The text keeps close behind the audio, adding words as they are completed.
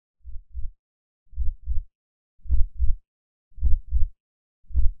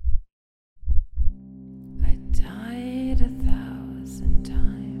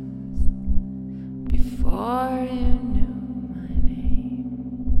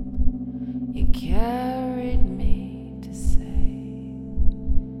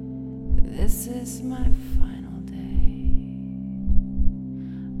is my final day.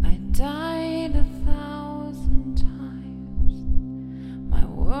 I died 1,000 times. My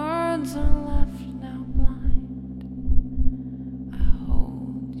words are left now blind. I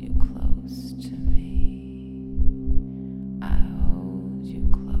hold you close to me. I hold you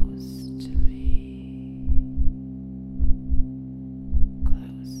close to me.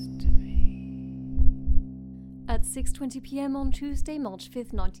 Close to me. At 6:20 p.m. on Tuesday, March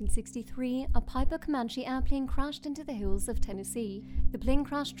 5th, 1963, a Piper Comanche airplane crashed into the hills of Tennessee. The plane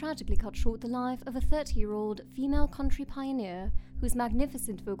crash tragically cut short the life of a 30-year-old female country pioneer whose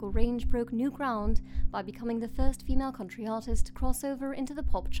magnificent vocal range broke new ground by becoming the first female country artist to cross over into the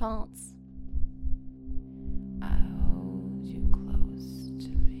pop charts. I hold you close to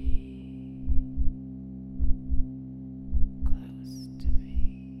me. Close to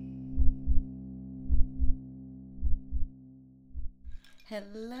me.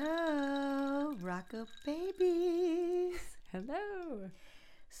 Hello, Rocker Babies. Hello.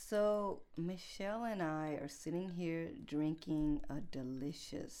 So, Michelle and I are sitting here drinking a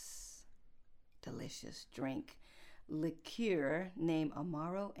delicious drink, liqueur named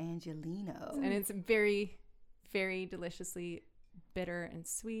Amaro Angelino. And it's very, very deliciously bitter and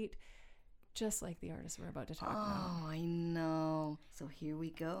sweet, just like the artist we're about to talk about. Oh, I know. So here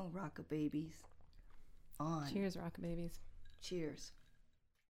we go, Rocker Babies. On. Cheers, Rocker Babies. Cheers.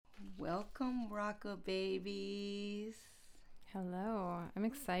 Welcome, Rocker Babies. Hello. I'm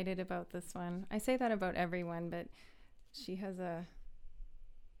excited about this one. I say that about everyone, but she has a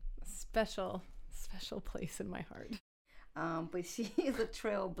special place in my heart. But she is a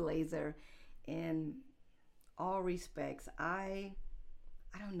trailblazer in all respects. I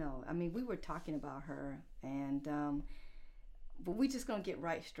don't know. I mean, we were talking about her, and but we're just gonna get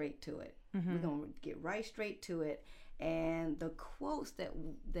right straight to it. Mm-hmm. We're gonna get right straight to it. And the quotes that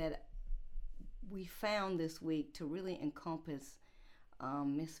we found this week to really encompass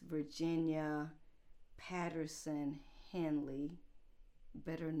Miss Virginia Patterson Henley,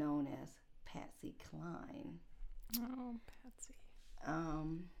 better known as Patsy Cline. Oh, Patsy. I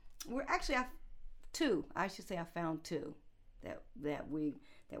found two that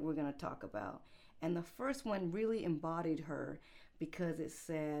we're going to talk about. And the first one really embodied her because it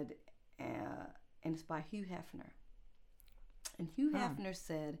said, and it's by Hugh Hefner. And Hugh Hefner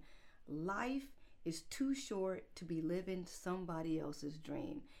said, "Life is too short to be living somebody else's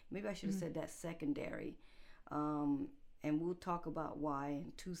dream." Maybe I should have said that secondary. And we'll talk about why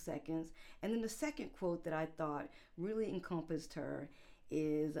in 2 seconds. And then the second quote that I thought really encompassed her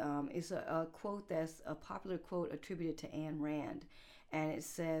is a quote that's a popular quote attributed to Ayn Rand. And it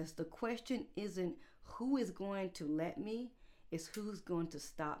says, "The question isn't who is going to let me, it's who's going to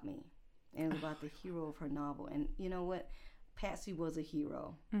stop me." And it's about the hero of her novel. And you know what? Patsy was a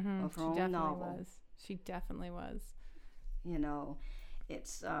hero of her own novel. She definitely was. You know,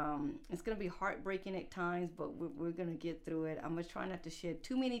 it's going to be heartbreaking at times, but we're going to get through it. I'm going to try not to shed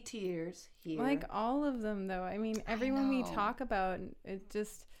too many tears here. Like all of them, though. I mean, everyone we talk about, it's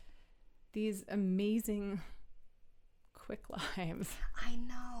just these amazing, quick lives. I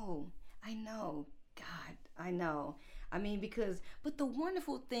know. God, I know. I mean, but the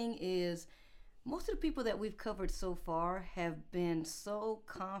wonderful thing is, most of the people that we've covered so far have been so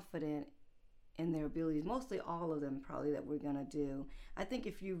confident in their abilities, mostly all of them probably that we're going to do. I think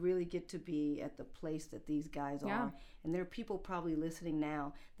if you really get to be at the place that these guys are, and there are people probably listening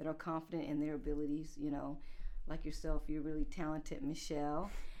now that are confident in their abilities, you know, like yourself, you're really talented, Michelle.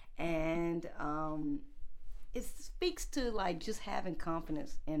 And it speaks to like just having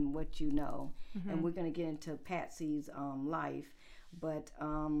confidence in what you know. And we're going to get into Patsy's life. But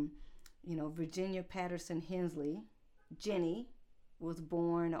you know, Virginia Patterson Henley, Jenny, was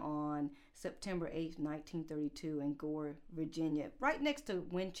born on September 8th, 1932 in Gore, Virginia, right next to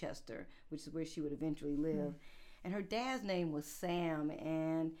Winchester, which is where she would eventually live. And her dad's name was Sam,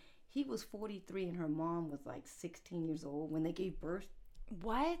 and he was 43 and her mom was like 16 years old when they gave birth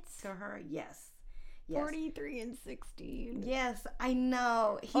to her. Yes. 43 and 16. Yes, I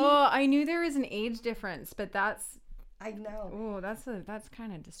know. I knew there was an age difference, but I know. Oh, that's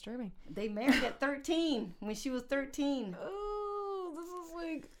kind of disturbing. They married at 13 when she was 13. Oh, this is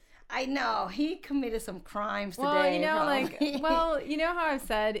like... I know. He committed some crimes today. Well, you know, you know how I've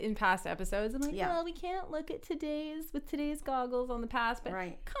said in past episodes, I'm like, well, we can't look at today's goggles on the past, but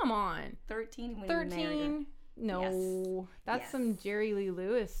come on. 13 when 13. No, that's some Jerry Lee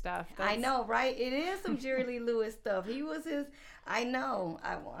Lewis stuff. I know, right? It is some Jerry Lee Lewis stuff. He was I know.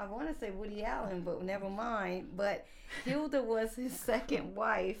 I want to say Woody Allen, but never mind. But Hilda was his second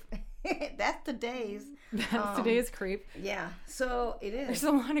wife. That's today's. That's today's creep. Yeah, so it is. There's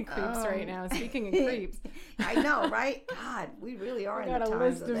a lot of creeps right now. Speaking of creeps. I know, right? God, we really are in the times got a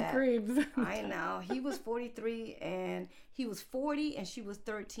list of that. creeps. I know. He was 43 and he was 40 and she was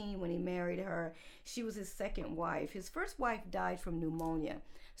 13 when he married her. She was his second wife. His first wife died from pneumonia.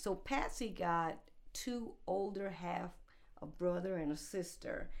 So Patsy got two older half, a brother and a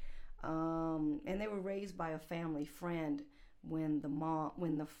sister. And they were raised by a family friend when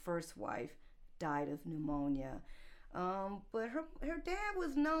the first wife died of pneumonia. But her dad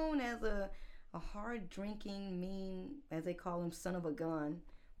was known as a hard drinking, mean, as they call him, son of a gun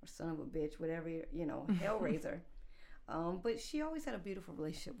or son of a bitch, whatever, hellraiser. But she always had a beautiful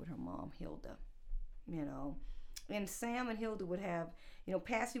relationship with her mom, Hilda, and Sam and Hilda would have,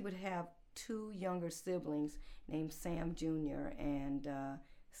 Patsy would have two younger siblings named Sam Jr. and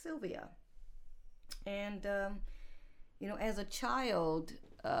Sylvia. And, as a child,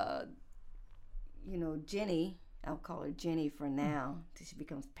 Jenny, I'll call her Jenny for now, till she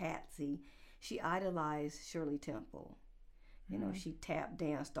becomes Patsy, she idolized Shirley Temple. She tap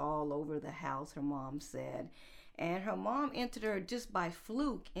danced all over the house, her mom said. And her mom entered her just by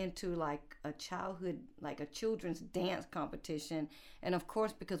fluke into like a children's dance competition. And of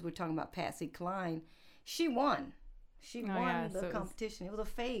course, because we're talking about Patsy Cline, she won. She won the competition. It was a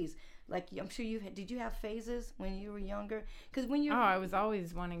phase. Like, I'm sure did you have phases when you were younger? Because when you I was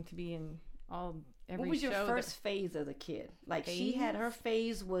always wanting to be in every show. What was your first phase as a kid? Like, she had, her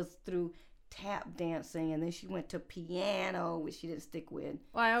phase was through tap dancing, and then she went to piano, which she didn't stick with.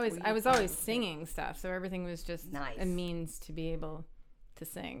 Well, I was always singing stuff, so everything was just nice. A means to be able to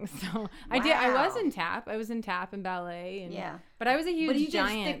sing. So I was in tap. I was in tap and ballet, but I was a huge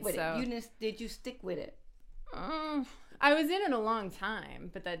giant. Did you stick with it? I was in it a long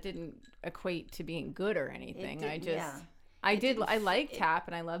time, but that didn't equate to being good or anything. I like tap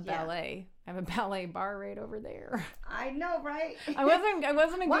and I love ballet. I have a ballet bar right over there. I know, right? I wasn't a good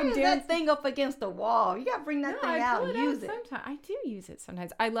dancer. Why is that thing up against the wall? You gotta bring that thing out and use it. Sometimes I do use it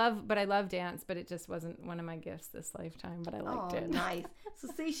sometimes. I love dance, but it just wasn't one of my gifts this lifetime. But I liked it. Nice. So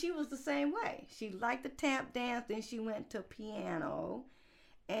see, she was the same way. She liked the tap dance, then she went to piano.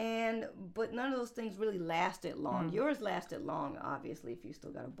 But none of those things really lasted long. Yours lasted long, obviously, if you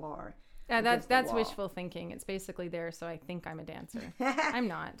still got a bar. Yeah, that's wishful thinking. It's basically there, so I think I'm a dancer. I'm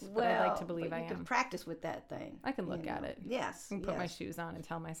not, but I like to believe I am. You can practice with that thing. I can look at it. Yes. And put my shoes on and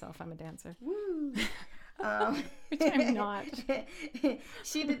tell myself I'm a dancer. Woo. Which I'm not.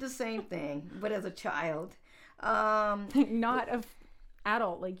 She did the same thing, but as a child. Not an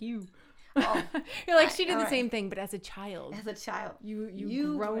adult like you. You're like, she did the same thing, but as a child. As a child.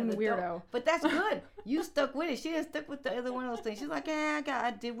 You grown weirdo. But that's good. You stuck with it. She didn't stick with the other one of those things. She's like,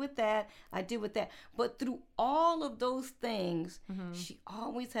 I did with that. But through all of those things, she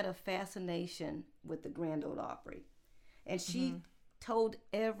always had a fascination with the Grand Ole Opry. And she told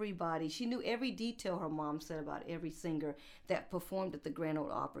everybody, she knew every detail, her mom said, about every singer that performed at the Grand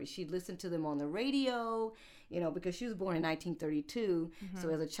Ole Opry. She'd listen to them on the radio, because she was born in 1932. So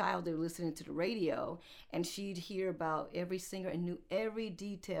as a child, they were listening to the radio, and she'd hear about every singer and knew every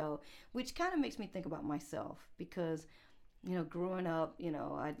detail, which kind of makes me think about myself, because, growing up,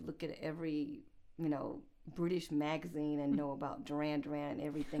 I'd look at every, British magazine and know about Duran Duran and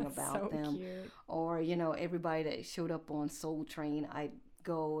everything about them. Cute. Or, everybody that showed up on Soul Train, I'd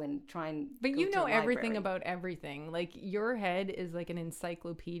go and try and But you know everything about everything. Like, your head is like an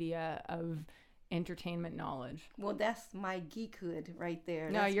encyclopedia of entertainment knowledge. Well, that's my geekhood right there.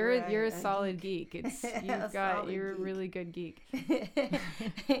 No, that's you're a solid geek. You're a really good geek.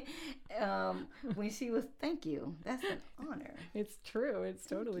 When she was, thank you. That's an honor. It's true. It's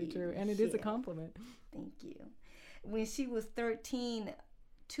totally true. And it is a compliment. Thank you. When she was 13,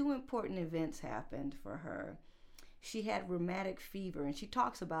 two important events happened for her. She had rheumatic fever, and she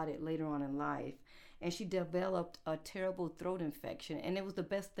talks about it later on in life. And she developed a terrible throat infection, and it was the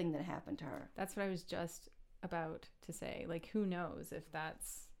best thing that happened to her. That's what I was just about to say. Like, who knows if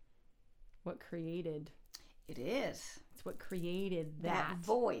that's what created... It is. It's what created that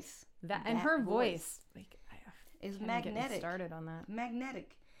voice. And her voice. Like, is magnetic. Started on that.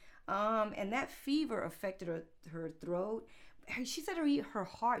 Magnetic. And that fever affected her throat. She said her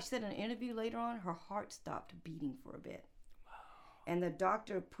heart, she said in an interview later on, her heart stopped beating for a bit. And the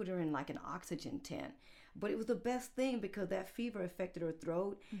doctor put her in like an oxygen tent. But it was the best thing because that fever affected her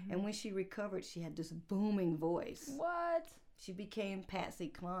throat. And when she recovered, she had this booming voice. What? She became Patsy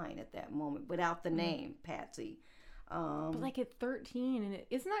Cline at that moment without the name Patsy. But like at 13, and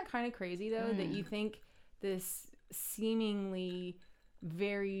isn't that kind of crazy though, that you think this seemingly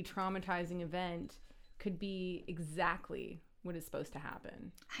very traumatizing event could be exactly what is supposed to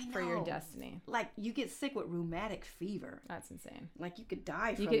happen for your destiny. Like, you get sick with rheumatic fever. That's insane. Like, you could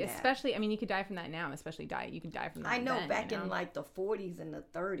die from that. Especially, I mean, you could die from that now, you could die from that. I know, back in like the 40s and the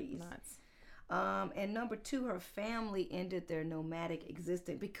 30s. Nuts. And number 2, her family ended their nomadic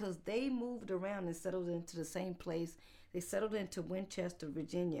existence because they moved around and settled into the same place. They settled into Winchester,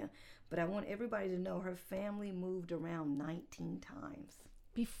 Virginia. But I want everybody to know her family moved around 19 times.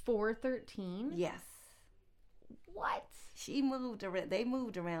 Before 13? Yes. What? She moved around. They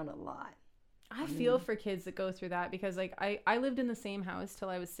moved around a lot. I feel for kids that go through that because, like, I lived in the same house till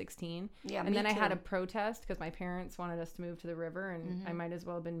I was 16. Yeah, and then I had a protest because my parents wanted us to move to the river, and I might as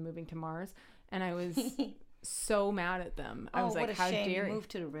well have been moving to Mars. And I was so mad at them. I was like, how dare you move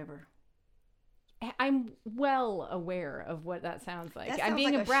to the river? I'm well aware of what that sounds like. That I'm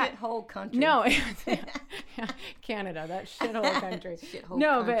being like a brat. Shithole country. No, Canada, that shithole country.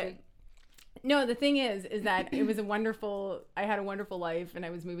 But no, the thing is that it was I had a wonderful life and I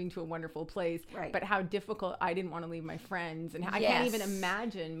was moving to a wonderful place. Right. But how difficult, I didn't want to leave my friends. And I can't even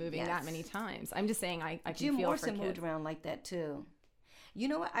imagine moving that many times. I'm just saying I can Jim feel Morrison for kids. moved around like that too. You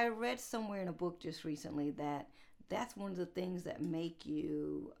know what? I read somewhere in a book just recently that that's one of the things that make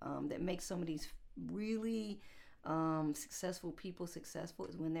you, that makes some of these really successful people successful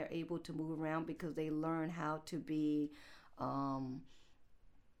is when they're able to move around because they learn how to be,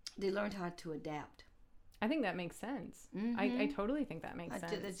 they learned how to adapt. I think that makes sense. Mm-hmm. I totally think that makes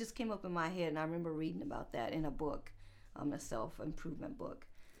sense. It just came up in my head, and I remember reading about that in a book, a self-improvement book.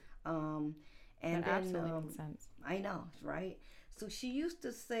 And that absolutely makes sense. I know, right? So she used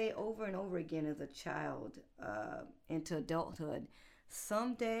to say over and over again as a child into adulthood,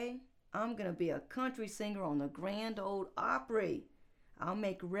 someday I'm going to be a country singer on the Grand Ole Opry. I'll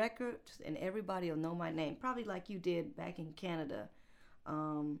make records and everybody will know my name. Probably like you did back in Canada.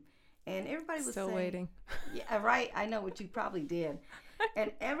 And everybody would still say, waiting. Yeah, right. I know what you probably did.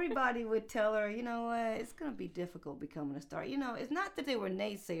 And everybody would tell her, you know what, it's going to be difficult becoming a star. You know, it's not that they were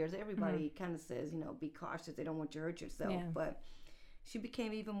naysayers. Everybody kind of says, you know, be cautious. They don't want you to hurt yourself. Yeah. But she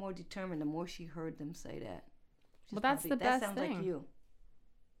became even more determined the more she heard them say that. Well, that's the best thing. That sounds like you.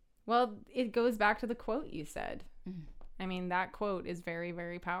 Well, it goes back to the quote you said. Mm-hmm. I mean, that quote is very,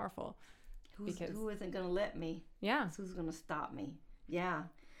 very powerful. Who isn't going to let me? Yeah. Who's going to stop me? Yeah.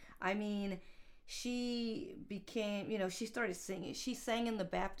 I mean, she became, you know, she started singing. She sang in the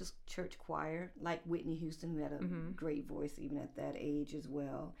Baptist church choir, like Whitney Houston, who had a great voice even at that age as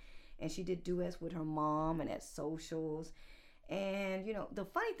well. And she did duets with her mom and at socials. And, you know, the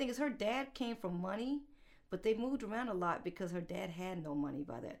funny thing is her dad came from money, but they moved around a lot because her dad had no money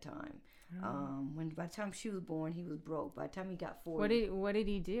by that time. By the time she was born, he was broke. By the time he got 40. What did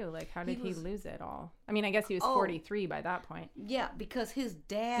he do? Like, how did he lose it all? I mean, I guess he was 43 by that point. Yeah, because his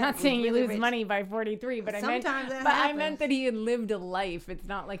dad. I'm not saying you lose money by 43, but I meant that he had lived a life. It's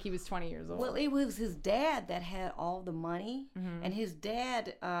not like he was 20 years old. Well, it was his dad that had all the money, and his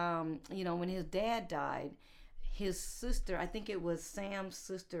dad, you know, when his dad died, his sister, I think it was Sam's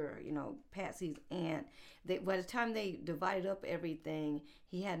sister, you know, Patsy's aunt. By the time they divided up everything,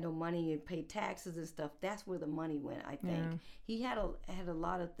 he had no money and paid taxes and stuff. That's where the money went, I think. Yeah. He had a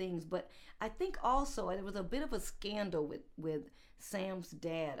lot of things, but I think also there was a bit of a scandal with Sam's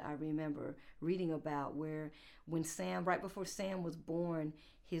dad. I remember reading about where when right before Sam was born,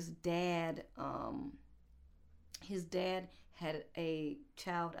 his dad had a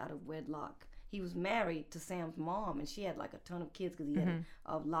child out of wedlock. He was married to Sam's mom, and she had like a ton of kids because he had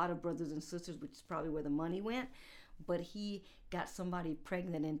a lot of brothers and sisters, which is probably where the money went. But he got somebody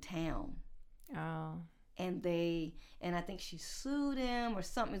pregnant in town. Oh. And I think she sued him or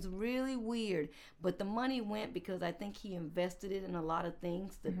something. It's really weird. But the money went because I think he invested it in a lot of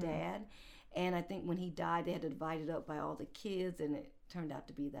things, the dad. And I think when he died, they had to divide it up by all the kids, and it turned out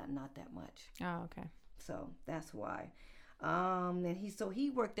to be not that much. Oh, okay. So that's why. And he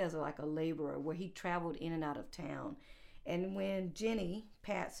worked as a laborer where he traveled in and out of town. And when Jenny,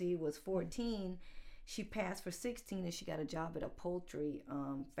 Patsy, was 14, she passed for 16 and she got a job at a poultry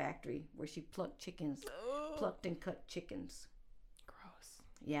factory where she plucked and cut chickens. Gross.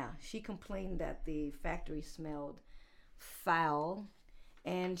 Yeah, she complained that the factory smelled foul.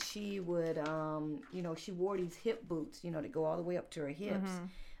 And she would, she wore these hip boots, that go all the way up to her hips.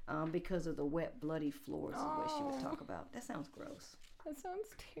 Because of the wet, bloody floors is what she would talk about. That sounds gross. That sounds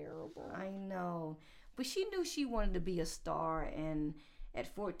terrible. I know. But she knew she wanted to be a star, and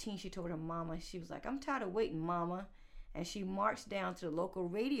at 14, she told her mama, she was like, I'm tired of waiting, mama. And she marched down to the local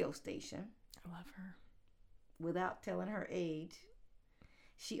radio station. I love her. Without telling her age.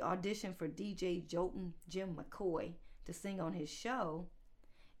 She auditioned for DJ Jolton Jim McCoy to sing on his show.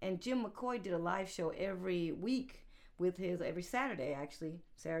 And Jim McCoy did a live show every week with his, every Saturday actually,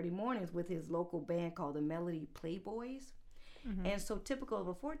 Saturday mornings with his local band called the Melody Playboys. Mm-hmm. And so typical of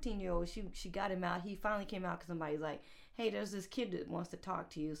a 14-year-old, she got him out. He finally came out because somebody's like, hey, there's this kid that wants to talk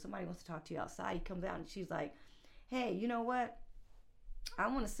to you. Somebody wants to talk to you outside. He comes out and she's like, hey, you know what? I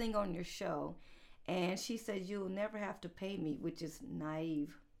want to sing on your show. And she said, you'll never have to pay me, which is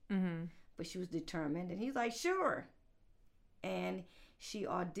naive. Mm-hmm. But she was determined. And he's like, sure. And she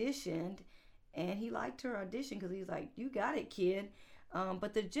auditioned. And he liked her audition because he's like, you got it, kid.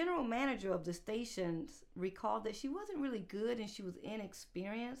 But the general manager of the station recalled that she wasn't really good and she was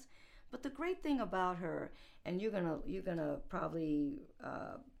inexperienced. But the great thing about her, and you're gonna probably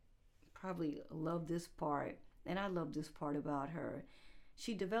love this part, and I love this part about her.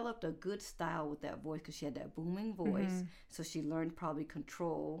 She developed a good style with that voice because she had that booming voice. Mm-hmm. So she learned probably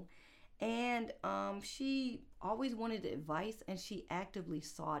control, and she always wanted advice, and she actively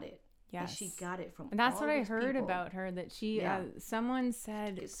sought it. Yes. And she got it from and that's all what I these heard people. About her, that she, someone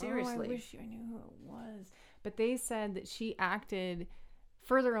said, seriously, I wish I knew who it was. But they said that she acted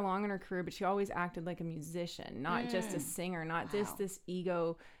further along in her career, but she always acted like a musician, not just a singer, not just this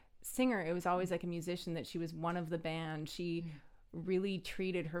ego singer. It was always like a musician, that she was one of the band. She really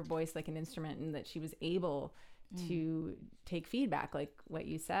treated her voice like an instrument, and that she was able to take feedback, like what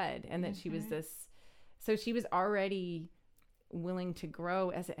you said, and that she was this, so she was already willing to grow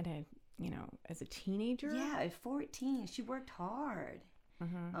as a teenager. Yeah, at 14, she worked hard.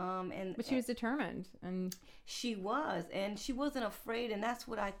 Mm-hmm. But she was determined, and she wasn't afraid, and that's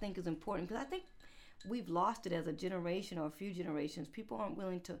what I think is important, because I think we've lost it as a generation or a few generations. People aren't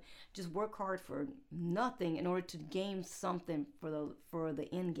willing to just work hard for nothing in order to gain something for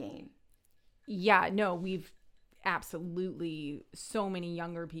the end game. Yeah, no, we've absolutely, so many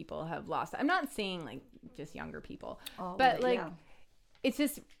younger people have lost. I'm not saying like just younger people, but like it's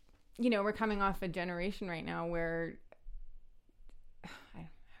just, we're coming off a generation right now where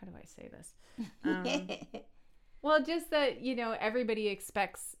how do I say this? Well, just that, everybody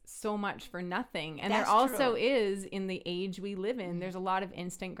expects so much for nothing. And that's there also is, in the age we live in, there's a lot of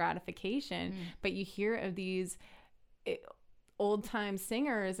instant gratification. But you hear of these old time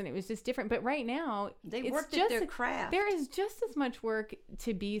singers, and it was just different. But right now, they worked at their craft. There is just as much work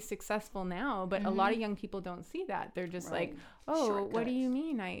to be successful now. But a lot of young people don't see that. They're just like, oh, shortcuts. What do you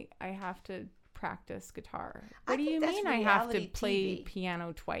mean I have to practice guitar? What do you mean I have to play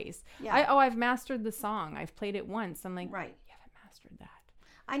piano twice? Yeah. I've mastered the song. I've played it once. I'm like, right. You haven't mastered that.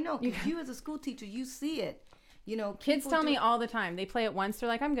 I know, because you as a school teacher, you see it. Kids tell me all the time. They play it once. They're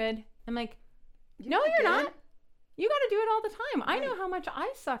like, I'm good. I'm like, no, you're not. You got to do it all the time. Right. I know how much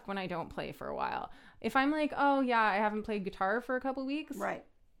I suck when I don't play for a while. If I'm like, oh yeah, I haven't played guitar for a couple weeks. Right.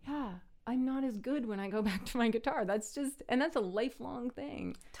 Yeah. I'm not as good when I go back to my guitar. That's a lifelong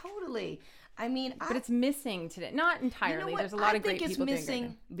thing. Totally. I mean, but it's missing today. Not entirely. There's a lot of great people doing it. I think it's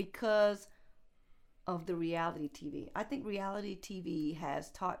missing because of the reality TV. I think reality TV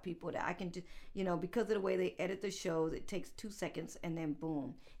has taught people that I can just, because of the way they edit the shows, it takes 2 seconds and then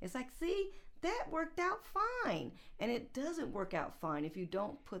boom. It's like, see, that worked out fine. And it doesn't work out fine if you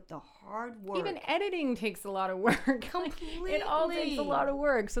don't put the hard work. Even editing takes a lot of work. Completely. It all takes a lot of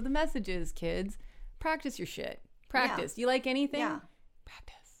work. So the message is, kids, practice your shit. Practice. Yeah. You like anything? Yeah.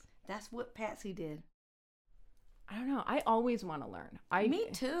 Practice. That's what Patsy did. I don't know. I always want to learn. Me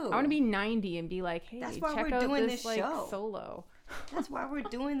too. I want to be 90 and be like, hey, check out this show. Solo. That's why we're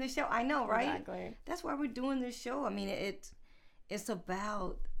doing this show. I know, right? Exactly. That's why we're doing this show. I mean, it's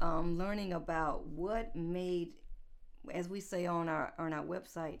about learning about what made, as we say on our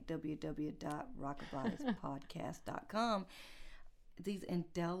website, www.rockaboutisspodcast.com, these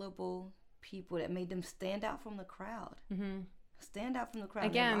indelible people that made them stand out from the crowd. Mm-hmm. Stand out from the crowd.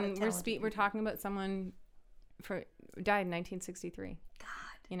 Again, we're talking about someone died in 1963. God.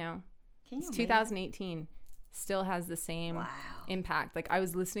 It's 2018. Still has the same impact. Like, I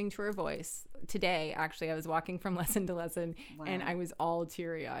was listening to her voice today. Actually, I was walking from lesson to lesson, and I was all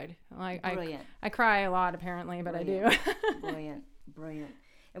teary-eyed. Like, brilliant. I cry a lot apparently, but brilliant. I do. Brilliant.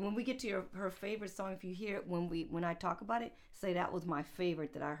 And when we get to her favorite song, if you hear it when I talk about it, say that was my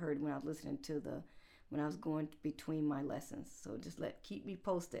favorite that I heard when I was listening to when I was going between my lessons. So just keep me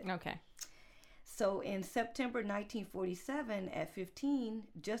posted. Okay. So in September 1947, at 15,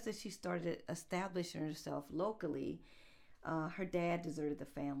 just as she started establishing herself locally, her dad deserted the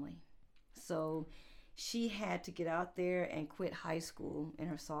family. So she had to get out there and quit high school in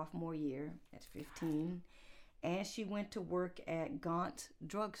her sophomore year at 15. And she went to work at Gaunt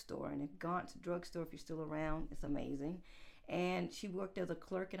Drugstore. And at Gaunt Drugstore, if you're still around, it's amazing. And she worked as a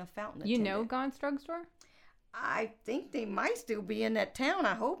clerk and a fountain attendant. You know Gaunt's Drugstore? I think they might still be in that town.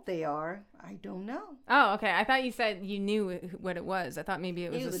 I hope they are. I don't know. Oh, okay. I thought you said you knew what it was. I thought maybe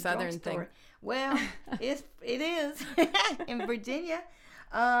it was a Southern thing. Well, it is in Virginia.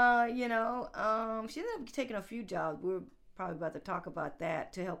 She ended up taking a few jobs. We're probably about to talk about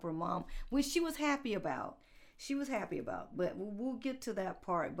that to help her mom, which she was happy about. But we'll get to that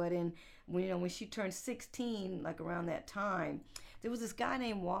part. But when she turned 16, like around that time, there was this guy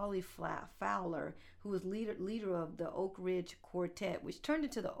named Wally Fowler who was leader of the Oak Ridge Quartet, which turned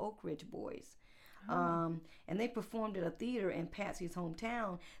into the Oak Ridge Boys. Oh. And they performed at a theater in Patsy's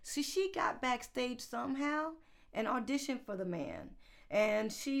hometown. So she got backstage somehow and auditioned for the man.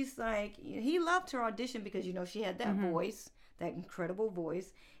 And she's like, he loved her audition because, she had that voice, that incredible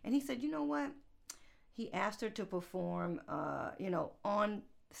voice. And he said, you know what? He asked her to perform, on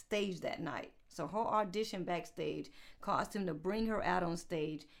stage that night. So her audition backstage caused him to bring her out on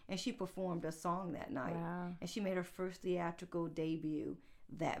stage, and she performed a song that night. Wow. And she made her first theatrical debut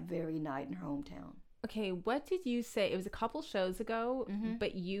that very night in her hometown. Okay, what did you say? It was a couple shows ago,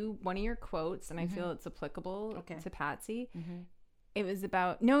 but one of your quotes, and I feel it's applicable to Patsy. It was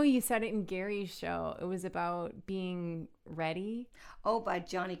about, you said it in Gary's show. It was about being ready. Oh, by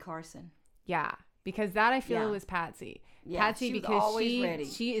Johnny Carson. Yeah. Because that I feel was Patsy. Yeah, Patsy, she was because always ready.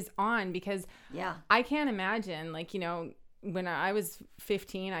 She is on because I can't imagine, when I was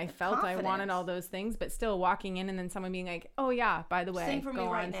 15, I felt confidence. I wanted all those things, but still walking in and then someone being like, oh yeah, by the way, sing for me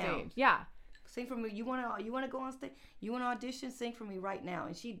right on now. Stage. Yeah. Sing for me. You want to go on stage? You want to audition? Sing for me right now.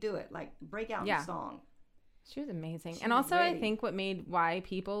 And she'd do it, like break out in the song. She was amazing. And also ready. I think why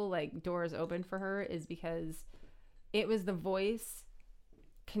people doors open for her is because it was the voice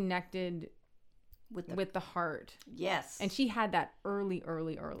connected with the heart. Yes. And she had that early.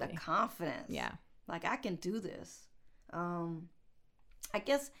 The confidence. Yeah. Like, I can do this. I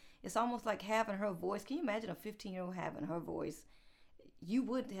guess it's almost like having her voice. Can you imagine a 15-year-old having her voice? You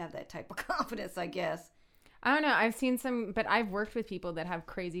would have that type of confidence, I guess. I don't know. I've seen but I've worked with people that have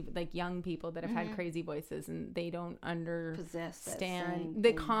crazy, young people that have had crazy voices, and they don't understand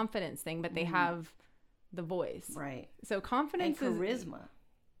the confidence thing, but they have the voice. Right. So confidence and charisma.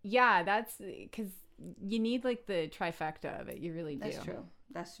 Yeah, that's because you need the trifecta of it. You really do. That's true.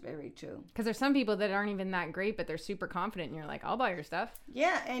 That's very true. Because there's some people that aren't even that great, but they're super confident, and you're like, I'll buy your stuff.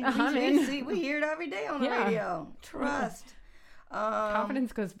 Yeah, and we hear it every day on the radio. Trust.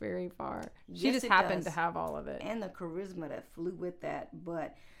 Confidence goes very far. She just happened to have all of it. And the charisma that flew with that.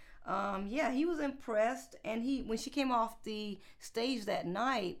 But he was impressed. And when she came off the stage that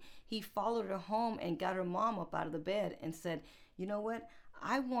night, he followed her home and got her mom up out of the bed and said, you know what?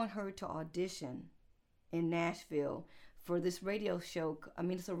 I want her to audition in Nashville for this radio show. I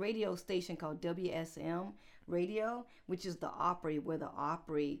mean, it's a radio station called WSM Radio, which is the Opry, where the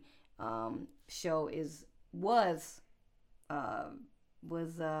Opry show was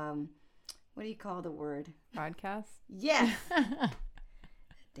what do you call the word? Broadcast? Yes.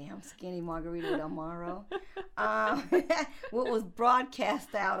 Damn skinny Margarita Del Moro. What was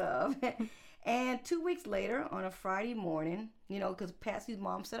broadcast out of. And 2 weeks later, on a Friday morning, because Patsy's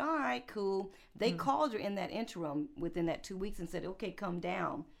mom said, all right, cool. They called her in that interim within that 2 weeks and said, okay, come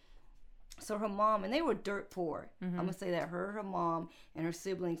down. So her mom, and they were dirt poor. I'm going to say that her mom and her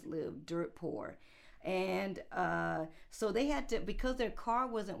siblings lived dirt poor. And so they had to, because their car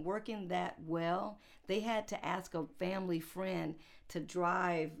wasn't working that well, they had to ask a family friend to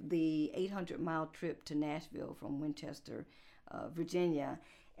drive the 800-mile trip to Nashville from Winchester, Virginia.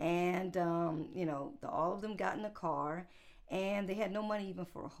 And, all of them got in the car, and they had no money even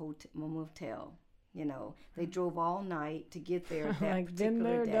for a motel. They drove all night to get there that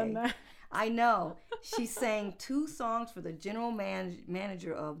particular day. Done that. I know. She sang 2 songs for the general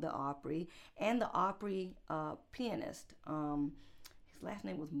manager of the Opry and the Opry pianist. His last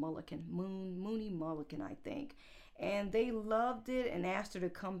name was Mullican, Mooney Mullican, I think. And they loved it and asked her to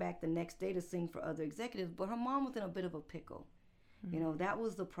come back the next day to sing for other executives. But her mom was in a bit of a pickle. That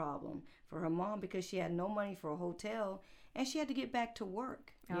was the problem for her mom, because she had no money for a hotel and she had to get back to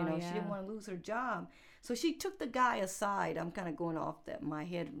work. She didn't want to lose her job. So she took the guy aside. I'm kind of going off my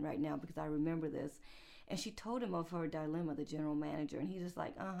head right now because I remember this. And she told him of her dilemma, the general manager. And he's just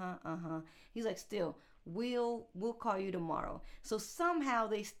like, He's like, still, we'll call you tomorrow. So somehow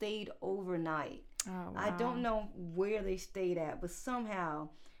they stayed overnight. Oh, wow. I don't know where they stayed at, but somehow.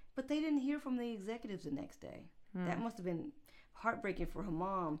 But they didn't hear from the executives the next day. That must have been heartbreaking for her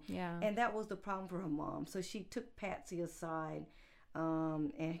mom. Yeah. And that was the problem for her mom. So she took Patsy aside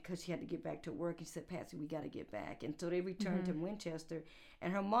And because she had to get back to work, and she said, Patsy, we got to get back. And so they returned to Winchester,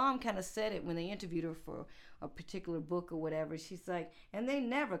 and her mom kind of said it when they interviewed her for a particular book or whatever. She's like, and they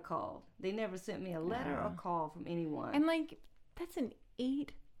never called. They never sent me a letter or call from anyone. And like, that's an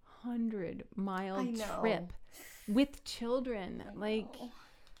 800-mile trip with children. I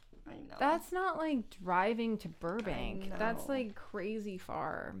know. That's not like driving to Burbank. That's like crazy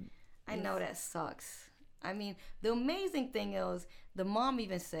far. I know that sucks. I mean, the amazing thing is, the mom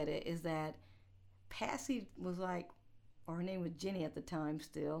even said it, is that Patsy was like, or her name was Jenny at the time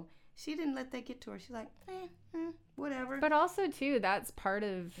still, she didn't let that get to her. She's like, whatever. But also, too, that's part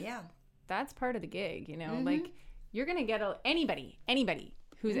of the gig, you know? Like, you're going to get anybody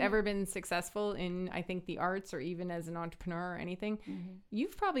who's ever been successful in, I think, the arts or even as an entrepreneur or anything,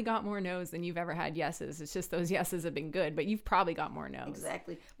 you've probably got more no's than you've ever had yeses. It's just those yeses have been good, but you've probably got more no's.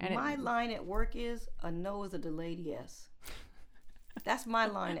 Exactly. And my line at work is, a no is a delayed yes. That's my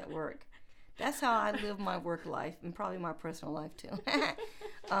line at work. That's how I live my work life, and probably my personal life too.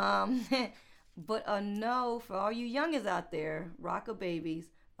 But a no, for all you youngins out there, rocker babies,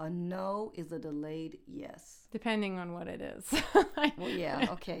 a no is a delayed yes. Depending on what it is. Well, yeah,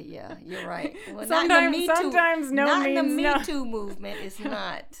 okay, yeah, you're right. Well, sometimes no means no. Not in the Me Too movement, it's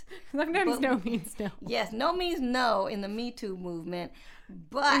not. Sometimes no means no. Yes, no means no in the Me Too movement,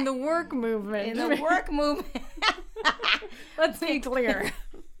 but in the work movement. In the work movement. Let's be clear.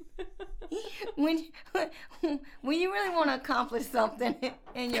 When you really want to accomplish something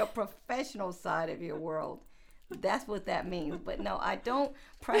in your professional side of your world, that's what that means. But no, I don't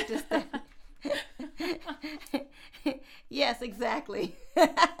practice that. Yes, exactly.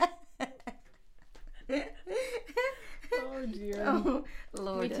 Oh dear. Oh,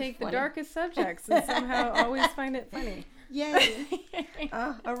 Lord, we take the darkest subjects and somehow always find it funny. Yay.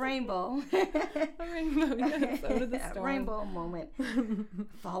 A rainbow. A rainbow, yes. Out of the storm. A rainbow moment.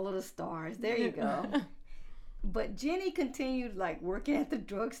 Follow the stars. There you go. But Jenny continued like working at the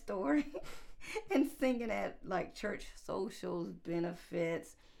drugstore and singing at like church socials,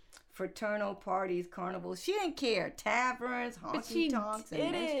 benefits, fraternal parties, carnivals. She didn't care. Taverns, honky tonks,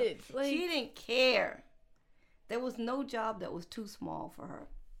 and she didn't care. There was no job that was too small for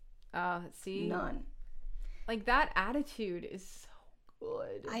her. See? None. Like, that attitude is so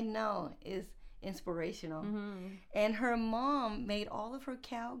good. I know. It's inspirational. And her mom made all of her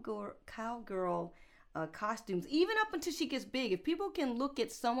cowgirl costumes, even up until she gets big. If people can look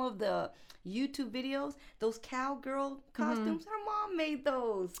at some of the YouTube videos, those cowgirl costumes, her mom made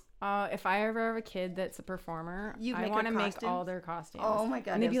those. If I ever have a kid that's a performer, I want to make all their costumes. Oh my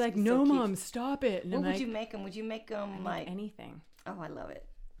God. And they'd be like, no, so Mom, stop it. And what would you make them? Would you make them like anything? Oh, I love it.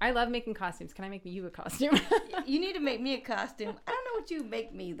 I love making costumes. Can I make you a costume? You need to make me a costume. I don't know what you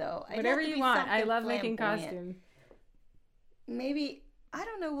make me, though. Whatever you want. I love making costumes. Maybe, I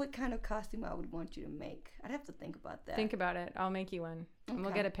don't know what kind of costume I would want you to make. I'd have to think about that. Think about it. I'll make you one. Okay. And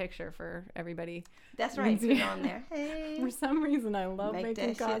we'll get a picture for everybody. That's right. Put it on there. Hey. For some reason, I love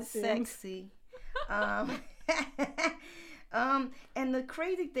making costumes. Shit sexy. And the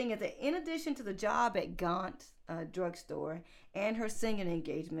crazy thing is that in addition to the job at Gaunt's drugstore and her singing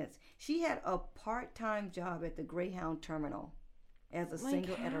engagements, she had a part-time job at the Greyhound terminal as a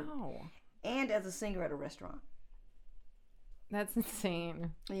singer as a singer at a restaurant. That's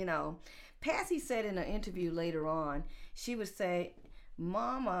insane. You know, Patsy said in an interview later on, she would say,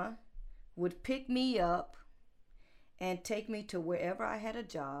 Mama would pick me up and take me to wherever I had a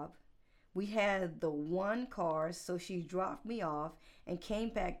job. We had the one car, so she dropped me off and came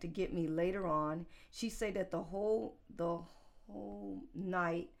back to get me later on. She said that the whole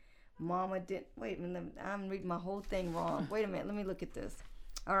night, Mama didn't. Wait a minute, I'm reading my whole thing wrong. Wait a minute, let me look at this.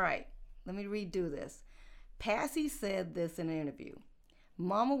 All right, let me redo this. Patsy said this in an interview.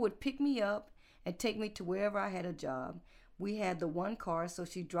 Mama would pick me up and take me to wherever I had a job. We had the one car, so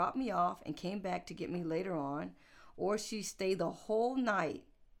she dropped me off and came back to get me later on. Or she stayed the whole night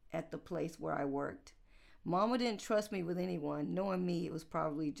at the place where I worked. Mama didn't trust me with anyone. Knowing me, it was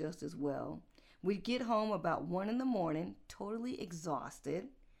probably just as well. We'd get home about 1 a.m, totally exhausted.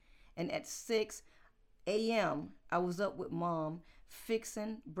 And at 6 a.m, I was up with Mom,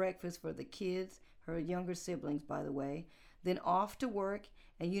 fixing breakfast for the kids, her younger siblings, by the way, then off to work,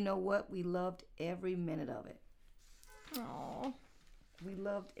 and you know what? We loved every minute of it. Aww. We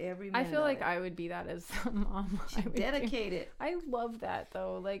loved every minute of it. I feel like I would be that as a mom. She's dedicated. I love that,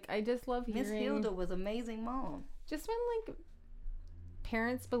 though. Like, I just love hearing... Miss Hilda was an amazing mom. Just when, like,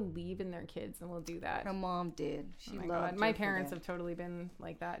 parents believe in their kids and will do that. Her mom did. She loved God. My parents have totally been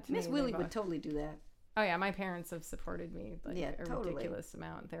like that to me. Miss Willie would totally do that. Oh, yeah. My parents have supported me, like, a ridiculous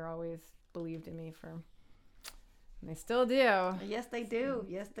amount. They're always... believed in me for They still do. Yes, they do.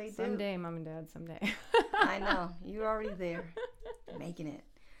 Yes, they do. Someday, Mom and Dad, someday. I know. You're already there. Making it.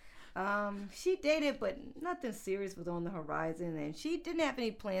 She dated, but nothing serious was on the horizon, and she didn't have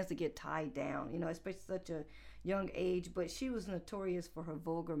any plans to get tied down, especially such a young age. But she was notorious for her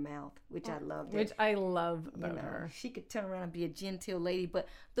vulgar mouth, which I loved. Which I love about her. She could turn around and be a genteel lady. But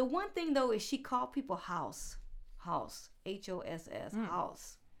the one thing, though, is she called people house. H-O-S-S,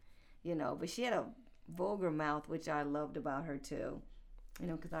 house. But she had a vulgar mouth, which I loved about her, too.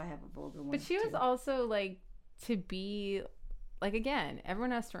 Because I have a vulgar one, But she was also, to be... again,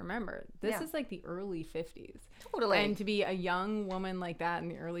 everyone has to remember, this is the early 50s. Totally. And to be a young woman like that in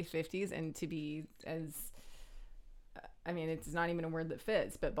the early 50s and to be as, it's not even a word that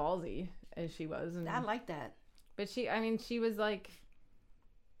fits, but ballsy as she was. And, I like that. But she was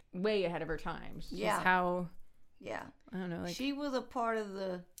way ahead of her time. Yeah. How, yeah. I don't know. She was a part of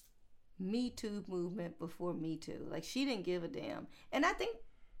the Me Too movement before Me Too. She didn't give a damn. And I think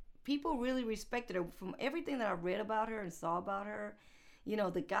people really respected her. From everything that I read about her and saw about her,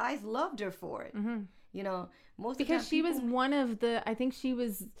 the guys loved her for it. Mm-hmm. Most because of the time she was one of the. I think she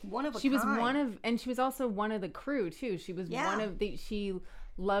was one of. She was one of, and she was also one of the crew too. She was one of the. She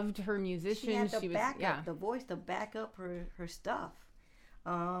loved her musicians. She had the voice to back up her stuff.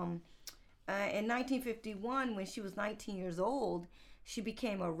 In 1951, when she was 19 years old, she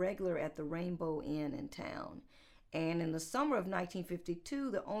became a regular at the Rainbow Inn in town. And in the summer of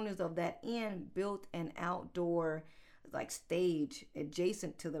 1952, the owners of that inn built an outdoor stage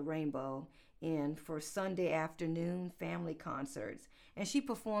adjacent to the Rainbow Inn for Sunday afternoon family concerts. And she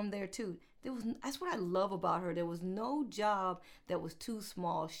performed there too. That's what I love about her. There was no job that was too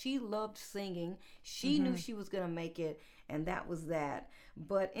small. She loved singing. She knew she was going to make it, and that was that.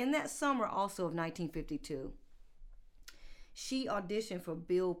 But in that summer also of 1952, she auditioned for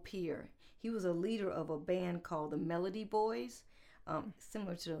Bill Peer. He was a leader of a band called the Melody Boys,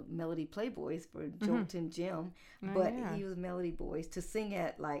 similar to the Melody Playboys for Joltin' Jim, but he was Melody Boys, to sing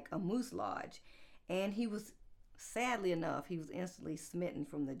at a Moose Lodge. And he was, sadly enough, he was instantly smitten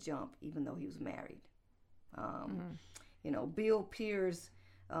from the jump, even though he was married. Bill Peer's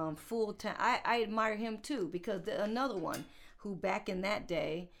full-time, I admire him too, because another one who back in that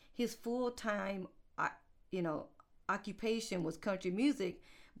day, his full-time, occupation was country music,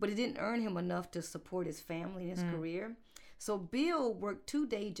 but it didn't earn him enough to support his family and his career. So Bill worked 2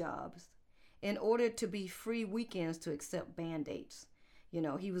 day jobs in order to be free weekends to accept band dates.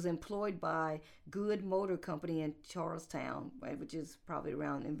 He was employed by Good Motor Company in Charlestown, which is probably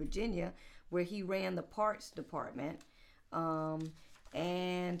around in Virginia, where he ran the parts department.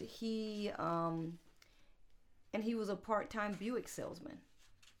 And he was a part-time Buick salesman.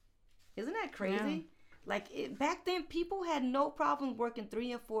 Isn't that crazy? Yeah. Back then, people had no problem working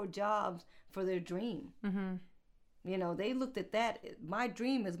 3 or 4 jobs for their dream. Mm-hmm. They looked at that. My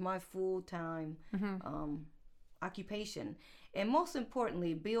dream is my full-time occupation. And most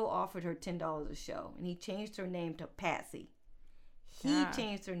importantly, Bill offered her $10 a show, and he changed her name to Patsy. He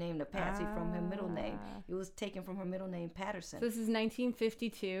changed her name to Patsy from her middle name. It was taken from her middle name, Patterson. So this is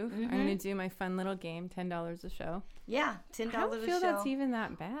 1952. I'm going to do my fun little game, $10 a show. Yeah, $10 a show. I don't feel that's even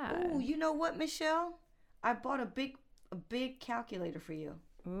that bad. Oh, you know what, Michelle? I bought a big calculator for you.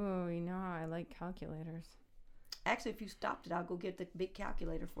 Ooh, I like calculators. Actually, if you stopped it, I'll go get the big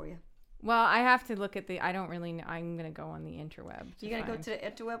calculator for you. Well, I have to look at I don't really know. I'm going to go on the interweb. You're going to go to the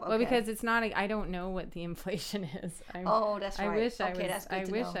interweb? Okay. Well, because it's not, I don't know what the inflation is. That's right. I wish that's good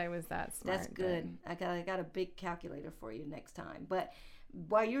I was that smart. That's good. I got a big calculator for you next time. But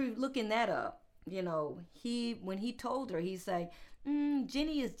while you're looking that up, when he told her, he's like,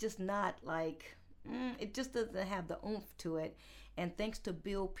 Jenny is just not it just doesn't have the oomph to it. And thanks to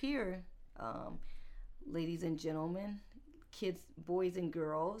Bill Peer, ladies and gentlemen, kids, boys and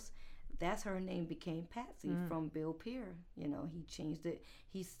girls, that's her name became Patsy from Bill Peer. He changed it.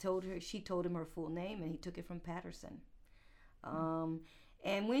 She told him her full name, and he took it from Patterson.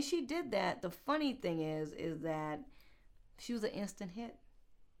 And when she did that, the funny thing is that she was an instant hit.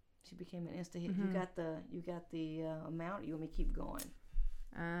 She became an instant hit. Mm-hmm. You got the amount. You want me to keep going?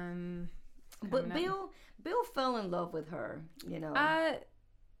 But Bill fell in love with her.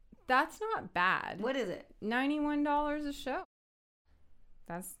 That's not bad. What is it? $91 a show.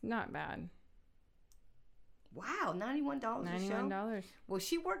 That's not bad. Wow, $91 a show? $91. Well,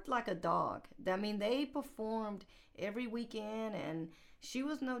 she worked like a dog. They performed every weekend, and she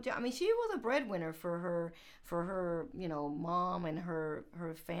was no job. She was a breadwinner for her, mom and her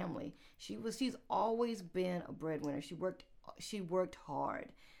family. She's always been a breadwinner. She worked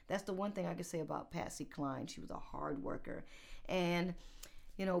hard. That's the one thing I could say about Patsy Cline. She was a hard worker. And,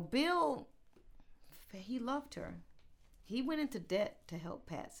 Bill, he loved her. he went into debt to help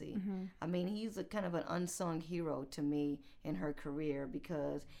Patsy. I mean, he's a kind of an unsung hero to me in her career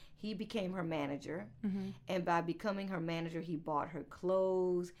because he became her manager. And by becoming her manager, he bought her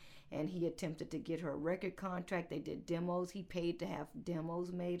clothes and he attempted to get her a record contract. They did demos. He paid to have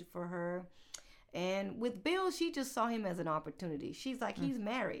demos made for her. And with Bill, she just saw him as an opportunity. She's like, he's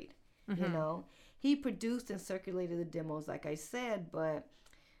married, you know. He produced and circulated the demos, like I said, but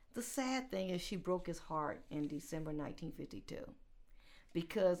the sad thing is she broke his heart in December 1952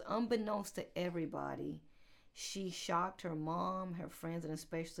 because unbeknownst to everybody, she shocked her mom, her friends, and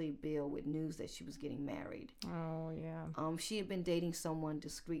especially Bill with news that she was getting married. Oh, yeah. She had been dating someone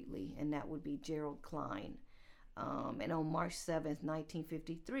discreetly, and that would be Gerald Klein. And on March 7th,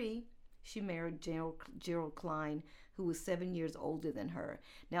 1953, she married Gerald Klein, who was 7 years older than her.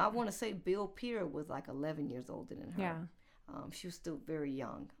 Now, I want to say Bill Peer was like 11 years older than her. Yeah. She was still very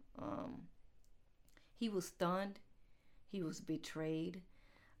young. He was stunned. He was betrayed.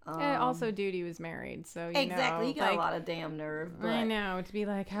 Also, dude, he was married, so you exactly. know, he got a lot of damn nerve. But, I know, to be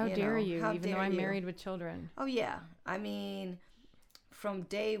like, how dare you, even though I'm married with children. Oh yeah, I mean, from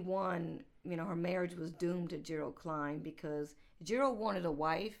day one, you know, her marriage was doomed to Gerald Klein because Gerald wanted a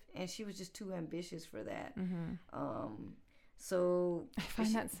wife, and she was just too ambitious for that. So I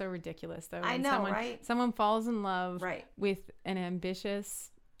find that so ridiculous, though. I know, right? Someone falls in love with an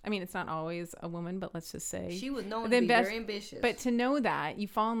ambitious. I mean, it's not always a woman, but let's just say she was known to be very ambitious. But to know that you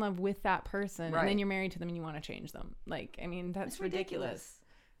fall in love with that person and then you're married to them and you want to change them, like, I mean, that's ridiculous.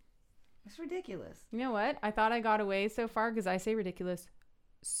 It's ridiculous. You know what? I thought I got away so far because I say ridiculous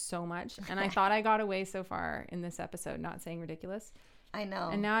so much, and I thought I got away so far in this episode not saying ridiculous. I know.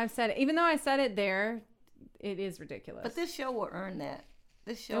 And now I've said it, even though I said it there, it is ridiculous. But this show will earn that.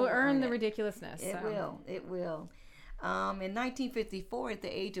 This show will earn the ridiculousness. It will. It will. In 1954, at the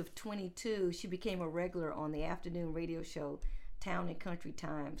age of 22, she became a regular on the afternoon radio show Town and Country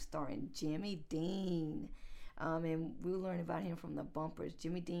Times, starring Jimmy Dean. And we'll learn about him from the bumpers.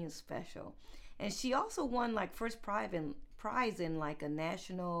 Jimmy Dean's special. And she also won like first prize in like a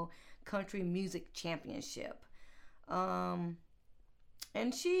national country music championship. And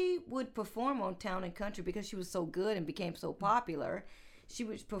she would perform on Town and Country because she was so good and became so popular. She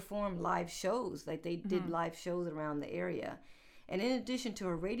would perform live shows, like they did live shows around the area. And in addition to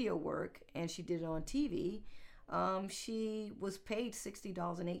her radio work, and she did it on TV, she was paid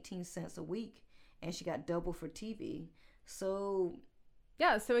 $60.18 a week, and she got double for TV. So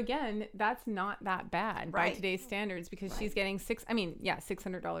yeah, so again, that's not that bad by today's standards because she's getting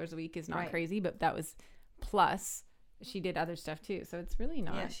 $600 a week is not crazy, but that was plus she did other stuff too. So it's really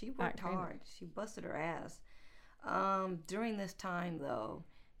not. Yeah, she worked hard. She busted her ass. During this time, though,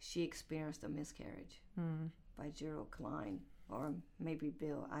 she experienced a miscarriage by Gerald Klein, or maybe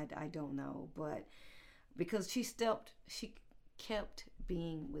Bill. I don't know, but because she kept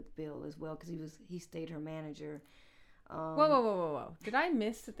being with Bill as well because he stayed her manager. Whoa! Did I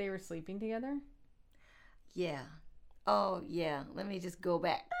miss that they were sleeping together? Yeah. Oh yeah. Let me just go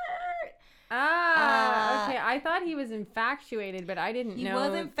back. Okay. I thought he was infatuated, but I didn't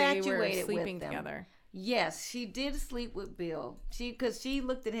know that they were sleeping together. Yes, she did sleep with Bill. Because she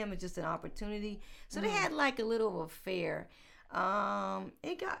looked at him as just an opportunity. So they had like a little affair.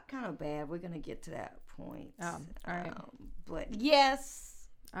 It got kind of bad. We're going to get to that point. Oh, all right. But yes.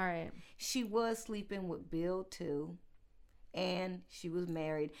 All right. She was sleeping with Bill too. And she was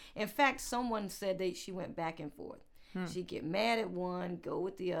married. In fact, someone said that she went back and forth. She'd get mad at one, go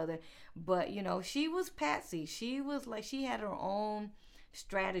with the other. But, you know, she was Patsy. She was like, she had her own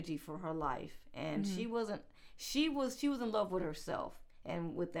strategy for her life. And she was in love with herself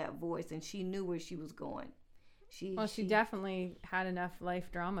and with that voice. And she knew where she was going. She definitely had enough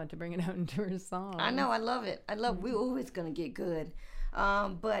life drama to bring it out into her song. I know. I love it. It's going to get good.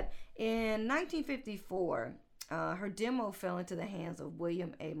 But in 1954, her demo fell into the hands of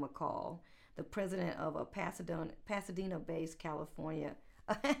William A. McCall, the president of a Pasadena-based California,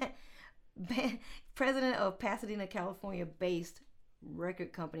 president of Pasadena, California-based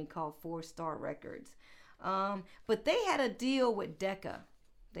record company called 4 Star Records. But they had a deal with Decca.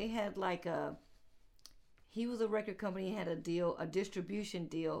 They had he was a record company, he had a distribution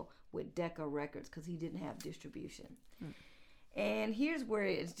deal with Decca Records because he didn't have distribution. And here's where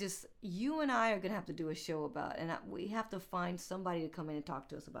it's just, you and I are going to have to do a show about, and we have to find somebody to come in and talk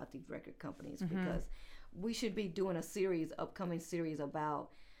to us about these record companies because we should be doing upcoming series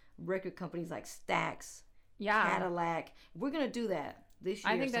about record companies like Stax, Cadillac. We're going to do that this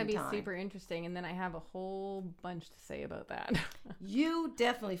year. I think that'd be super interesting, and then I have a whole bunch to say about that. You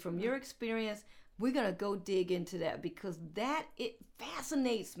definitely, from your experience, we're going to go dig into that because it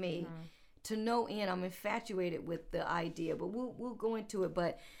fascinates me to no end. I'm infatuated with the idea, but we'll go into it.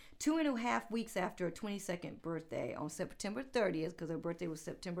 But 2.5 weeks after her 22nd birthday, on September 30th, because her birthday was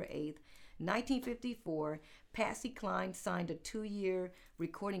September 8th, 1954, Patsy Cline signed a 2-year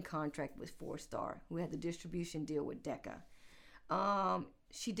recording contract with 4-Star, who had the distribution deal with Decca.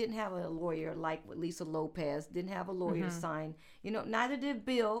 She didn't have a lawyer like with Lisa Lopez, didn't have a lawyer to sign. Neither did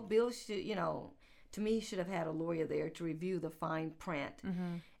Bill. Bill should, to me, should have had a lawyer there to review the fine print.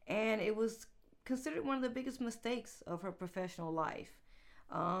 And it was considered one of the biggest mistakes of her professional life,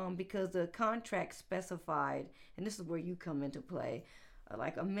 because the contract specified, and this is where you come into play,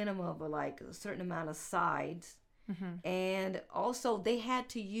 like a minimum of like a certain amount of sides. And also they had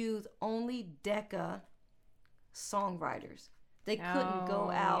to use only Decca songwriters. They couldn't go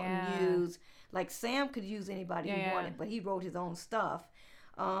out and use, like Sam could use anybody he wanted, but he wrote his own stuff.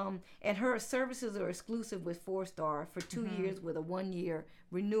 And her services are exclusive with 4-Star for 2 years with a 1-year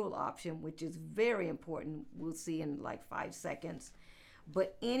renewal option, which is very important. We'll see in like 5 seconds.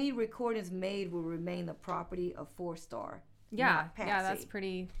 But any recordings made will remain the property of 4-Star. Yeah, that's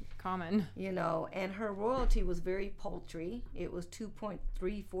pretty common. And her royalty was very paltry. It was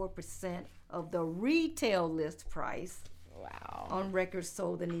 2.34% of the retail list price. Wow. On records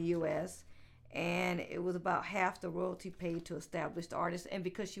sold in the U.S., and it was about half the royalty paid to established artists. And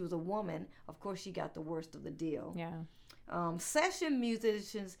because she was a woman, of course, she got the worst of the deal. Yeah. Session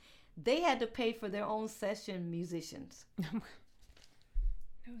musicians, they had to pay for their own session musicians.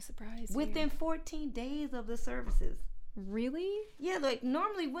 No surprise. Within 14 days of the services. Really? Yeah, like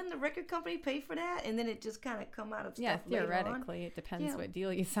normally wouldn't the record company pay for that, and then it just kind of come out of stuff theoretically it depends what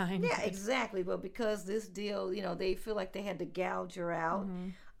deal you sign. Yeah, exactly. But because this deal, they feel like they had to gouge her out,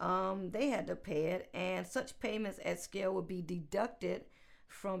 they had to pay it, and such payments at scale would be deducted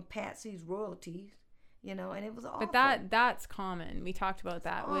from Patsy's royalties, and it was awful. But that's common. We talked about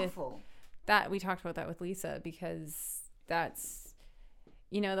that with Lisa, because that's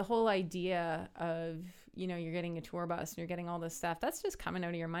the whole idea of you're getting a tour bus and you're getting all this stuff, that's just coming out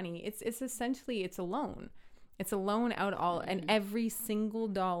of your money. It's essentially, it's a loan. It's a loan out all, and every single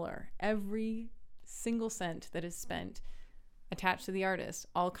dollar, every single cent that is spent attached to the artist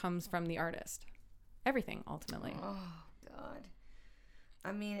all comes from the artist. Everything, ultimately. Oh, God.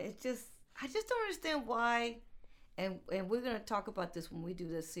 I mean, I just don't understand why, and we're going to talk about this when we do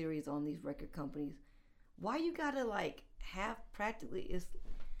this series on these record companies, why you got to have practically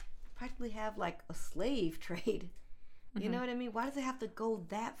have like a slave trade. You know what I mean? Why does it have to go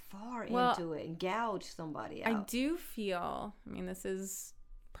that far into it and gouge somebody out? I do feel, this is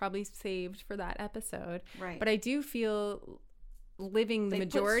probably saved for that episode, right? But I do feel living the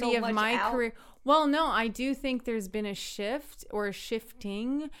majority of my career. Well, no, I do think there's been a shift or a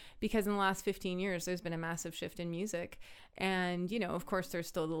shifting, because in the last 15 years, there's been a massive shift in music. And, of course, there's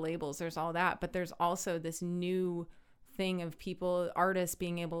still the labels, there's all that, but there's also this new thing of artists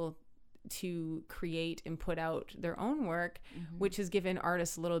being able to create and put out their own work, which has given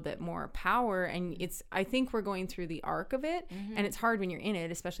artists a little bit more power. And I think we're going through the arc of it, and it's hard when you're in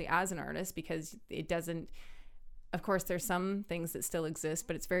it, especially as an artist, because it doesn't, of course, there's some things that still exist,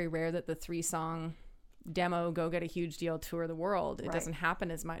 but it's very rare that the 3-song demo, go get a huge deal, tour the world. It doesn't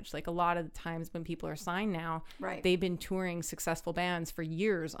happen as much. Like a lot of the times when people are signed now, they've been touring successful bands for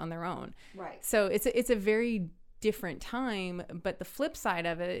years on their own. Right. So it's a very different time. But the flip side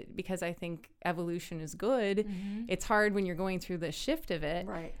of it, because I think evolution is good, it's hard when you're going through the shift of it.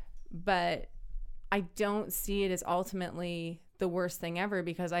 Right. But I don't see it as ultimately the worst thing ever,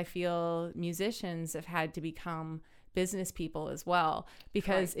 because I feel musicians have had to become business people as well,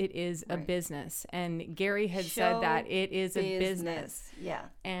 because it is a business. And Gary had said that it is a business. Yeah.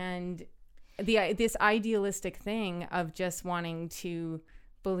 And this idealistic thing of just wanting to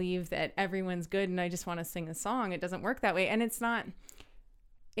believe that everyone's good and I just want to sing a song, it doesn't work that way. And it's not,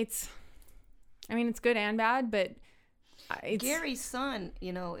 it's good and bad, but Gary's son,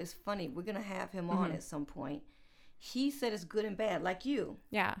 is funny. We're going to have him on at some point. He said it's good and bad, like you.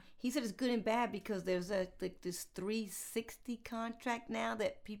 Yeah. He said it's good and bad because there's this 360 contract now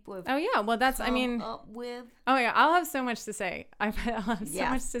that people have. Oh yeah, well that's up with. Oh yeah, I'll have so much to say. I'll have so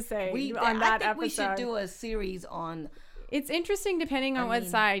much to say on that episode. I think we should do a series on. It's interesting depending on what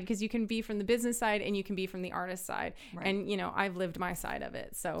side, because you can be from the business side and you can be from the artist side, and I've lived my side of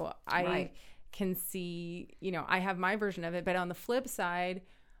it, so I can see. I have my version of it, but on the flip side,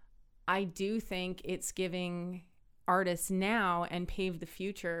 I do think it's giving artists now and pave the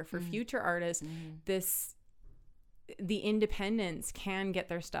future for future artists. The independents can get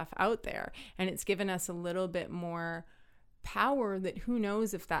their stuff out there, and it's given us a little bit more power that who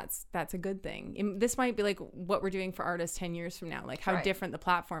knows if that's a good thing. And this might be like what we're doing for artists 10 years from now, like how different the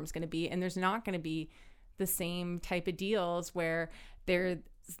platform's going to be. And there's not going to be the same type of deals where they're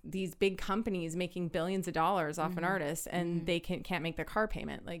these big companies making billions of dollars off an artist and they can't make their car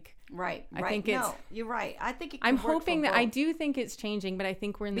payment. Like, I think it's, no, you're right. I think I'm hoping that both. I do think it's changing, but I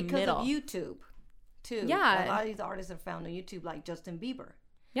think we're in the middle. Because of YouTube too. Yeah. A lot of these artists are found on YouTube, like Justin Bieber.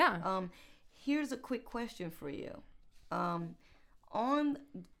 Yeah. Here's a quick question for you. To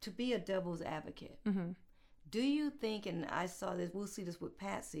be a devil's advocate, do you think, and I saw this, we'll see this with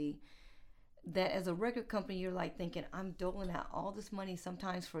Patsy, that as a record company, you're like thinking, I'm doling out all this money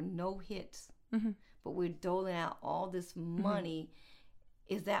sometimes for no hits, but we're doling out all this money.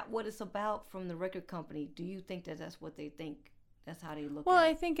 Is that what it's about from the record company? Do you think that that's what they think? That's how they look at it? Well,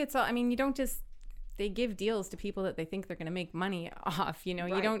 I think it's all, I mean, you don't just, they give deals to people that they think they're going to make money off, you know,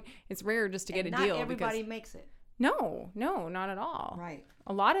 you don't, it's rare just to get a deal. Not everybody makes it. No, not at all. Right.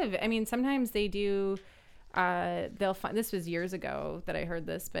 A lot of, I mean, sometimes they do, they'll find, this was years ago that I heard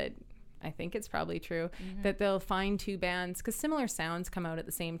this, but I think it's probably true, that they'll find two bands because similar sounds come out at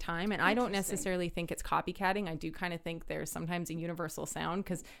the same time. And I don't necessarily think it's copycatting. I do kind of think there's sometimes a universal sound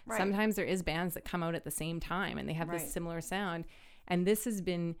because sometimes there is bands that come out at the same time and they have this similar sound. And this has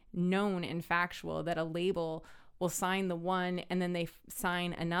been known and factual that a label will sign the one and then they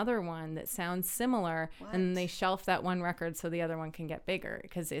sign another one that sounds similar and then they shelf that one record so the other one can get bigger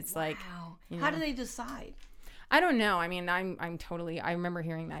because it's like, you know, how do they decide? I don't know. I mean, I'm totally, I remember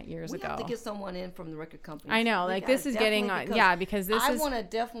hearing that years ago. We have to get someone in from the record company. I know, like this is getting on, because this I want to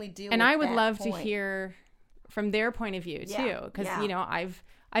definitely deal with and I would love point. to hear from their point of view too, because you know, I've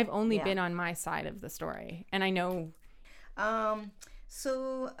only been on my side of the story, and I know.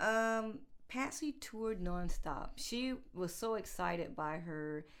 Patsy toured nonstop. She was so excited by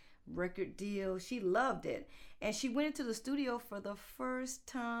her record deal. She loved it, and she went into the studio for the first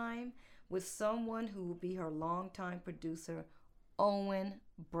time with someone who will be her longtime producer, Owen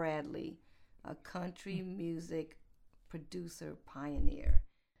Bradley, a country music producer pioneer.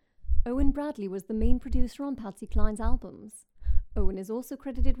 Owen Bradley was the main producer on Patsy Cline's albums. Owen is also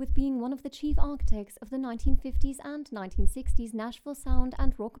credited with being one of the chief architects of the 1950s and 1960s Nashville sound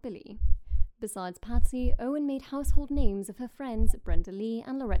and rockabilly. Besides Patsy, Owen made household names of her friends Brenda Lee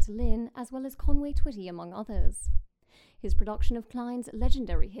and Loretta Lynn, as well as Conway Twitty, among others. His production of Cline's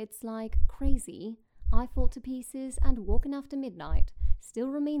legendary hits like Crazy, I Fall to Pieces, and Walkin' After Midnight still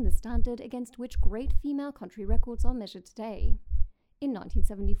remain the standard against which great female country records are measured today. In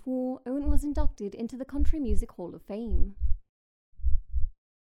 1974, Owen was inducted into the Country Music Hall of Fame.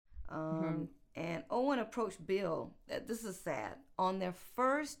 And Owen approached Bill, this is sad, on their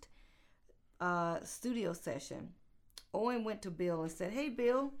first studio session. Owen went to Bill and said, hey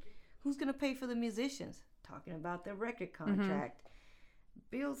Bill, who's going to pay for the musicians? Talking about their record contract.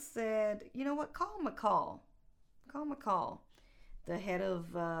 Bill said, you know what, call McCall, the head of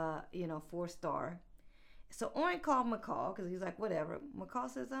 4-Star. So Owen called McCall because he's like, whatever. McCall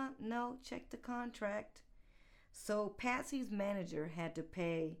says, no, check the contract. So Patsy's manager had to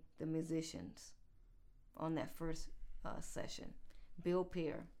pay the musicians on that first session. Bill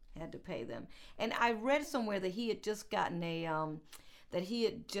Peer had to pay them. And I read somewhere that he had just gotten a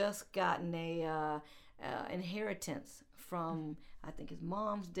inheritance from, I think, his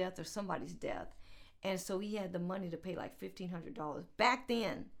mom's death or somebody's death. And so he had the money to pay like $1,500 back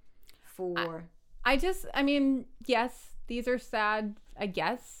then for... I mean, yes, these are sad, I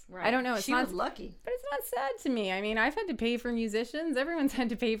guess. Right. I don't know. She was lucky. But it's not sad to me. I mean, I've had to pay for musicians. Everyone's had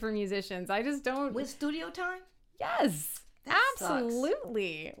to pay for musicians. I just don't... With studio time? Yes.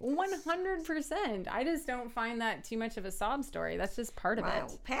 Absolutely. 100%. I just don't find that too much of a sob story. That's just part of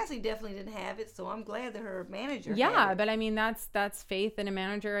it. Patsy definitely didn't have it, so I'm glad that her manager had it. But I mean, that's faith in a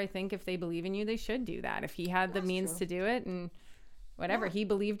manager. I think if they believe in you, they should do that. If he had the means to do it and whatever, he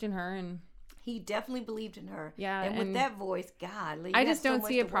believed in her and... He definitely believed in her. Yeah. And with that voice, God, I just don't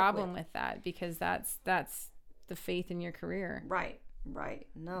see a problem with that because that's the faith in your career. Right.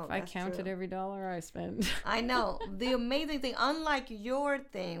 No, if I counted every dollar I spent. I know. The amazing thing, unlike your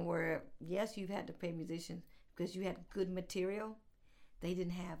thing where, yes, you've had to pay musicians because you had good material, they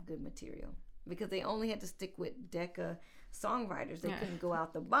didn't have good material because they only had to stick with Decca songwriters. They couldn't go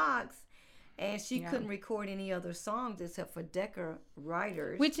out the box. And she couldn't record any other songs except for Decca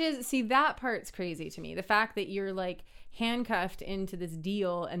writers. Which is, see, that part's crazy to me. The fact that you're like handcuffed into this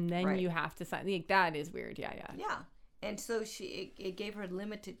deal and then you have to sign. Like, that is weird. Yeah. And so it gave her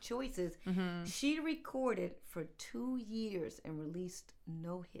limited choices. Mm-hmm. She recorded for 2 years and released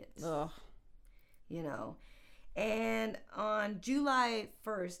no hits. Ugh. You know. And on July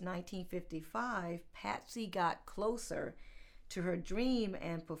 1st, 1955, Patsy got closer to her dream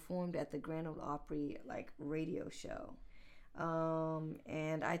and performed at the Grand Ole Opry radio show.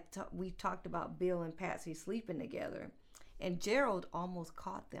 And we talked about Bill and Patsy sleeping together, and Gerald almost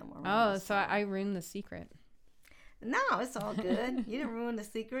caught them. So I ruined the secret. No, it's all good. You didn't ruin the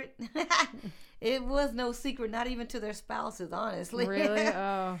secret. It was no secret, not even to their spouses, honestly. Really?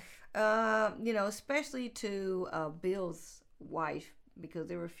 Oh. Especially to Bill's wife, because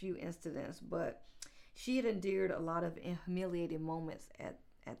there were a few incidents, but she had endured a lot of humiliating moments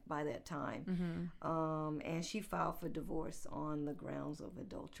by that time. Mm-hmm. And she filed for divorce on the grounds of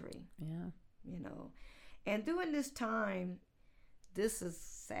adultery. Yeah. And during this time, this is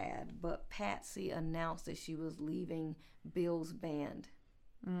sad, but Patsy announced that she was leaving Bill's band.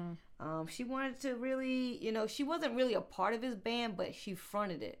 She wanted to really, she wasn't really a part of his band, but she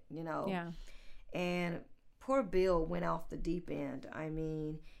fronted it, Yeah. And poor Bill went off the deep end. I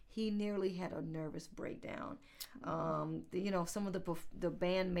mean, he nearly had a nervous breakdown. Some of the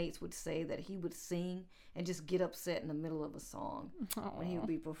bandmates would say that he would sing and just get upset in the middle of a song when he would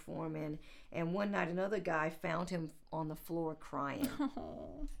be performing. And one night, another guy found him on the floor crying.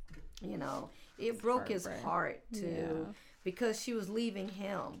 It broke his heart too, because she was leaving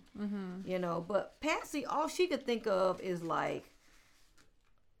him. Mm-hmm. But Patsy, all she could think of is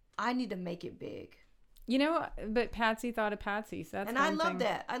I need to make it big. But Patsy thought of Patsy, so that's and I love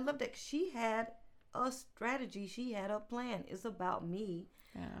that. I love that she had a strategy. She had a plan. It's about me.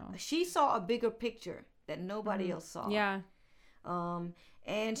 Yeah. She saw a bigger picture that nobody else saw. Yeah.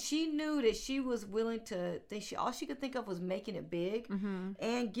 And she knew that she was willing to. All she could think of was making it big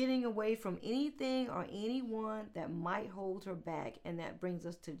and getting away from anything or anyone that might hold her back. And that brings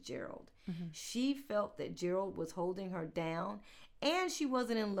us to Gerald. Mm-hmm. She felt that Gerald was holding her down. And she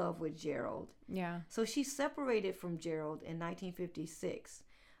wasn't in love with Gerald. Yeah. So she separated from Gerald in 1956.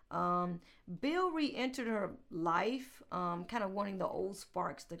 Bill re-entered her life, kind of wanting the old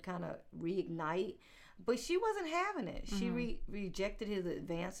sparks to kind of reignite. But she wasn't having it. Mm-hmm. She rejected his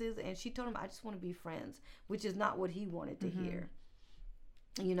advances, and she told him, I just want to be friends, which is not what he wanted to hear.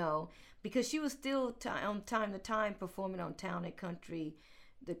 Because she was still on time to time performing on Town and Country,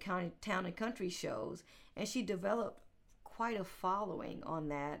 the Town and Country shows, and she developed quite a following on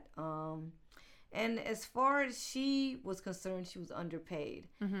that. And as far as she was concerned, she was underpaid.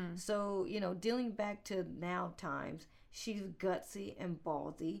 Mm-hmm. So, dealing back to now times, she's gutsy and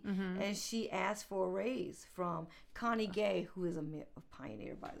ballsy, and she asked for a raise from Connie Gay, who is a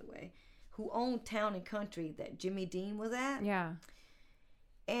pioneer, by the way, who owned Town and Country that Jimmy Dean was at. Yeah.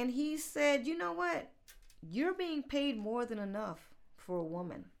 And he said, you know what? You're being paid more than enough for a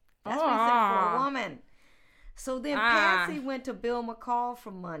woman. That's what he said, for a woman. So then Patsy went to Bill McCall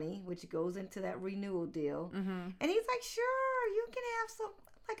for money, which goes into that renewal deal. Mm-hmm. And he's like, sure, you can have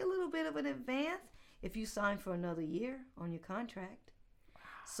a little bit of an advance if you sign for another year on your contract. Wow.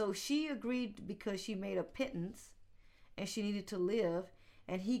 So she agreed because she made a pittance and she needed to live.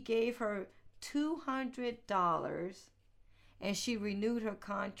 And he gave her $200 and she renewed her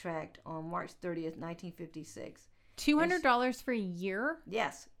contract on March 30th, 1956. $200 for a year?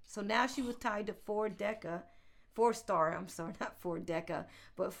 Yes. So now she was tied to 4-star until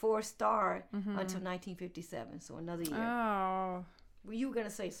 1957. So another year. Oh. Well, you were going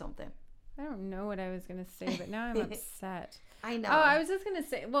to say something. I don't know what I was going to say, but now I'm upset. I know. Oh, I was just going to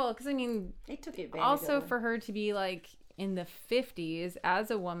say, because they took advantage also of her. For her to be in the 50s, as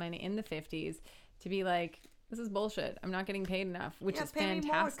a woman in the 50s, to be this is bullshit. I'm not getting paid enough, which is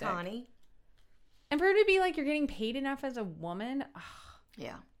fantastic. Pay me more, Connie. And for her to be you're getting paid enough as a woman.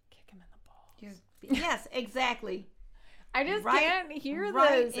 Yeah. Kick him in the balls. Yes, exactly. I just can't hear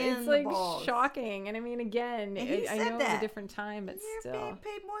this. It's shocking. And I mean, again, I know it was a different time, but You're being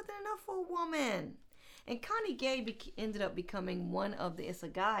paid more than enough for a woman. And Connie Gay ended up becoming it's a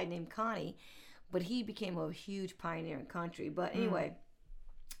guy named Connie, but he became a huge pioneer in country. But anyway,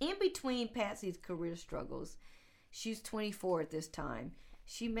 in between Patsy's career struggles, she's 24 at this time.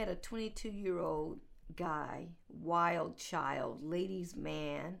 She met a 22-year-old guy, wild child, ladies'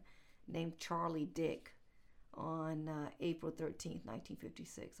 man, named Charlie Dick on April 13th,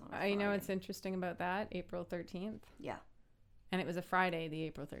 1956. I know what's interesting about that, April 13th. Yeah. And it was a Friday, the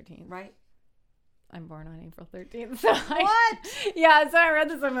April 13th. Right. I'm born on April 13th. So what? Yeah, so I read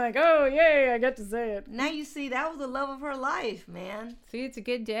this, I'm like, oh, yay, I get to say it. Now you see, that was the love of her life, man. See, it's a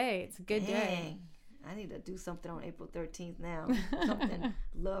good day. It's a good day. I need to do something on April 13th now. Something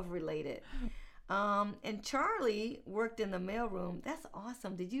love-related. And Charlie worked in the mailroom. That's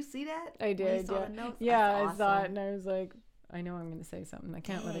awesome. Did you see that? I did. Yeah, the notes? Yeah, I saw it, and I was like, I know I'm going to say something. I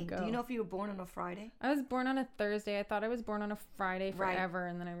can't let it go. Do you know if you were born on a Friday? I was born on a Thursday. I thought I was born on a Friday forever,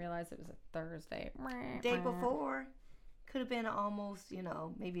 and then I realized it was a Thursday. Day before. Could have been almost,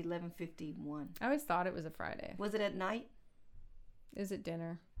 maybe 11:51. I always thought it was a Friday. Was it at night? Is it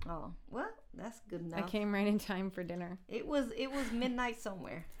dinner? Oh, well, that's good enough. I came right in time for dinner. It was midnight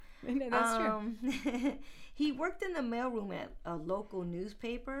somewhere. That's true. He worked in the mailroom at a local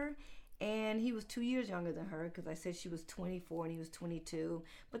newspaper, and he was 2 years younger than her because I said she was 24 and he was 22.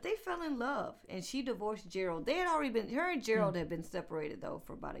 But they fell in love, and she divorced Gerald. They had already been, her and Gerald had been separated, though,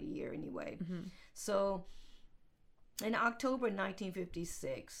 for about a year anyway. Mm-hmm. So in October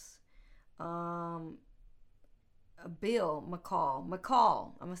 1956, Bill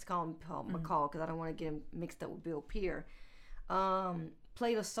McCall, I must call him McCall because I don't want to get him mixed up with Bill Peer,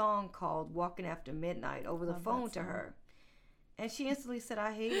 played a song called Walking After Midnight over the phone to her. And she instantly said,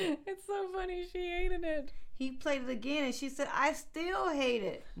 I hate it. It's so funny. She hated it. He played it again, and she said, I still hate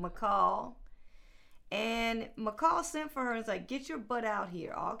it, McCall. And McCall sent for her and was like, get your butt out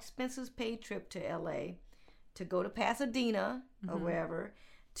here. All expenses paid trip to L.A. to go to Pasadena or wherever.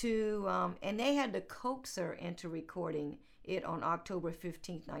 And they had to coax her into recording it on October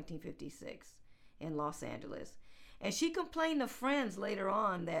 15th, 1956 in Los Angeles. And she complained to friends later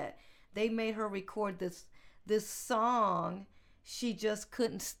on that they made her record this song she just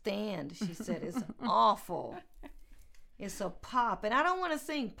couldn't stand. She said, it's awful. It's a pop. And I don't want to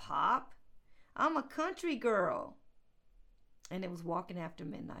sing pop. I'm a country girl. And it was Walking After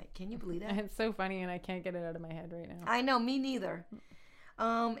Midnight. Can you believe that? It's so funny, and I can't get it out of my head right now. I know, me neither.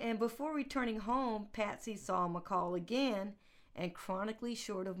 And before returning home, Patsy saw McCall again, and chronically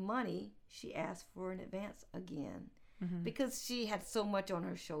short of money, she asked for an advance again because she had so much on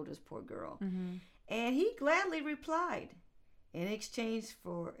her shoulders, poor girl. Mm-hmm. And he gladly replied in exchange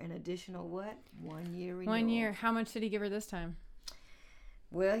for an additional, 1 year renewal. 1 year. How much did he give her this time?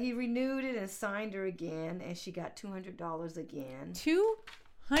 Well, he renewed it and signed her again, and she got $200 again.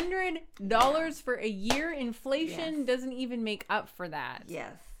 $200 for a year? Inflation doesn't even make up for that.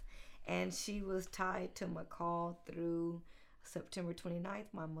 Yes. And she was tied to McCall through September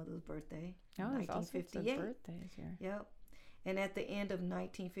 29th, my mother's birthday. Oh, 1958. Birthdays here. Yep. And at the end of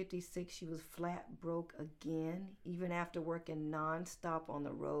 1956, she was flat broke again, even after working nonstop on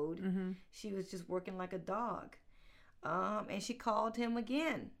the road. Mm-hmm. She was just working like a dog. And she called him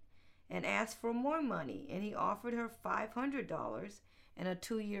again and asked for more money. And he offered her $500 and a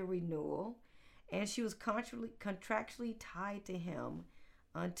 2-year renewal. And she was contractually tied to him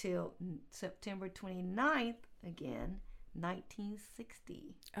until September 29th, again,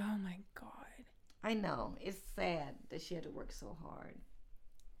 1960. Oh, my God. I know. It's sad that she had to work so hard.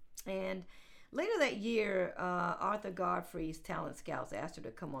 And later that year, Arthur Godfrey's talent scouts asked her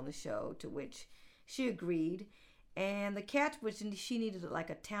to come on the show, to which she agreed. And the catch was she needed like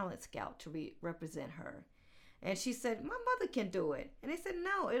a talent scout to represent her. And she said, my mother can do it. And they said,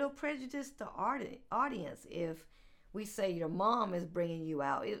 no, it'll prejudice the audience if we say your mom is bringing you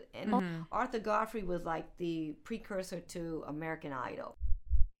out. Arthur Godfrey was like the precursor to American Idol.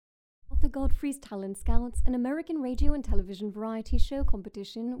 Arthur Godfrey's Talent Scouts, an American radio and television variety show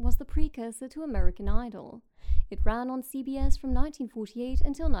competition, was the precursor to American Idol. It ran on CBS from 1948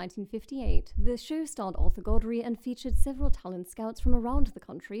 until 1958. The show starred Arthur Godfrey and featured several talent scouts from around the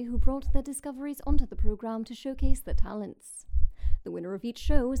country who brought their discoveries onto the program to showcase their talents. The winner of each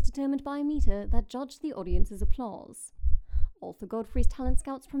show was determined by a meter that judged the audience's applause. Arthur Godfrey's Talent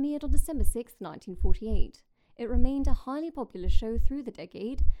Scouts premiered on December 6, 1948. It remained a highly popular show through the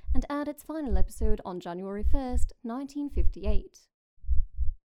decade and aired its final episode on January 1st, 1958.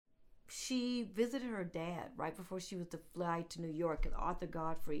 She visited her dad right before she was to fly to New York. Arthur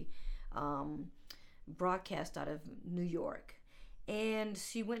Godfrey broadcast out of New York. And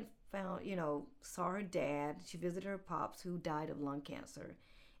she went, saw her dad. She visited her pops, who died of lung cancer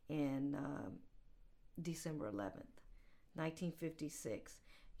in December 11th, 1956.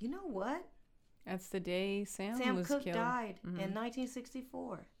 You know what? That's the day Sam was Cooke killed. died in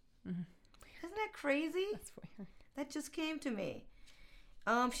 1964. Mm-hmm. Isn't that crazy? That's weird. That just came to me.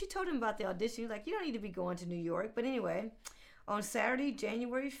 She told him about the audition. He was like, you don't need to be going to New York. But anyway, on Saturday,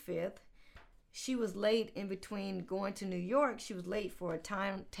 January 5th, she was late in between going to New York. She was late for a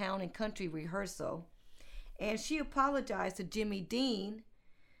town and country rehearsal. And she apologized to Jimmy Dean.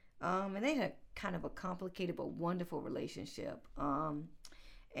 And they had kind of a complicated but wonderful relationship.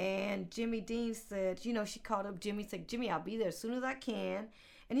 And Jimmy Dean said, she called up Jimmy, said, Jimmy, I'll be there as soon as I can.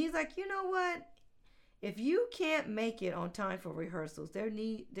 And he's like, you know what? If you can't make it on time for rehearsals,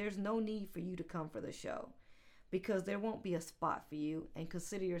 there's no need for you to come for the show because there won't be a spot for you, and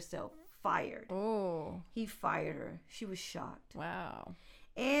consider yourself fired. Oh. He fired her. She was shocked. Wow.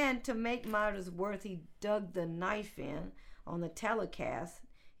 And to make matters worse, he dug the knife in on the telecast.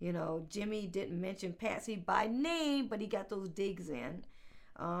 You know, Jimmy didn't mention Patsy by name, but he got those digs in.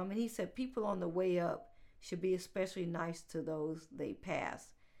 And he said people on the way up should be especially nice to those they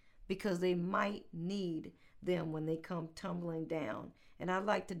pass, because they might need them when they come tumbling down. And I'd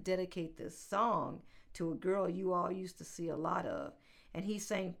like to dedicate this song to a girl you all used to see a lot of. And he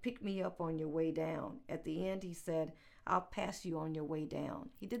sang, "Pick me up on your way down." At the end, he said, "I'll pass you on your way down."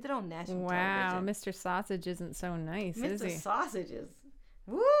 He did that on national television. Wow, Mr. Sausage isn't so nice, is he? Mr. Sausages.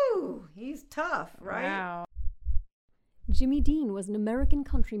 Woo! He's tough, right? Wow. Jimmy Dean was an American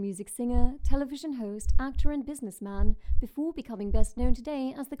country music singer, television host, actor, and businessman before becoming best known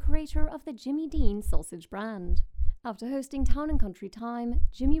today as the creator of the Jimmy Dean sausage brand. After hosting Town and Country Time,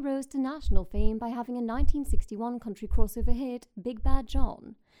 Jimmy rose to national fame by having a 1961 country crossover hit, Big Bad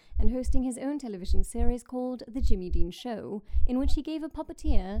John, and hosting his own television series called The Jimmy Dean Show, in which he gave a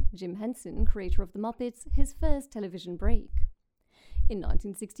puppeteer, Jim Henson, creator of The Muppets, his first television break. In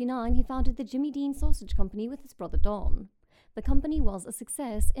 1969, he founded the Jimmy Dean Sausage Company with his brother Don. The company was a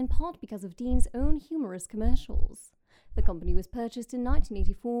success in part because of Dean's own humorous commercials. The company was purchased in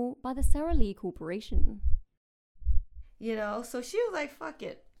 1984 by the Sara Lee Corporation. You know, so she was like, fuck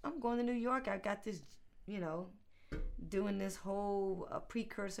it. I'm going to New York. I got this, you know, doing this whole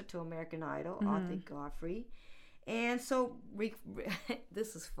precursor to American Idol, Arthur Godfrey. And so,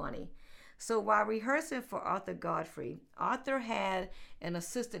 this is funny. So while rehearsing for Arthur Godfrey, Arthur had an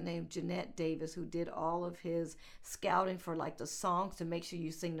assistant named Jeanette Davis who did all of his scouting for like the songs to make sure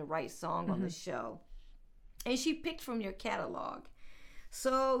you sing the right song on the show. And she picked from your catalog.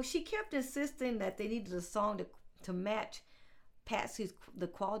 So she kept insisting that they needed a song to match Patsy's, the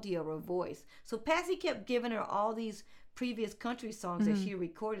quality of her voice. So Patsy kept giving her all these previous country songs that she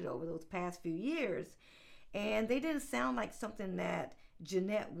recorded over those past few years. And they didn't sound like something that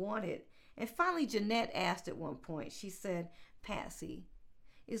Jeanette wanted. And finally, Jeanette asked at one point, she said, "Patsy,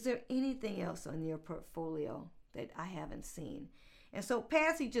 is there anything else on your portfolio that I haven't seen?" And so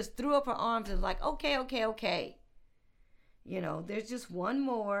Patsy just threw up her arms and was like, okay. You know, there's just one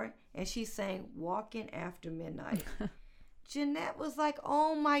more. And she sang "Walking After Midnight." Jeanette was like,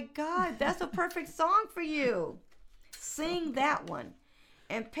 "Oh my God, that's a perfect song for you. Sing that one."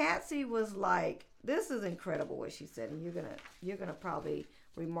 And Patsy was like, "This is incredible," what she said. And you're gonna probably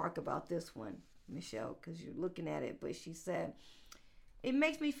remark about this one, Michelle, because you're looking at it. But she said, "It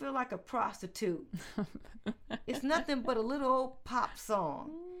makes me feel like a prostitute. It's nothing but a little old pop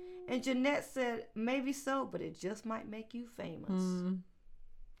song." And Jeanette said, "Maybe so, but it just might make you famous."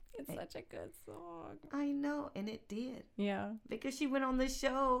 It's such a good song. I know, and it did. Yeah. Because she went on the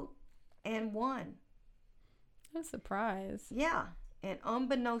show and won. I'm surprised. Yeah. And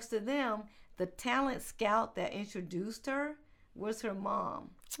unbeknownst to them, the talent scout that introduced her was her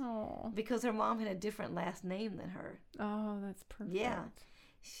mom. Oh. Because her mom had a different last name than her. Oh, that's perfect. Yeah.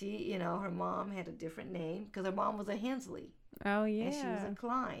 She, you know, her mom had a different name because her mom was a Hensley. Oh, yeah. And she was a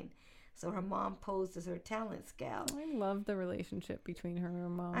Klein. So her mom posed as her talent scout. I love the relationship between her and her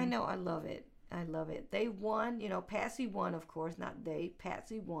mom. I know. I love it. I love it. They won. You know, Patsy won, of course. Not they.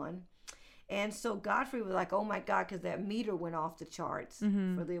 Patsy won. And so Godfrey was like, "Oh, my God," because that meter went off the charts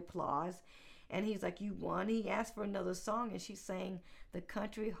for the applause. And he's like, "You won." He asked for another song, and she sang the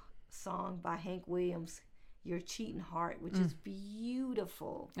country song by Hank Williams, "Your Cheating Heart," which is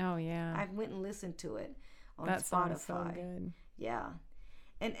beautiful. Oh, yeah. I went and listened to it on that Spotify. Song's so good. Yeah.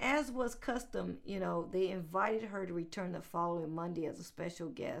 And as was custom, you know, they invited her to return the following Monday as a special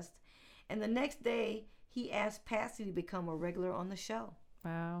guest. And the next day, he asked Patsy to become a regular on the show.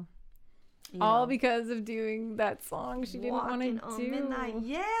 Wow. All because of doing that song she didn't want to do. Midnight.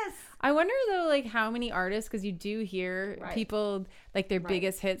 Yes. I wonder though, like how many artists, because you do hear people like their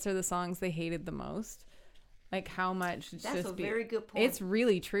biggest hits are the songs they hated the most. Like how much it's That's a very good point. It's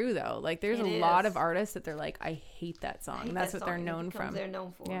really true though. Like there's a lot of artists that they're like, "I hate that song." That's what they're known from. They're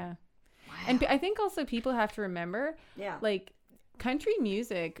known for. Yeah. Wow. And I think also people have to remember, like country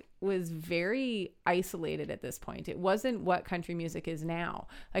music was very isolated at this point. It wasn't what country music is now.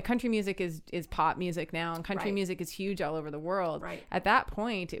 Like country music is pop music now, and country music is huge all over the world. Right. At that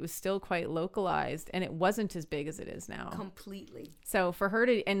point, it was still quite localized, and it wasn't as big as it is now. Completely. So for her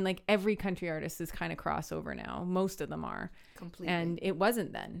to, and like every country artist is kind of crossover now. Most of them are. Completely. And it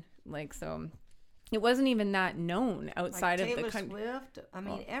wasn't then. Like, so it wasn't even that known outside of the country. Taylor Swift. I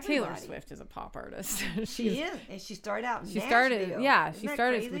mean, everybody. Taylor Swift is a pop artist. She is, and she started out in Nashville. She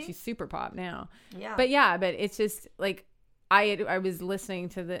started, but she's super pop now. Yeah. But it's just like I was listening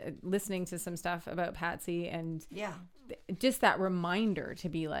to some stuff about Patsy, and just that reminder to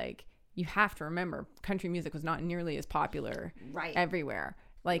be like, you have to remember, country music was not nearly as popular everywhere.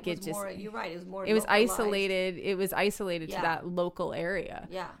 Like it just, you're right. It was more. It was isolated. It was isolated to that local area.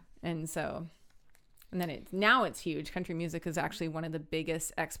 Yeah. And so, and then now it's huge. Country music is actually one of the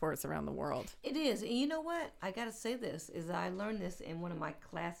biggest exports around the world. It is. And you know what? I got to say this is I learned this in one of my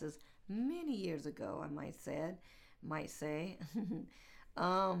classes many years ago, I might say,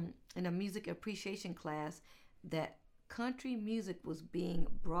 in a music appreciation class, that country music was being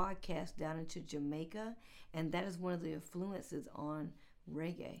broadcast down into Jamaica, and that is one of the influences on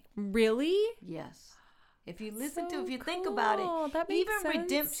reggae. Really? Yes. If you listen to, if you think about it, that makes even sense.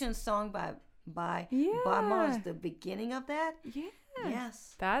 Redemption song by Bob Mars, the beginning of that. Yeah.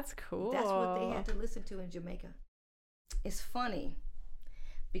 Yes. That's cool. That's what they had to listen to in Jamaica. It's funny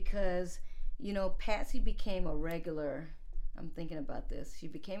because, you know, Patsy became a regular. I'm thinking about this. She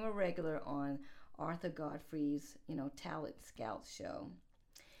became a regular on Arthur Godfrey's, you know, Talent Scout show.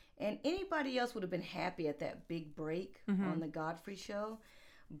 And anybody else would have been happy at that big break on the Godfrey show,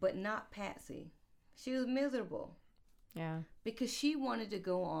 but not Patsy. She was miserable. Yeah. Because she wanted to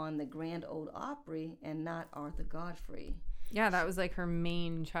go on the Grand Ole Opry and not Arthur Godfrey. Yeah, that was like her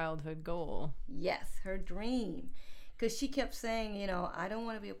main childhood goal. Yes, her dream. Because she kept saying, you know, I don't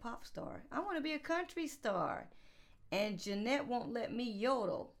want to be a pop star. I want to be a country star. And Jeanette won't let me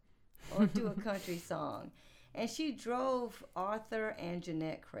yodel or do a country song. And she drove Arthur and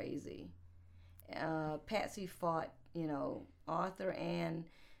Jeanette crazy. Patsy fought, you know, Arthur and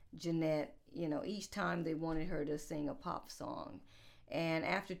Jeanette, you know, each time they wanted her to sing a pop song. And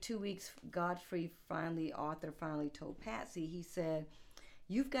after 2 weeks, Arthur finally told Patsy, he said,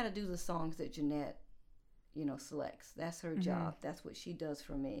 you've got to do the songs that Jeanette, you know, selects. That's her job. That's what she does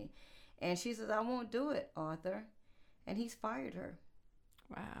for me. And she says, I won't do it, Arthur. And he's fired her.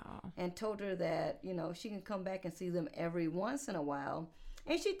 Wow. And told her that, you know, she can come back and see them every once in a while.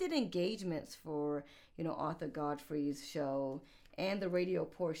 And she did engagements for, you know, Arthur Godfrey's show and the radio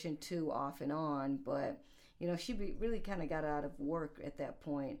portion too, off and on. But, you know, she really kind of got out of work at that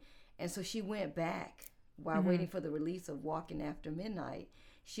point. And so she went back while waiting for the release of Walking After Midnight.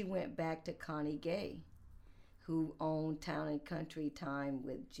 She went back to Connie Gay, who owned Town and Country Time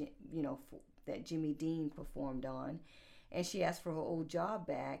with, you know, that Jimmy Dean performed on. And she asked for her old job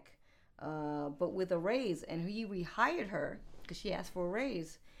back, but with a raise. And he rehired her because she asked for a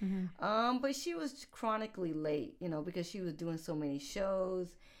raise. But she was chronically late, you know, because she was doing so many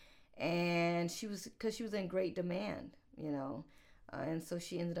shows. And because she was in great demand, you know. And so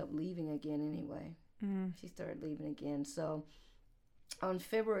she ended up leaving again anyway. She started leaving again. So on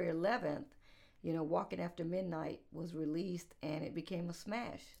February 11th, you know, Walking After Midnight was released, and it became a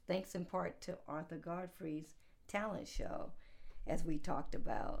smash, thanks in part to Arthur Godfrey's talent show, as we talked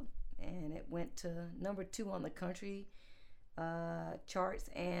about. And it went to number 2 on the country charts,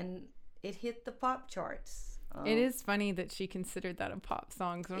 and it hit the pop charts. It is funny that she considered that a pop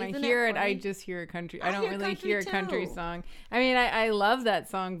song. Because when I hear it, I just hear a country. I don't really hear a country song. I mean, I love that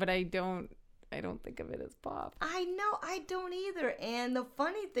song, but I don't think of it as pop. I know, I don't either. And the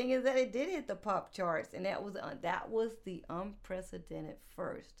funny thing is that it did hit the pop charts, and that was the unprecedented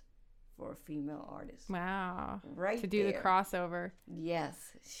first for a female artist. Wow. Right to do there. The crossover. Yes.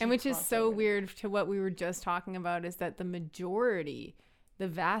 And which is so weird to what we were just talking about, is that the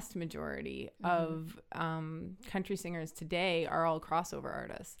vast majority of country singers today are all crossover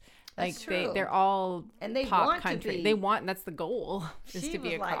artists. Like That's true. They're all and they pop want country. To be. They want, that's the goal, is to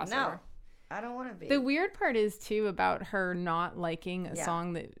be a crossover. No, I don't want to be. The weird part is too about her not liking a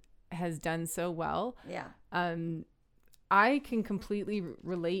song that has done so well. Yeah. I can completely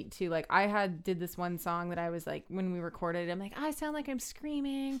relate to, like, I did this one song that I was like, when we recorded it, I'm like, I sound like I'm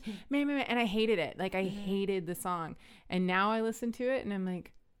screaming, and I hated it. Like, I hated the song. And now I listen to it and I'm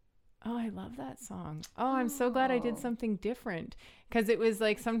like, oh, I love that song. Oh, I'm so glad I did something different. Because it was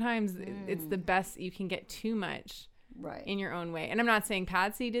like, sometimes it's the best, you can get too much in your own way. And I'm not saying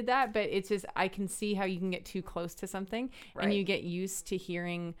Patsy did that, but it's just, I can see how you can get too close to something and you get used to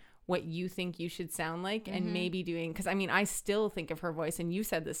hearing what you think you should sound like and maybe doing, because I mean, I still think of her voice, and you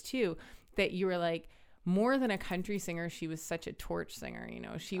said this too, that you were like, more than a country singer, she was such a torch singer, you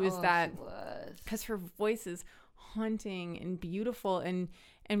know. She was because her voice is haunting and beautiful and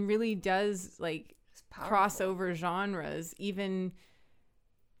really does like cross over genres. Even,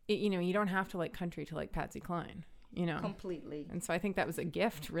 you know, you don't have to like country to like Patsy Cline. You know, completely. And so I think that was a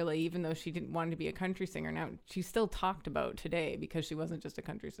gift, really, even though she didn't want to be a country singer. Now she's still talked about today because she wasn't just a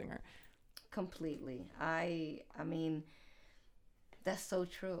country singer. Completely. I mean, that's so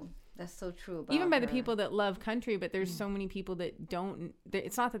true. That's so true about even by her. The people that love country, but there's so many people that don't.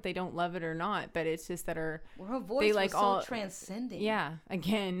 It's not that they don't love it or not, but it's just that her voice was so transcending. Yeah,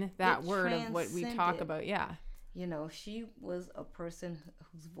 again, that word of what we talk about. Yeah. You know, she was a person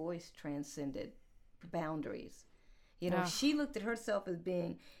whose voice transcended boundaries. You know, she looked at herself as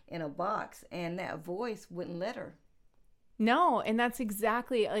being in a box, and that voice wouldn't let her. No, and that's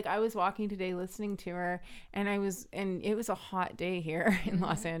exactly, like, I was walking today listening to her, and it was a hot day here in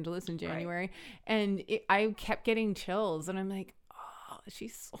Los Angeles in January, and I kept getting chills, and I'm like, oh,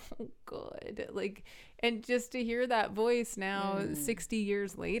 she's so good. Like, and just to hear that voice now, 60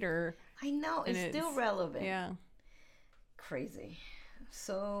 years later. I know, it's still relevant. Yeah. Crazy.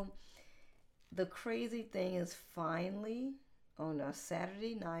 So the crazy thing is, finally, on a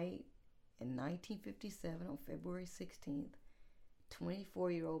Saturday night in 1957, on February 16th,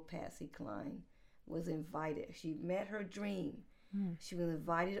 24-year-old Patsy Cline was invited. She met her dream. She was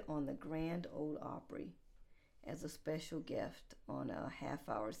invited on the Grand Ole Opry as a special guest on a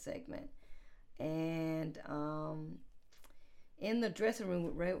half-hour segment. And in the dressing room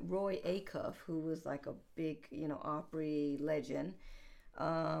with Roy Acuff, who was like a big, Opry legend,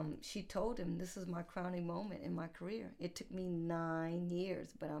 she told him, "This is my crowning moment in my career. It took me 9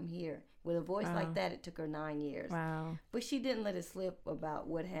 years, but I'm here." With a voice like that, it took her 9 years. Wow. But she didn't let it slip about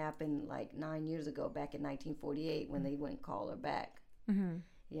what happened like 9 years ago, back in 1948, when they wouldn't call her back,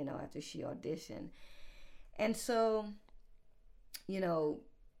 after she auditioned. And so,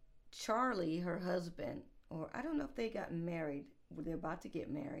 Charlie, her husband, or I don't know if they got married, they're about to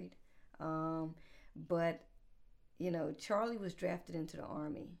get married, but Charlie was drafted into the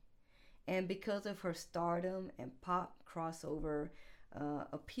Army, and because of her stardom and pop crossover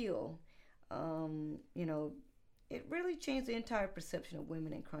appeal, it really changed the entire perception of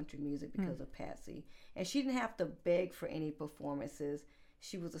women in country music because of Patsy. And she didn't have to beg for any performances.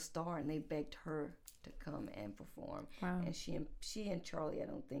 She was a star, and they begged her to come and perform. Wow. And she and Charlie, I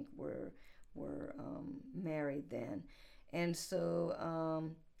don't think, were married then. And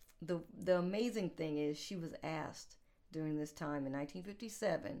so the amazing thing is, she was asked during this time in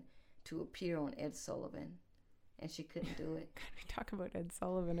 1957 to appear on Ed Sullivan, and she couldn't do it. We talk about Ed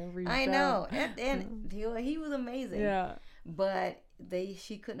Sullivan every show. I know, and he was amazing. Yeah, but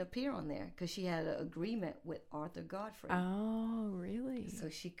she couldn't appear on there because she had an agreement with Arthur Godfrey. Oh, really? So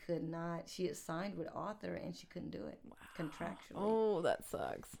she could not. She had signed with Arthur, and she couldn't do it contractually. Oh, that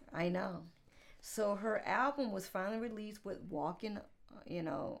sucks. I know. So her album was finally released with "Walking,"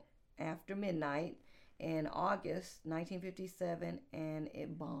 after midnight in August 1957, and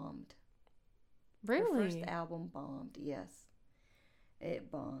it bombed. Really? Her first album bombed, yes. It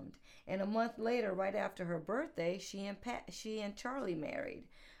bombed. And a month later, right after her birthday, she and Charlie married.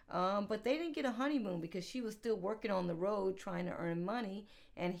 But they didn't get a honeymoon because she was still working on the road trying to earn money,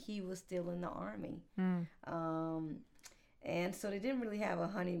 and he was still in the Army. And so they didn't really have a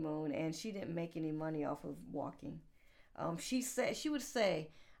honeymoon, and she didn't make any money off of walking. She would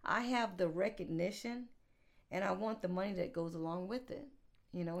say, "I have the recognition, and I want the money that goes along with it."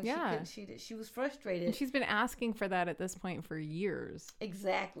 She was frustrated. And she's been asking for that at this point for years.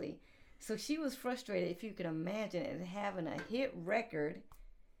 Exactly. So she was frustrated, if you can imagine it, having a hit record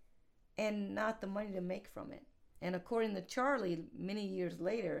and not the money to make from it. And according to Charlie, many years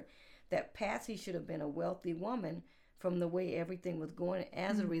later, that Patsy should have been a wealthy woman from the way everything was going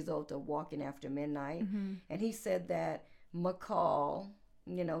as a result of Walking After Midnight. And he said that McCall,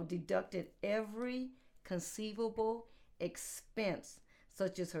 deducted every conceivable expense,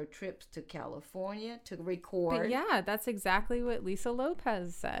 such as her trips to California to record. But yeah, that's exactly what Lisa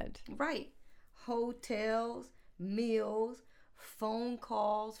Lopez said. Right. Hotels, meals, phone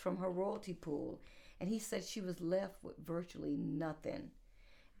calls from her royalty pool. And he said she was left with virtually nothing.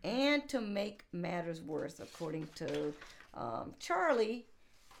 And to make matters worse, according to Charlie,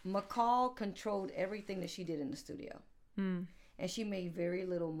 McCall controlled everything that she did in the studio. And she made very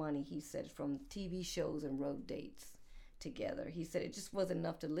little money, he said, from TV shows and road dates together. He said it just wasn't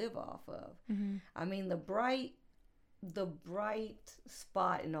enough to live off of. I mean, the bright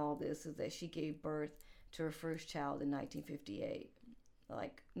spot in all this is that she gave birth to her first child in 1958,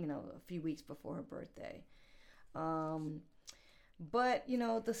 a few weeks before her birthday. But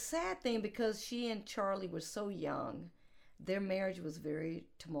the sad thing, because she and Charlie were so young, their marriage was very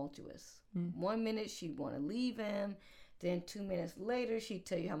tumultuous. 1 minute she'd want to leave him, then 2 minutes later she'd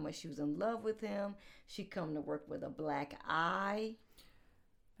tell you how much she was in love with him. She'd come to work with a black eye.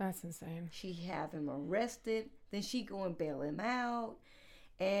 That's insane. She'd have him arrested, then she'd go and bail him out.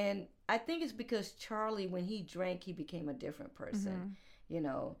 And I think it's because Charlie, when he drank, he became a different person.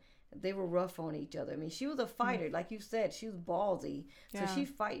 They were rough on each other. I mean, she was a fighter. Like you said, she was ballsy. So she'd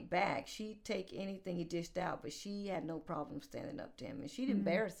fight back. She'd take anything he dished out, but she had no problem standing up to him. And she'd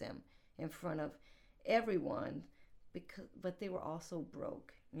embarrass him in front of everyone, but they were also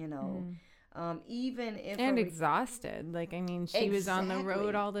broke, Even if exhausted. Like, I mean, she was on the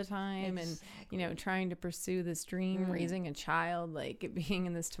road all the time and, you know, trying to pursue this dream, raising a child, like being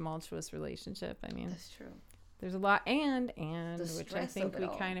in this tumultuous relationship. I mean, that's true. There's a lot, and which I think we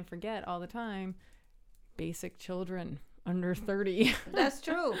kind of forget all the time, basic children under 30. That's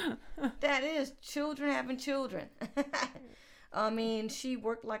true. That is children having children. I mean, she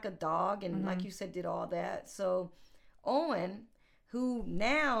worked like a dog and like you said, did all that. So Owen, who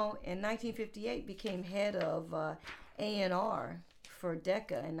now in 1958 became head of A&R for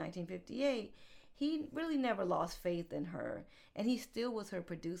Decca in 1958, he really never lost faith in her, and he still was her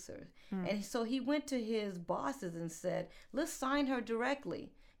producer. And so he went to his bosses and said, let's sign her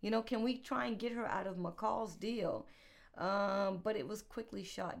directly. You know, can we try and get her out of McCall's deal? But it was quickly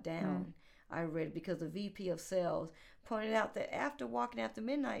shot down, I read, because the VP of sales pointed out that after Walking After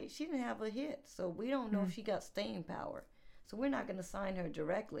Midnight, she didn't have a hit. So we don't know if she got staying power. So we're not going to sign her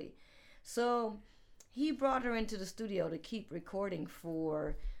directly. So he brought her into the studio to keep recording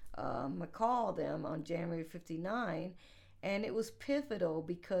for McCall them on January 59. And it was pivotal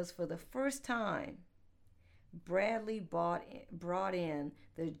because for the first time, Bradley brought in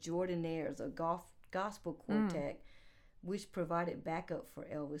the Jordanaires, a gospel quartet, which provided backup for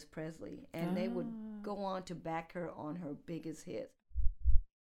Elvis Presley. And they would go on to back her on her biggest hits.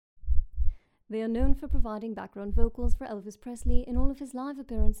 They are known for providing background vocals for Elvis Presley in all of his live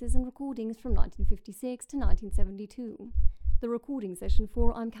appearances and recordings from 1956 to 1972. The recording session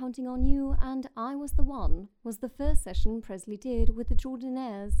for I'm Counting on You and I Was the One was the first session Presley did with the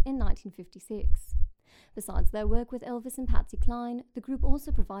Jordanaires in 1956. Besides their work with Elvis and Patsy Cline, the group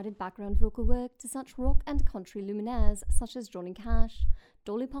also provided background vocal work to such rock and country luminaires such as Johnny Cash,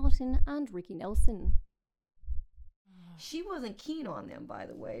 Dolly Parton, and Ricky Nelson. She wasn't keen on them, by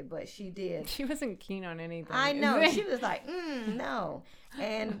the way, but she did. She wasn't keen on anything. I know. She was like, no.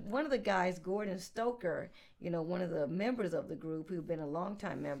 And one of the guys, Gordon Stoker, you know, one of the members of the group who'd been a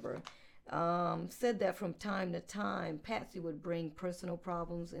longtime member, said that from time to time, Patsy would bring personal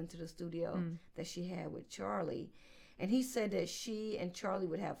problems into the studio that she had with Charlie. And he said that she and Charlie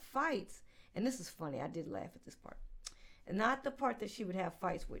would have fights. And this is funny. I did laugh at this part. And not the part that she would have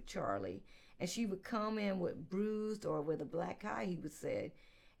fights with Charlie. And she would come in with bruised or with a black eye, he would say.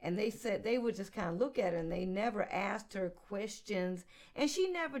 And they said they would just kind of look at her and they never asked her questions. And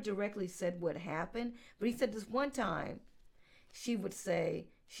she never directly said what happened. But he said this one time, she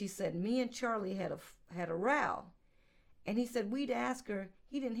said, me and Charlie had a row. And he said, we'd ask her,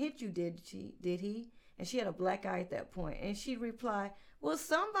 he didn't hit you, did he? And she had a black eye at that point. And she'd reply, well,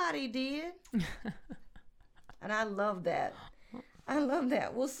 somebody did. And I love that.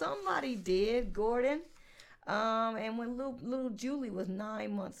 Well, somebody did, Gordon. And when little Julie was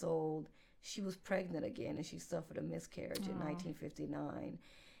 9 months old, she was pregnant again, and she suffered a miscarriage in 1959.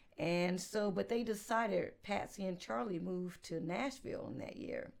 And so, but they decided Patsy and Charlie moved to Nashville in that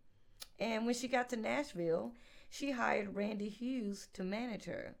year. And when she got to Nashville, she hired Randy Hughes to manage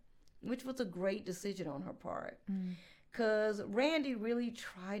her, which was a great decision on her part. Because Randy really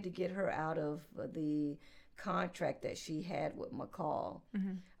tried to get her out of the contract that she had with McCall.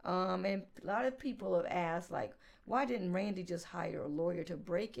 And a lot of people have asked, like, why didn't Randy just hire a lawyer to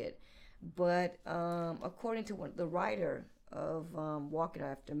break it? But according to the writer of Walking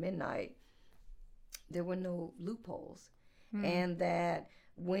After Midnight, there were no loopholes. And that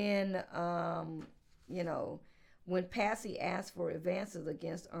when when Patsy asked for advances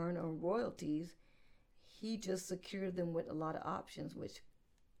against earned royalties, he just secured them with a lot of options, which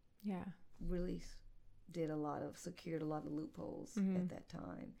really secured a lot of loopholes at that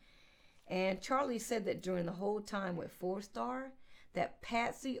time. And Charlie said that during the whole time with 4-Star, that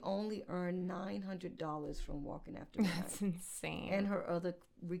Patsy only earned $900 from Walking After Midnight. That's insane. And her other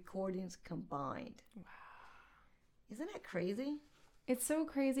recordings combined. Wow. Isn't that crazy? It's so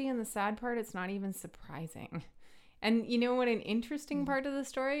crazy, and the sad part, it's not even surprising. And you know what an interesting part of the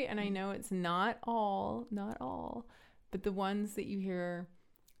story, and I know it's not all, but the ones that you hear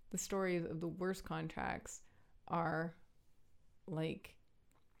the stories of the worst contracts are like,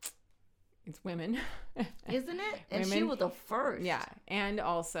 it's women. Isn't it? And women, she was the first. Yeah. And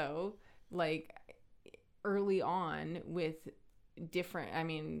also like early on with different, I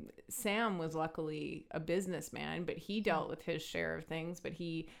mean, Sam was luckily a businessman, but he dealt with his share of things, but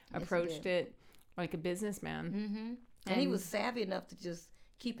he approached it like a businessman. And he was savvy enough to just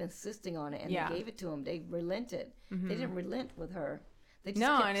keep insisting on it, and they gave it to him. They relented. They didn't relent with her. They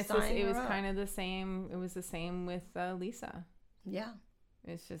just kept it was kind of the same. It was the same with Lisa. Yeah.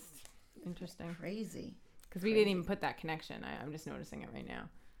 It's just interesting. Crazy. Because we didn't even put that connection. I'm just noticing it right now.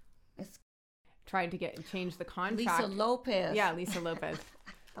 It's tried to change the contract. Lisa Lopez. Yeah, Lisa Lopez.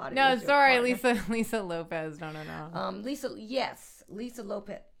 thought it no, was sorry, partner. Lisa Lopez. No. Lisa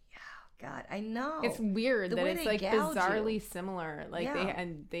Lopez. God, I know. It's weird that it's like bizarrely similar. Like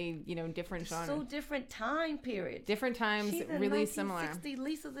they different genres. So different time periods. Different times, She's really similar. 1960,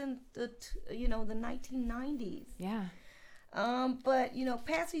 Lisa's in the 1990s. Yeah. But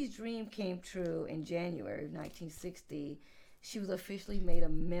Patsy's dream came true in January of 1960. She was officially made a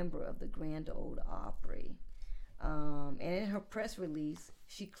member of the Grand Ole Opry. And in her press release,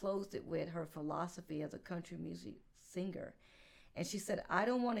 she closed it with her philosophy as a country music singer. And she said, I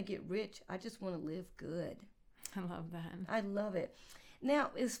don't want to get rich. I just want to live good. I love that. I love it.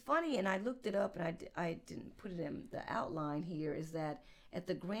 Now, it's funny, and I looked it up, and I didn't put it in the outline here, is that at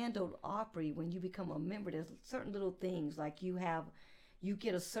the Grand Ole Opry, when you become a member, there's certain little things, like you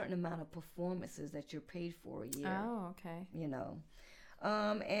get a certain amount of performances that you're paid for a year. Oh, okay.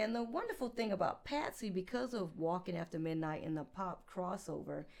 And the wonderful thing about Patsy, because of Walking After Midnight and the pop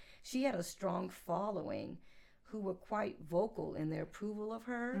crossover, she had a strong following who were quite vocal in their approval of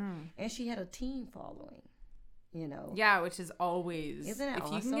her, and she had a teen following, Yeah, which is always... Isn't it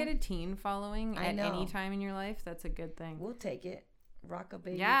awesome? If you can get a teen following at any time in your life, that's a good thing. We'll take it.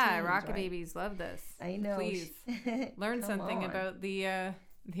 Rockababy Yeah, teens, Rockababies love this. I know. Please, learn something about the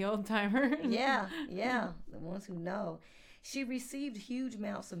old-timer. Yeah, the ones who know. She received huge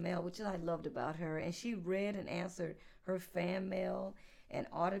amounts of mail, which I loved about her, and she read and answered her fan mail and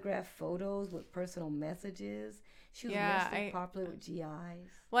autographed photos with personal messages. She was mostly popular with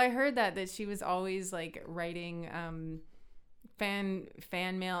GIs. Well, I heard that she was always like writing fan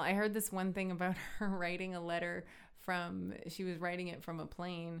mail. I heard this one thing about her writing a letter she was writing it from a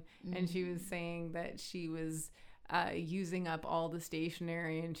plane, and she was saying that she was using up all the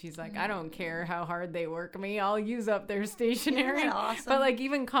stationery, and she's like, I don't care how hard they work me, I'll use up their stationery. Isn't that awesome? But like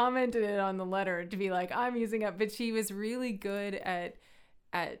even commented it on the letter to be like, I'm using up. But she was really good at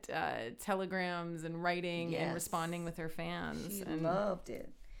telegrams and writing and responding with her fans. She loved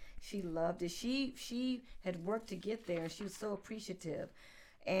it. She had worked to get there, and she was so appreciative.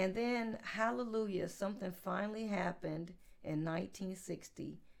 And then, hallelujah, something finally happened in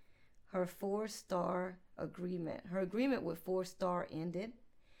 1960. Her agreement with 4-Star ended,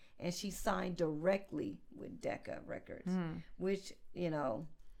 and she signed directly with Decca Records, which,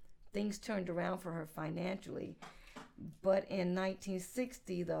 things turned around for her financially. But in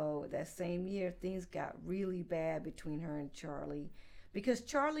 1960, though, that same year, things got really bad between her and Charlie, because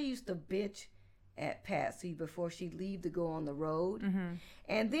Charlie used to bitch at Patsy before she'd leave to go on the road,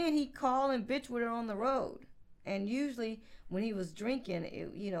 and then he'd call and bitch with her on the road. And usually when he was drinking,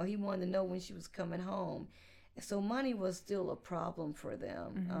 he wanted to know when she was coming home. So money was still a problem for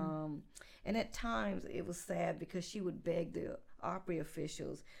them. And at times it was sad because she would beg the Opry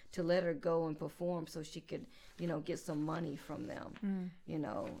officials to let her go and perform so she could, get some money from them,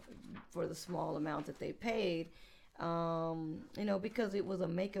 for the small amount that they paid. Because it was a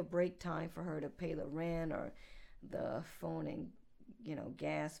make or break time for her to pay the rent or the phone and,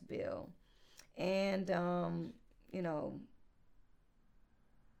 gas bill. And,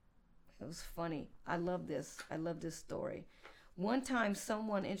 it was funny. I love this story. One time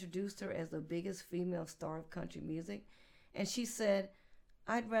someone introduced her as the biggest female star of country music, and she said,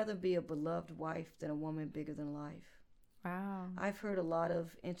 I'd rather be a beloved wife than a woman bigger than life. Wow. I've heard a lot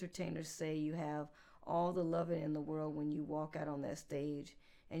of entertainers say you have all the loving in the world when you walk out on that stage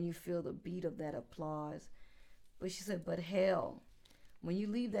and you feel the beat of that applause. But she said, but hell, when you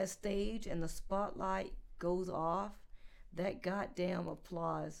leave that stage and the spotlight goes off, that goddamn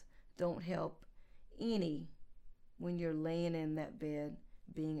applause don't help any when you're laying in that bed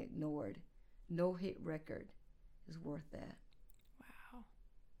being ignored. No hit record is worth that. Wow.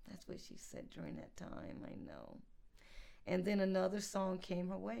 That's what she said during that time, I know. And then another song came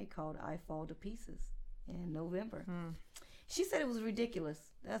her way called I Fall to Pieces in November. She said it was ridiculous.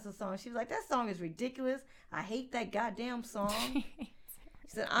 That's the song. She was like, that song is ridiculous. I hate that goddamn song. She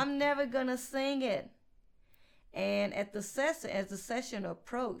said, I'm never going to sing it. And at the session, as the session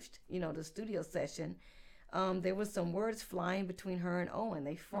approached, the studio session, there was some words flying between her and Owen.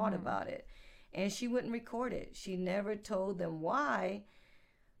 They fought about it. And she wouldn't record it. She never told them why.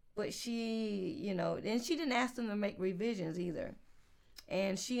 But she, and she didn't ask them to make revisions either.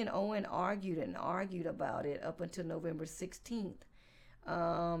 And she and Owen argued about it up until November 16th.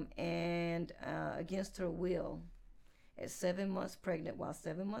 And against her will, at 7 months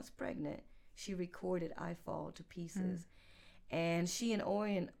pregnant, she recorded I Fall to Pieces. And she and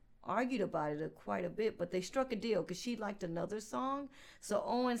Owen argued about it quite a bit, but they struck a deal because she liked another song. So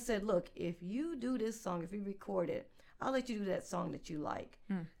Owen said, look, if you do this song, if you record it, I'll let you do that song that you like,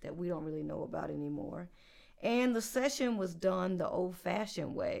 that we don't really know about anymore. And the session was done the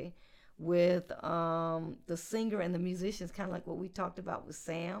old-fashioned way with the singer and the musicians, kind of like what we talked about with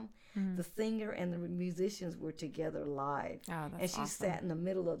Sam. Mm-hmm. The singer and the musicians were together live. Oh, that's and she awesome. Sat in the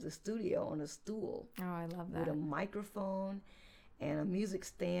middle of the studio on a stool. Oh, I love that. With a microphone and a music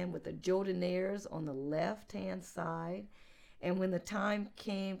stand with the Jordanaires on the left-hand side. And when the time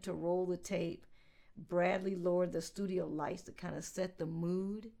came to roll the tape, Bradley lowered the studio lights to kind of set the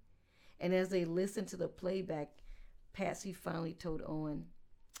mood. And as they listened to the playback, Patsy finally told Owen,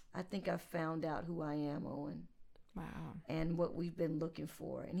 "I think I found out who I am, Owen." Wow. And what we've been looking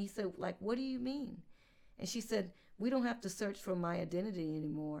for. And he said, like, what do you mean? And she said, we don't have to search for my identity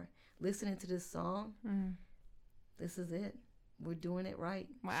anymore. Listening to this song, this is it. We're doing it right.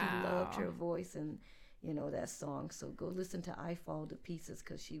 Wow. She loved her voice and, you know, that song. So go listen to I Fall to Pieces,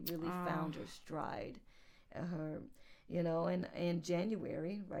 because she really found her stride. Her, you know, and in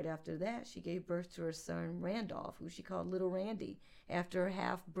January, right after that, she gave birth to her son, Randolph, who she called Little Randy, after her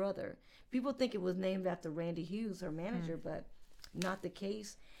half-brother. People think it was named after Randy Hughes, her manager, but not the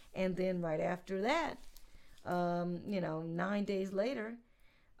case. And then right after that, 9 days later,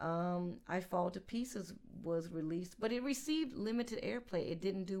 I Fall to Pieces was released, but it received limited airplay. It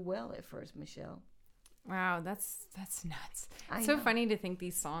didn't do well at first, Michelle. Wow, that's nuts. It's so funny to think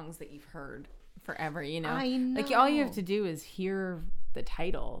these songs that you've heard forever, you know? I know. Like, all you have to do is hear the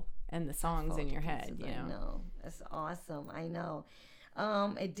title and the songs in your head, you know? I know. That's awesome. I know.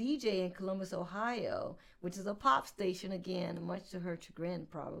 A DJ in Columbus, Ohio, which is a pop station, again, much to her chagrin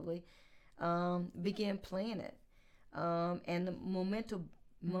probably, began playing it. And the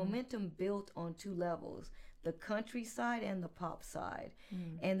momentum built on two levels, the country side and the pop side.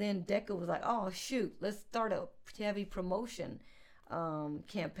 And then Decca was like, oh, shoot, let's start a heavy promotion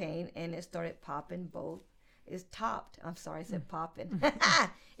campaign. And it started popping both. It's topped. I'm sorry, I said popping.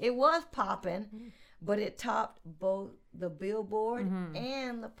 It was popping, but it topped both the Billboard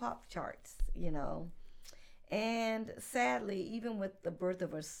and the pop charts, you know. And sadly, even with the birth of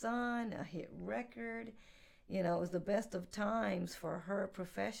her son, a hit record, you know, it was the best of times for her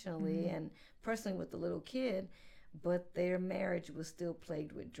professionally and personally with the little kid, but their marriage was still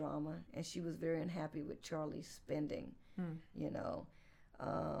plagued with drama, and she was very unhappy with Charlie's spending, you know.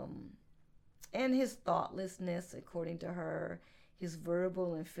 And his thoughtlessness, according to her, his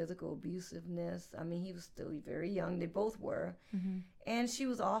verbal and physical abusiveness. I mean, he was still very young. They both were. And she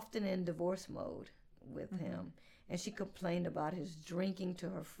was often in divorce mode with him. And she complained about his drinking to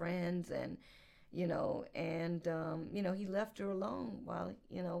her friends and, you know, he left her alone while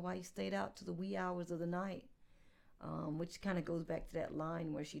he stayed out to the wee hours of the night, which kind of goes back to that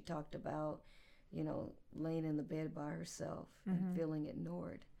line where she talked about, you know, laying in the bed by herself and feeling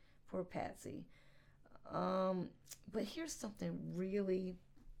ignored. Poor Patsy. But here's something really,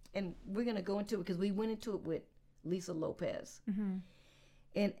 and we're going to go into it because we went into it with Lisa Lopez.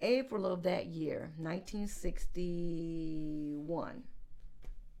 In April of that year, 1961,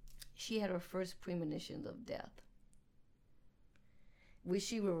 she had her first premonitions of death, which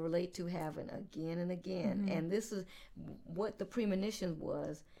she will relate to having again and again. And this is what the premonition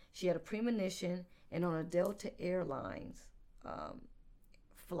was. She had a premonition, and on a Delta Airlines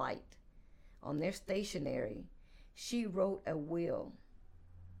flight, on their stationery, she wrote a will.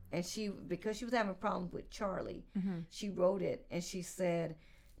 And because she was having problems with Charlie, she wrote it, and she said,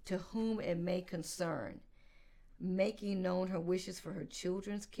 to whom it may concern, making known her wishes for her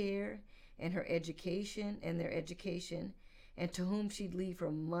children's care and her education and their education, and to whom she'd leave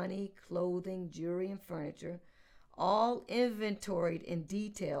her money, clothing, jewelry, and furniture, all inventoried in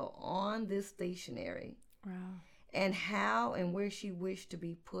detail on this stationery. Wow. And how and where she wished to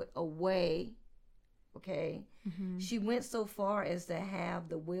be put away. Okay. She went so far as to have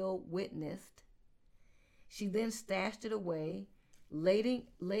the will witnessed. She then stashed it away,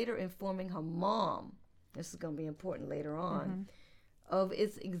 later informing her mom, this is going to be important later on, of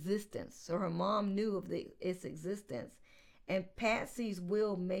its existence. So her mom knew of its existence. And Patsy's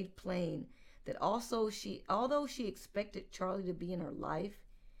will made plain that although she expected Charlie to be in her life,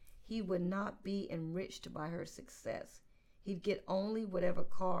 he would not be enriched by her success. He'd get only whatever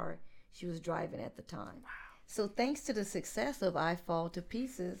car she was driving at the time. Wow. So thanks to the success of I Fall to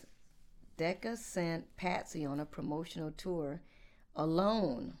Pieces, Decca sent Patsy on a promotional tour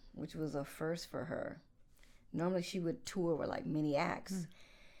alone, which was a first for her. Normally she would tour with like mini acts.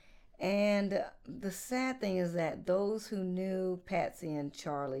 And the sad thing is that those who knew Patsy and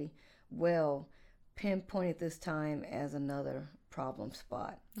Charlie well pinpointed this time as another problem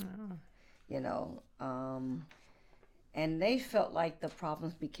spot. You know, and they felt like the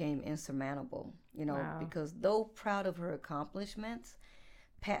problems became insurmountable, you know, because though proud of her accomplishments,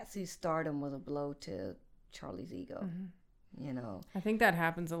 Patsy's stardom was a blow to Charlie's ego. You know, I think that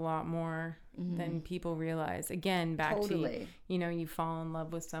happens a lot more than people realize. Again, back to, you know, you fall in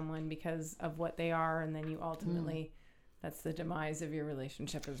love with someone because of what they are, and then you ultimately, that's the demise of your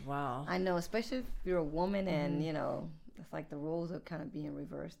relationship as well. I know, especially if you're a woman and, you know, it's like the roles are kind of being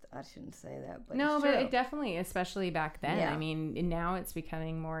reversed. I shouldn't say that, but no, but it definitely, especially back then. Yeah. I mean, now it's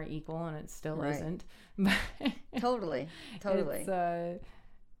becoming more equal, and it still isn't. But totally. It's,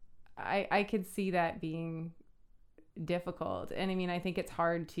 I could see that being difficult. And I mean, I think it's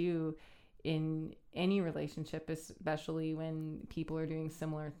hard too in any relationship, especially when people are doing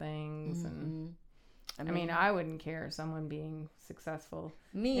similar things. And I mean, I wouldn't care someone being successful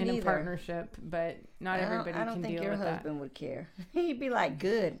in a partnership, but not everybody can deal with that. I don't think your husband would care. He'd be like,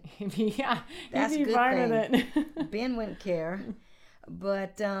 good. That's a good fine thing. With it. Ben wouldn't care.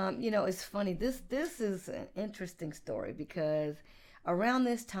 But, you know, it's funny. This is an interesting story because around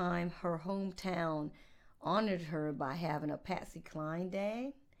this time, her hometown honored her by having a Patsy Cline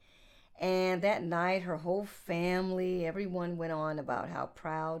Day. And that night, her whole family, everyone went on about how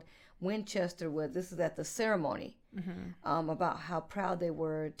proud Winchester was. This is at the ceremony, about how proud they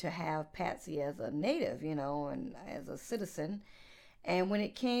were to have Patsy as a native, you know, and as a citizen. And when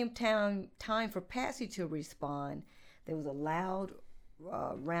it came time for Patsy to respond, there was a loud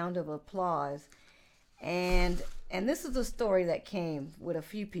round of applause. And this is a story that came with a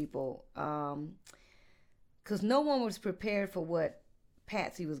few people, because no one was prepared for what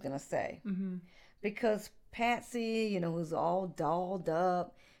Patsy was going to say. Because Patsy, you know, was all dolled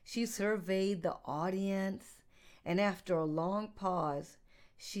up. She surveyed the audience. And after a long pause,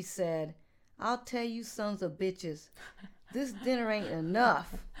 she said, "I'll tell you sons of bitches, this dinner ain't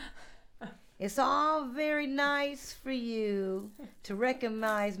enough. It's all very nice for you to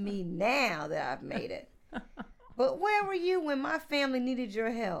recognize me now that I've made it. But where were you when my family needed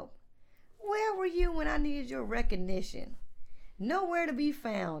your help? Where were you when I needed your recognition? Nowhere to be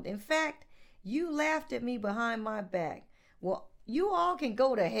found. In fact, you laughed at me behind my back. Well, you all can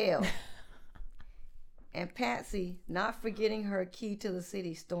go to hell." And Patsy, not forgetting her key to the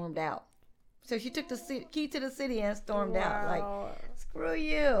city, stormed out. So she took the key to the city and stormed out. Like, screw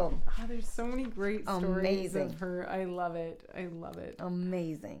you. Oh, there's so many great stories of her. I love it.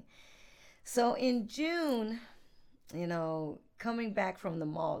 Amazing. So in June, you know, coming back from the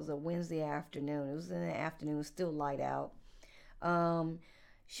mall, it was a Wednesday afternoon. It was in the afternoon. It was still light out.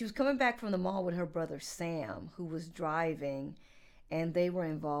 She was coming back from the mall with her brother Sam, who was driving, and they were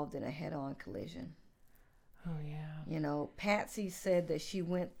involved in a head-on collision. Oh, yeah. You know, Patsy said that she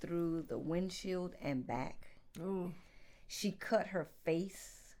went through the windshield and back. Ooh. She cut her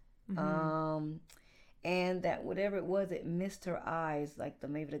face. And that whatever it was, it missed her eyes, like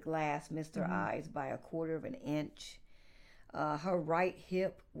maybe the glass missed her eyes by a quarter of an inch. Her right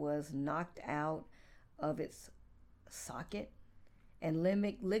hip was knocked out of its socket, and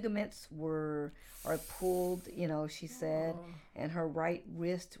ligaments are pulled, you know, she said, and her right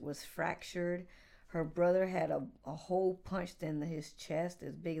wrist was fractured. Her brother had a hole punched in his chest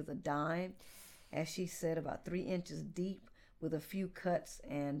as big as a dime, as she said, about 3 inches deep, with a few cuts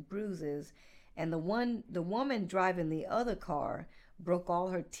and bruises. And the woman driving the other car broke all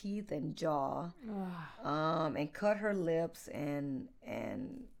her teeth and jaw, and cut her lips and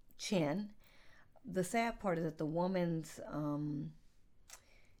chin. The sad part is that the woman's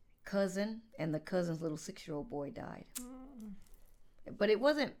cousin and the cousin's little 6-year-old boy died. But it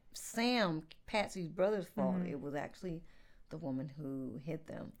wasn't Sam, Patsy's brother's fault. It was actually the woman who hit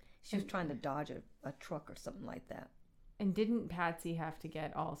them. She was trying to dodge a truck or something like that. And didn't Patsy have to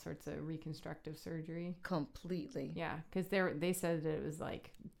get all sorts of reconstructive surgery? Completely. Yeah, because they said that it was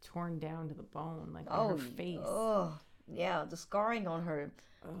like torn down to the bone, like on her face. Oh, yeah. The scarring on her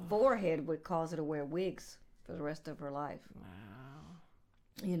forehead would cause her to wear wigs for the rest of her life. Wow.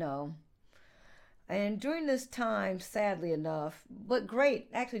 You know. And during this time, sadly enough, but great,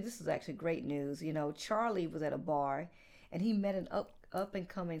 actually, this is actually great news. You know, Charlie was at a bar, and he met an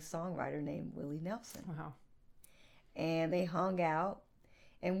up-and-coming songwriter named Willie Nelson. Wow. And they hung out,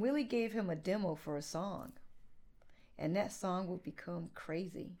 and Willie gave him a demo for a song. And that song would become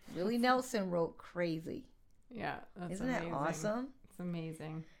Crazy. Willie Nelson wrote Crazy. Yeah, that's Isn't amazing. That awesome? It's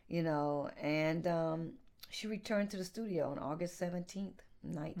amazing. You know, and she returned to the studio on August 17th,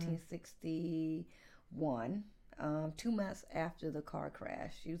 1961, 2 months after the car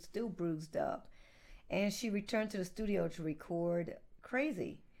crash. She was still bruised up. And she returned to the studio to record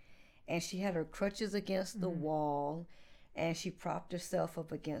Crazy. And she had her crutches against the wall, and she propped herself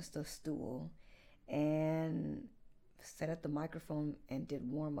up against a stool and sat at the microphone and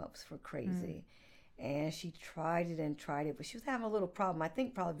did warm-ups for Crazy. And she tried it, but she was having a little problem. I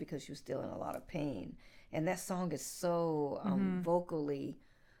think probably because she was still in a lot of pain. And that song is so vocally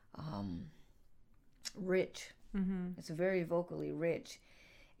rich. It's very vocally rich.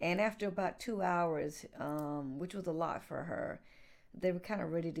 And after about 2 hours, which was a lot for her, they were kind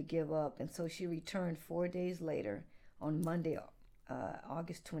of ready to give up. And so she returned 4 days later on Monday,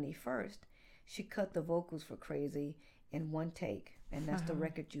 August 21st. She cut the vocals for Crazy in one take. And that's the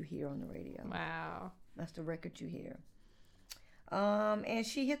record you hear on the radio. Wow. That's the record you hear. And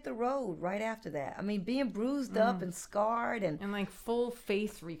she hit the road right after that. I mean, being bruised up and scarred and like full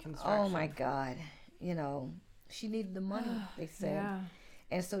face reconstruction. Oh my God. You know, she needed the money, they said. Yeah.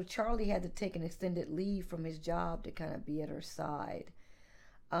 And so Charlie had to take an extended leave from his job to kind of be at her side.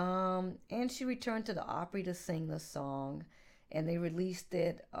 And she returned to the Opry to sing the song. And they released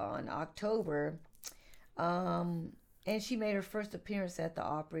it on October. And she made her first appearance at the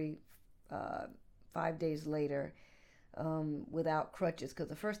Opry 5 days later without crutches. Because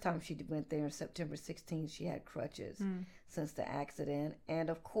the first time she went there on September 16th, she had crutches since the accident. And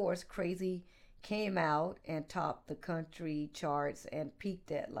of course, Crazy came out and topped the country charts and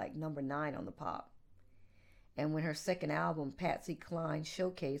peaked at like number 9 on the pop. And when her second album, Patsy Cline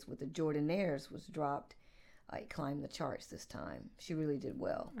Showcase with the Jordanaires, was dropped, it climbed the charts this time. She really did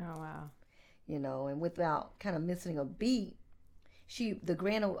well. Oh, wow. You know, and without kind of missing a beat, the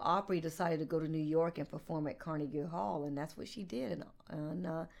Grand Ole Opry decided to go to New York and perform at Carnegie Hall, and that's what she did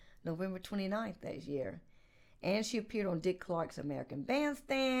on November 29th that year. And she appeared on Dick Clark's American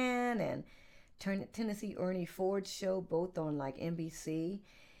Bandstand and Tennessee Ernie Ford show, both on like NBC.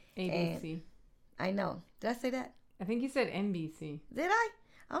 ABC. And I know. Did I say that? I think you said NBC. Did I?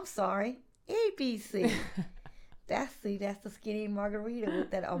 I'm sorry. ABC. That's the skinny margarita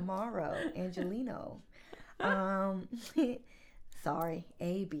with that Amaro Angelino. Sorry,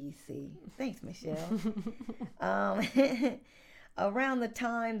 ABC. Thanks, Michelle. Around the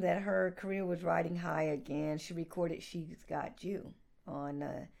time that her career was riding high again, she recorded She's Got You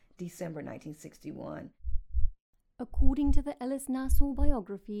on December 1961. According to the Ellis Nassau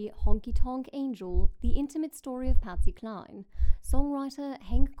biography Honky Tonk Angel, The Intimate Story of Patsy Cline, songwriter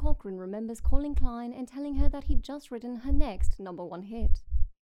Hank Cochran remembers calling Cline and telling her that he'd just written her next #1 hit.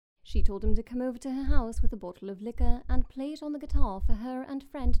 She told him to come over to her house with a bottle of liquor and play it on the guitar for her and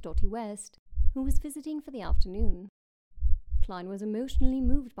friend Dottie West, who was visiting for the afternoon. Cline was emotionally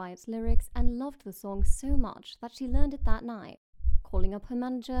moved by its lyrics and loved the song so much that she learned it that night, calling up her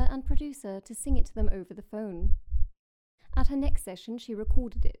manager and producer to sing it to them over the phone. At her next session, she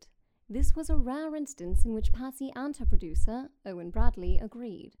recorded it. This was a rare instance in which Patsy and her producer, Owen Bradley,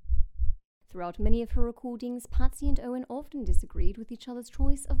 agreed. Throughout many of her recordings, Patsy and Owen often disagreed with each other's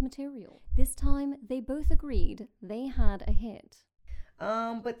choice of material. This time, they both agreed they had a hit.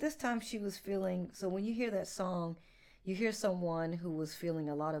 But this time she was feeling, so when you hear that song, you hear someone who was feeling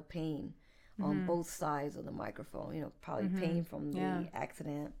a lot of pain on both sides of the microphone, you know, probably pain from the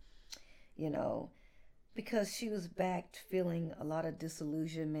accident, you know, because she was back feeling a lot of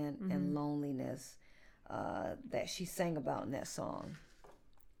disillusionment and loneliness that she sang about in that song.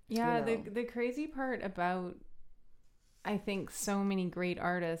 Yeah, you know? the crazy part about, I think, so many great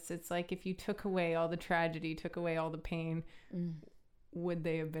artists, it's like if you took away all the tragedy, took away all the pain, would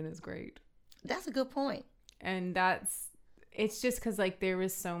they have been as great? That's a good point. And it's just because like there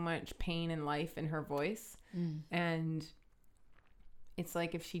was so much pain and life in her voice. And it's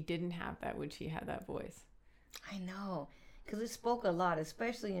like if she didn't have that, would she have that voice? I know, because it spoke a lot,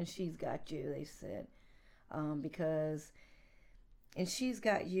 especially in She's Got You, they said. Because in She's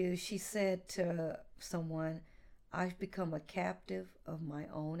Got You, she said to someone, I've become a captive of my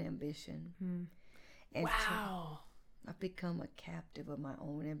own ambition. And wow. I've become a captive of my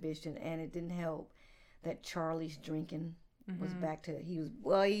own ambition. And it didn't help that Charlie's drinking was back to, he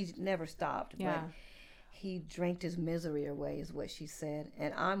never stopped, but he drank his misery away, is what she said.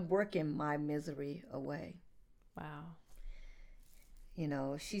 And I'm working my misery away. Wow. You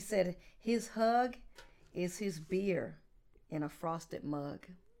know, she said his hug is his beer in a frosted mug.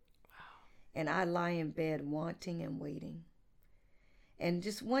 Wow. And I lie in bed wanting and waiting. And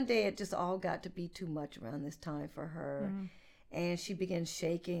just one day it just all got to be too much around this time for her. And she began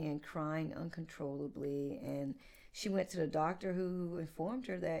shaking and crying uncontrollably. And she went to the doctor, who informed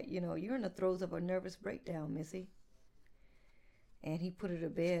her that, you know, you're in the throes of a nervous breakdown, Missy. And he put her to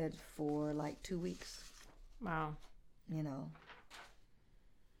bed for like 2 weeks. Wow. You know.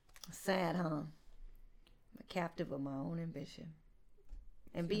 Sad, huh? I'm a captive of my own ambition.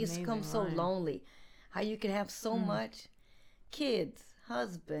 And become so lonely. How you can have so much, kids,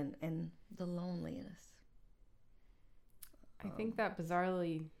 husband, and the loneliness. I think that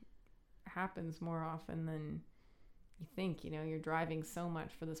bizarrely happens more often than you think. You know, you're driving so much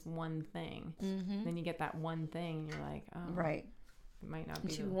for this one thing. Mm-hmm. Then you get that one thing and you're like, oh, right. It might not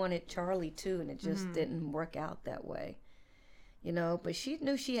be. She wanted Charlie too, and it just didn't work out that way. You know, but she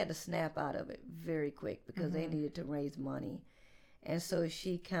knew she had to snap out of it very quick because they needed to raise money. And so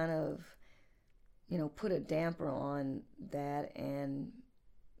she kind of, you know, put a damper on that and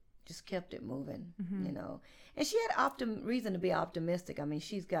just kept it moving, you know. And she had reason to be optimistic. I mean,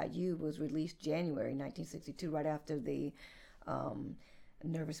 She's Got You was released January 1962, right after the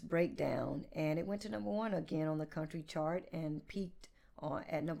Nervous Breakdown. And it went to number 1 again on the country chart and peaked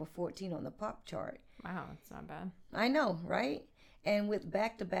at number 14 on the pop chart. Wow, that's not bad. I know, right? And with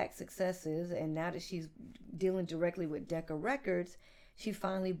back-to-back successes, and now that she's dealing directly with Decca Records, she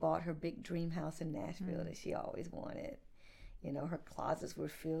finally bought her big dream house in Nashville that she always wanted. You know, her closets were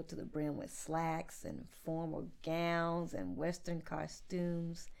filled to the brim with slacks and formal gowns and Western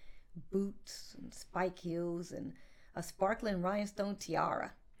costumes, boots and spike heels and a sparkling rhinestone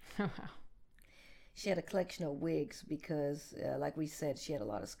tiara. Wow. She had a collection of wigs because, like we said, she had a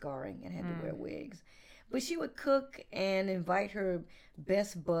lot of scarring and had to wear wigs. But she would cook and invite her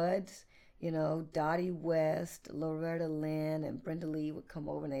best buds, you know, Dottie West, Loretta Lynn, and Brenda Lee would come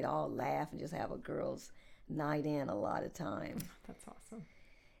over and they'd all laugh and just have a girls' night in a lot of times. That's awesome.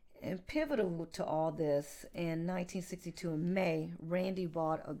 And pivotal to all this, in 1962 in May, Randy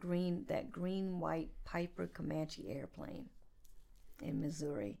bought that green-white Piper Comanche airplane in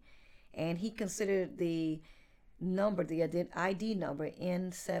Missouri. And he considered the ID number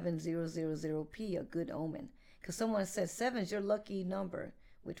N7000P a good omen. Because someone said 7's your lucky number,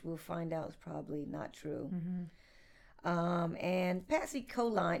 which we'll find out is probably not true. And Patsy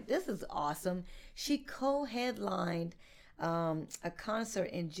co-lined, this is awesome, she co-headlined a concert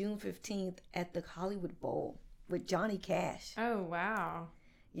in June 15th at the Hollywood Bowl with Johnny Cash. Oh, wow.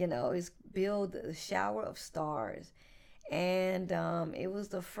 You know, it's billed the Shower of Stars. And it was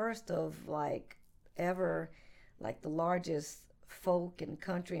the first of ever the largest folk and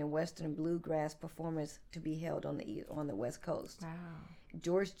country and western bluegrass performance to be held on the West Coast. Wow.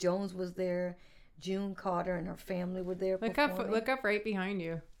 George Jones was there. June Carter and her family were there. Look up right behind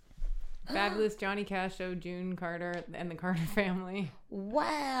you. Fabulous Johnny Cash Show, June Carter and the Carter family.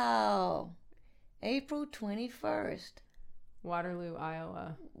 Wow. April 21st. Waterloo,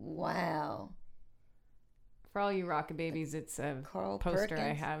 Iowa. Wow. For all you Rockababies, it's a Carl poster Perkins.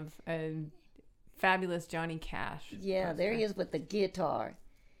 I have. A Fabulous Johnny Cash. Yeah, poster. There he is with the guitar.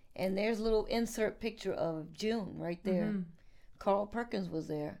 And there's a little insert picture of June right there. Carl Perkins was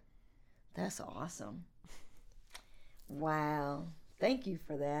there. That's awesome. Wow. Thank you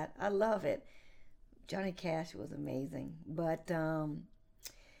for that. I love it. Johnny Cash was amazing. But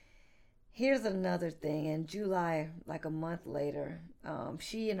here's another thing. In July, a month later,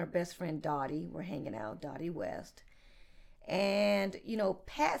 she and her best friend Dottie were hanging out, Dottie West. And, you know,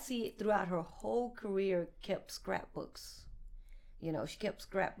 Patsy, throughout her whole career, kept scrapbooks. You know, she kept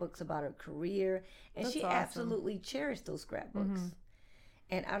scrapbooks about her career. And That's she awesome. Absolutely cherished those scrapbooks.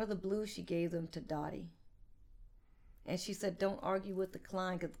 And out of the blue, she gave them to Dottie. And she said, don't argue with the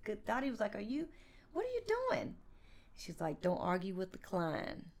client. Because Dottie was like, what are you doing? She's like, don't argue with the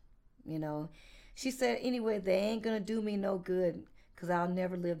client. You know, she said, anyway, they ain't going to do me no good because I'll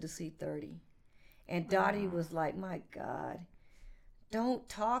never live to see 30. And Dottie was like, my God, don't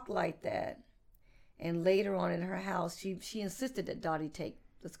talk like that. And later on in her house, she insisted that Dottie take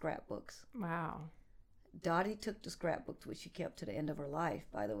the scrapbooks. Wow. Dottie took the scrapbooks, which she kept to the end of her life,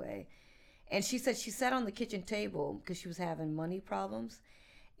 by the way. And she said she sat on the kitchen table because she was having money problems.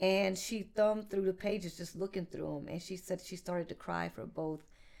 And she thumbed through the pages, just looking through them. And she said she started to cry for both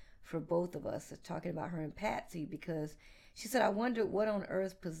of us, talking about her and Patsy, because she said, I wondered what on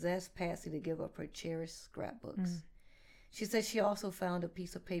earth possessed Patsy to give up her cherished scrapbooks. She said she also found a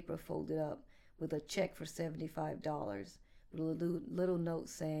piece of paper folded up with a check for $75 with a little note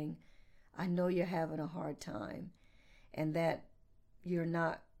saying, I know you're having a hard time and that you're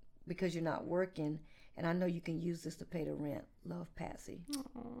not, because you're not working, and I know you can use this to pay the rent. Love, Patsy.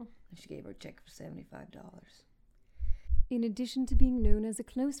 Aww. And she gave her a check for $75. In addition to being known as a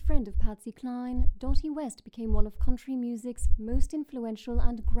close friend of Patsy Cline, Dottie West became one of country music's most influential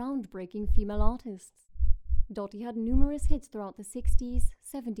and groundbreaking female artists. Dottie had numerous hits throughout the 60s,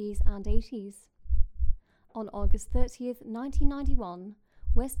 70s, and 80s. On August 30th, 1991,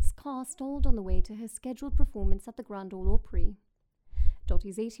 West's car stalled on the way to her scheduled performance at the Grand Ole Opry.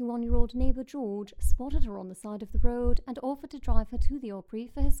 Dottie's 81-year-old neighbour George spotted her on the side of the road and offered to drive her to the Opry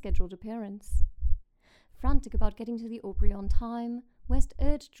for her scheduled appearance. Frantic about getting to the Opry on time, West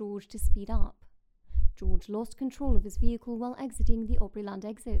urged George to speed up. George lost control of his vehicle while exiting the Opryland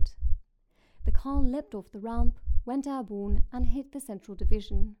exit. The car leapt off the ramp, went airborne, and hit the central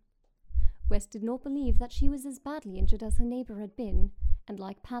division. West did not believe that she was as badly injured as her neighbor had been, and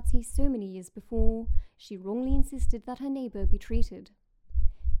like Patsy so many years before, she wrongly insisted that her neighbor be treated.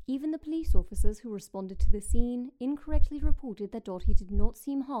 Even the police officers who responded to the scene incorrectly reported that Dottie did not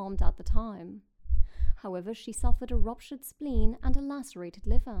seem harmed at the time. However, she suffered a ruptured spleen and a lacerated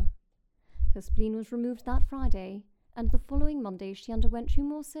liver. Her spleen was removed that Friday, and the following Monday she underwent 2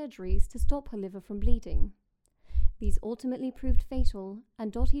 more surgeries to stop her liver from bleeding. These ultimately proved fatal,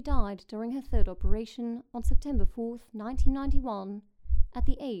 and Dottie died during her 3rd operation on September 4th, 1991, at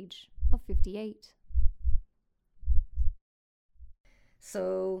the age of 58.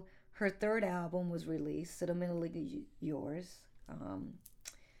 So her 3rd album was released, Sentimentally Yours,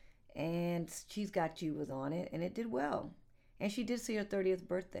 and She's Got You was on it, and it did well. And she did see her 30th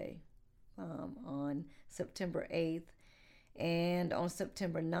birthday on September 8th. And on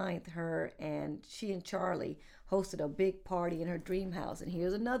September 9th, she and Charlie hosted a big party in her dream house. And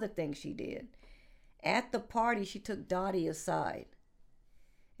here's another thing she did. At the party, she took Dottie aside.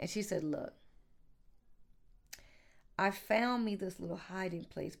 And she said, look, I found me this little hiding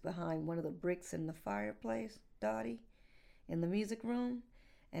place behind one of the bricks in the fireplace, Dottie, in the music room.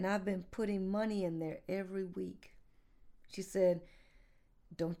 And I've been putting money in there every week. She said,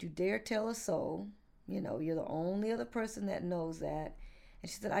 don't you dare tell a soul. You know, you're the only other person that knows that. And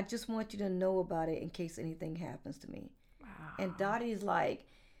she said, I just want you to know about it in case anything happens to me. Wow. And Dottie's like,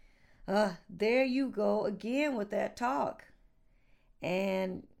 there you go again with that talk.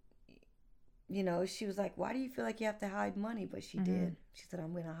 And, you know, she was like, why do you feel like you have to hide money? But she did. She said,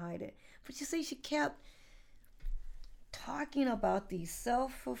 I'm going to hide it. But you see, she kept talking about these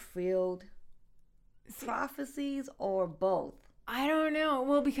self-fulfilled prophecies or both. I don't know.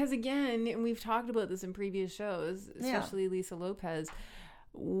 Well, because again, and we've talked about this in previous shows, especially Lisa Lopez,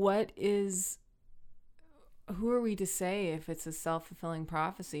 who are we to say if it's a self-fulfilling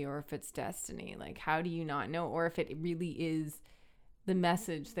prophecy or if it's destiny? Like, how do you not know? Or if it really is the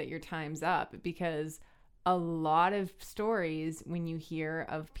message that your time's up? Because a lot of stories, when you hear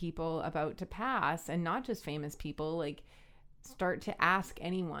of people about to pass, and not just famous people, like, start to ask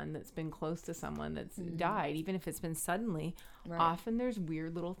anyone that's been close to someone that's died, even if it's been suddenly, often there's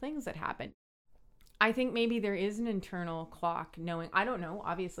weird little things that happen. I think maybe there is an internal clock knowing. I don't know,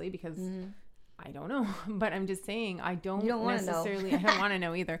 obviously, because I don't know, but I'm just saying I don't necessarily, I don't want to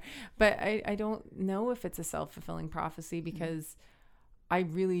know either, but I don't know if it's a self-fulfilling prophecy, because I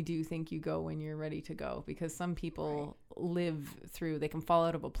really do think you go when you're ready to go, because some people they can fall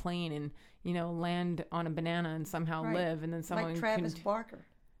out of a plane and, you know, land on a banana and somehow live, and then someone like Travis Barker.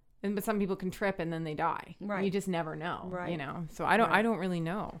 But some people can trip and then they die. Right. You just never know. Right. You know. So I don't really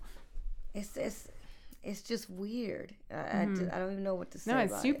know. It's just weird. I don't even know what to say. No,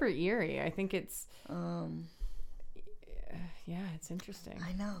 it's super eerie. I think it's it's interesting.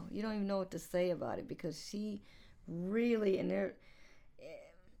 I know. You don't even know what to say about it, because she really, and there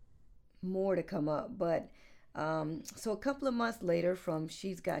more to come up, but so a couple of months later, from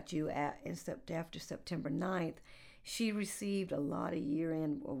She's Got You after September 9th, she received a lot of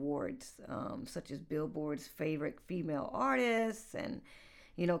year-end awards, such as Billboard's favorite female artists, and,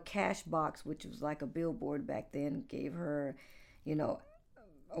 you know, Cashbox, which was like a Billboard back then, gave her, you know,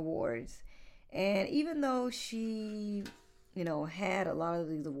 awards. And even though she, you know, had a lot of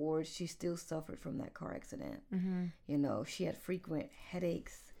these awards, she still suffered from that car accident. You know, she had frequent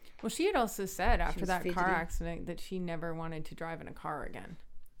headaches. Well, she had also said after that car accident that she never wanted to drive in a car again.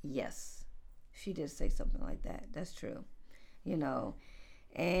 Yes, she did say something like that. That's true. You know,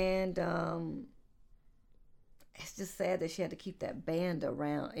 and it's just sad that she had to keep that band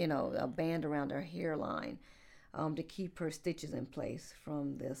around, you know, a band around her hairline to keep her stitches in place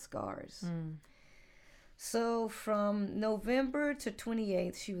from the scars. So from November to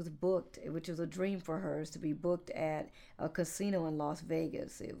 28th, she was booked, which was a dream for hers, to be booked at a casino in Las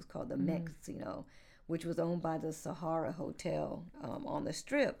Vegas. It was called the Met Casino, which was owned by the Sahara Hotel on the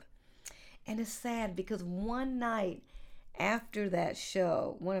Strip. And it's sad because one night after that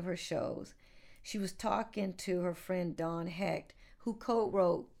show, one of her shows, she was talking to her friend Don Hecht, who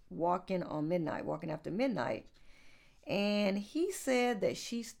co-wrote Walking After Midnight. And he said that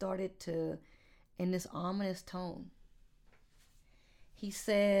she started to, in this ominous tone, he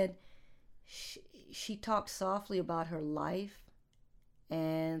said she talked softly about her life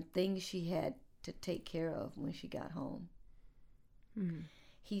and things she had to take care of when she got home.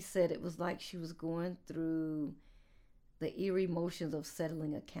 He said it was like she was going through the eerie motions of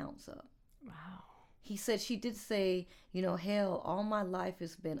settling accounts up. Wow. He said she did say, you know, hell, all my life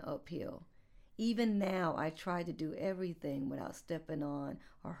has been uphill. Even now, I try to do everything without stepping on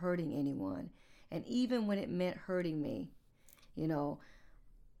or hurting anyone. And even when it meant hurting me,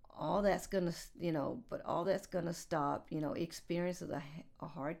 all that's gonna stop. Experience is a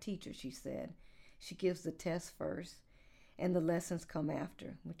hard teacher, she said. She gives the test first and the lessons come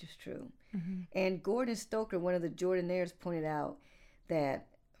after, which is true. Mm-hmm. And Gordon Stoker, one of the Jordanaires, pointed out that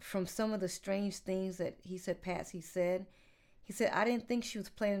from some of the strange things that Patsy said, I didn't think she was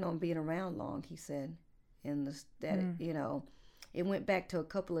planning on being around long, he said. It went back to a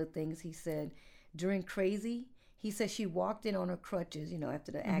couple of things. He said, during Crazy, he said she walked in on her crutches,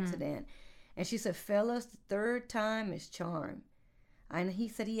 after the accident. And she said, fellas, the third time is charm. And he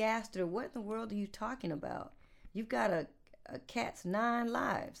said he asked her, what in the world are you talking about? You've got a cat's 9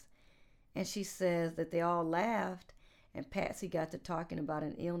 lives. And she says that they all laughed. And Patsy got to talking about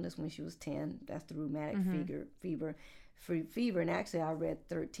an illness when she was 10. That's the rheumatic fever. And actually, I read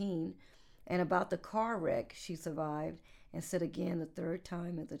 13. And about the car wreck she survived. And said again, the third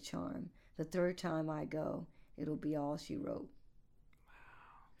time is a charm. The third time I go, it'll be all she wrote.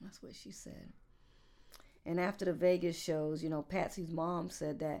 Wow. That's what she said. And after the Vegas shows, Patsy's mom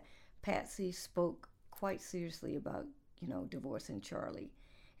said that Patsy spoke quite seriously about, divorcing Charlie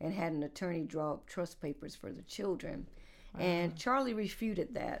and had an attorney draw up trust papers for the children. Wow. And Charlie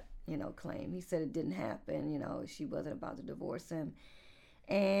refuted that, claim. He said it didn't happen, she wasn't about to divorce him.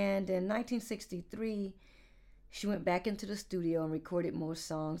 And in 1963, she went back into the studio and recorded more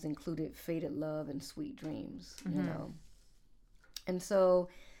songs, included Faded Love and Sweet Dreams, And so,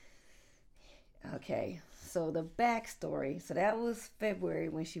 so the backstory. So that was February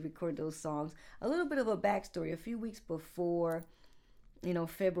when she recorded those songs. A little bit of a backstory. A few weeks before,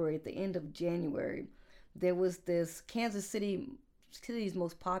 February, at the end of January, there was this Kansas City's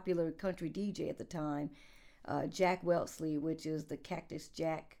most popular country DJ at the time, Jack Wellesley, which is the Cactus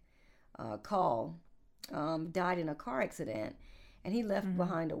Jack Call. Died in a car accident, and he left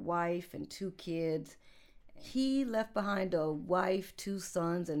behind a wife and 2 kids. He left behind a wife, 2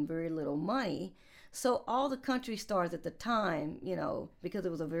 sons, and very little money. So all the country stars at the time, because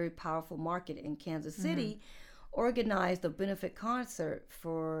it was a very powerful market in Kansas City, organized a benefit concert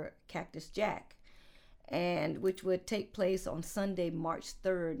for Cactus Jack, and which would take place on Sunday, March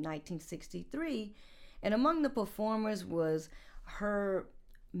 3rd, 1963. And among the performers was her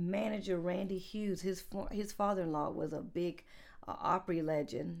manager, Randy Hughes. His father-in-law was a big Opry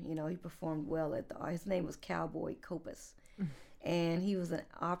legend. He performed well his name was Cowboy Copas. And he was an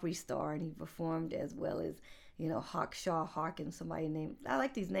Opry star, and he performed as well as, Hawkshaw Hawkins, somebody named, I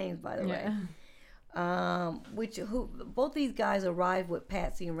like these names, by the way. Both these guys arrived with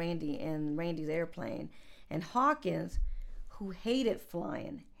Patsy and Randy in Randy's airplane. And Hawkins, who hated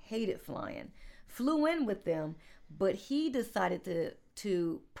flying, flew in with them, but he decided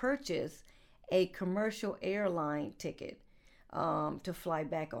to purchase a commercial airline ticket to fly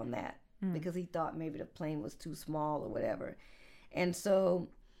back on that because he thought maybe the plane was too small or whatever. And so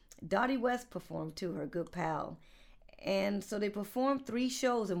Dottie West performed too, her good pal. And so they performed 3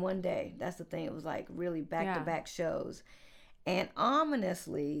 shows in one day. That's the thing. It was like really back-to-back shows. And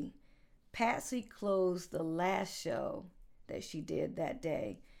ominously, Patsy closed the last show that she did that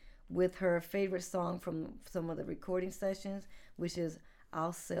day with her favorite song from some of the recording sessions, which is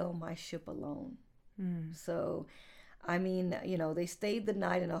I'll Sail My Ship Alone. So, they stayed the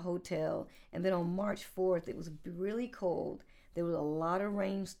night in a hotel. And then on March 4th, it was really cold. There was a lot of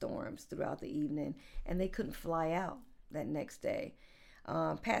rainstorms throughout the evening, and they couldn't fly out that next day.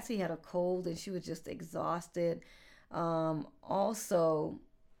 Patsy had a cold, and she was just exhausted. Also,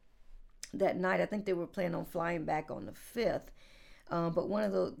 that night, I think they were planning on flying back on the 5th. But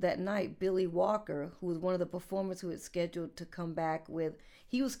that night, Billy Walker, who was one of the performers who was scheduled to come back with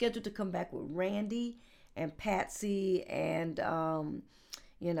Randy and Patsy and,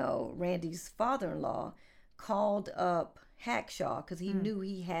 Randy's father-in-law, called up Hackshaw because he knew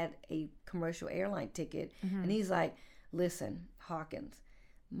he had a commercial airline ticket. And he's like, listen, Hawkins,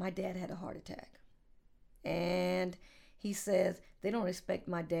 my dad had a heart attack. And he says, they don't expect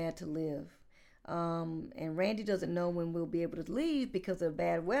my dad to live. And Randy doesn't know when we'll be able to leave because of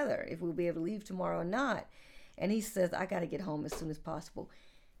bad weather, if we'll be able to leave tomorrow or not. And he says, I got to get home as soon as possible.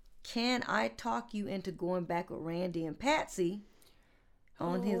 Can I talk you into going back with Randy and Patsy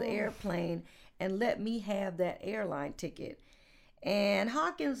on his airplane and let me have that airline ticket? And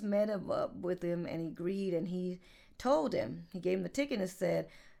Hawkins met him up with him and he agreed, and he told him, he gave him the ticket and said,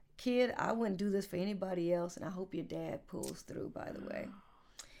 kid, I wouldn't do this for anybody else, and I hope your dad pulls through, by the way.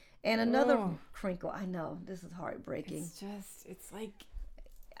 And another crinkle, I know, this is heartbreaking. It's like...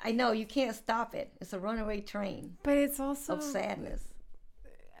 I know, you can't stop it. It's a runaway train. But it's also... of sadness.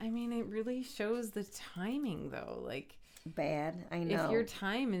 I mean, it really shows the timing, though. Like, bad. I know. If your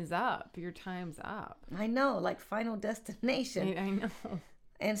time is up, your time's up. I know, like Final Destination. I know.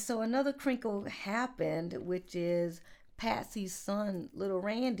 And so another crinkle happened, which is Patsy's son, little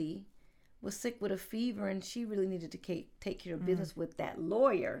Randy, was sick with a fever, and she really needed to take care of business with that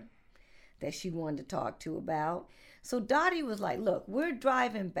lawyer that she wanted to talk to about. So Dottie was like, look, we're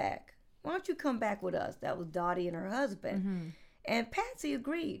driving back. Why don't you come back with us? That was Dottie and her husband. And Patsy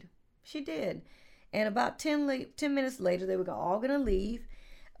agreed. She did. And about 10 minutes later, they were all going to leave.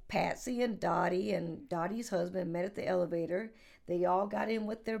 Patsy and Dottie's husband met at the elevator. They all got in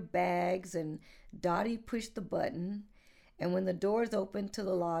with their bags, and Dottie pushed the button. And when the doors opened to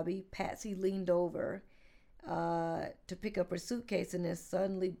the lobby, Patsy leaned over to pick up her suitcase and then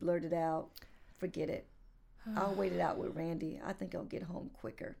suddenly blurted out, forget it. I'll wait it out with Randy. I think I'll get home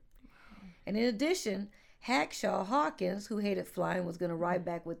quicker. And in addition, Hackshaw Hawkins, who hated flying, was going to ride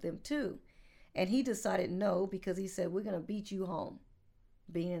back with them too. And he decided no, because he said, we're going to beat you home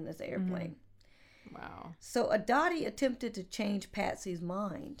being in this airplane. Wow. So Dottie attempted to change Patsy's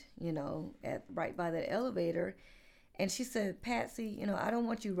mind, right by the elevator. And she said, Patsy, I don't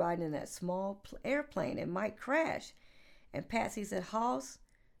want you riding in that small airplane. It might crash. And Patsy said, Hoss,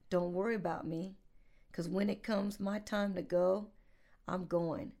 don't worry about me, because when it comes my time to go, I'm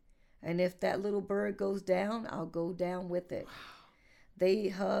going. And if that little bird goes down, I'll go down with it. They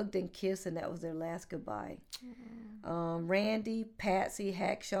hugged and kissed, and that was their last goodbye. Randy, Patsy,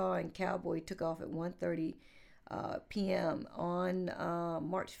 Hackshaw, and Cowboy took off at 1:30 p.m. on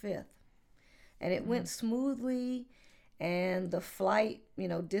March 5th. And it went smoothly, and the flight,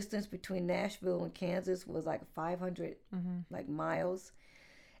 distance between Nashville and Kansas was like 500 miles.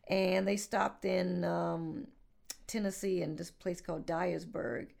 And they stopped in Tennessee in this place called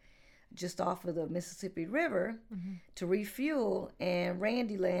Dyersburg, just off of the Mississippi River, to refuel. And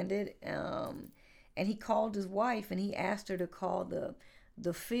Randy landed, and he called his wife, and he asked her to call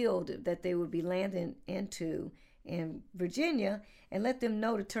the field that they would be landing into in Virginia and let them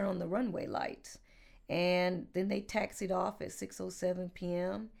know to turn on the runway lights. And then they taxied off at 6:07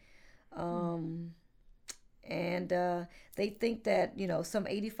 p.m. And they think that, some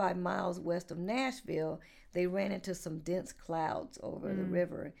 85 miles west of Nashville, they ran into some dense clouds over the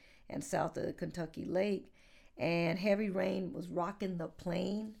river and south of the Kentucky Lake, and heavy rain was rocking the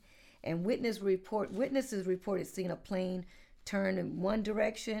plane. And witnesses reported seeing a plane turn in one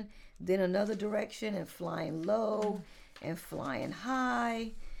direction, then another direction, and flying low and flying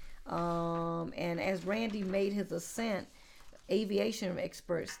high. And as Randy made his ascent, aviation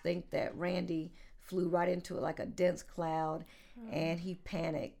experts think that Randy flew right into like a dense cloud, and he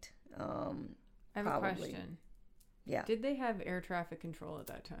panicked. I have a question. Yeah. Did they have air traffic control at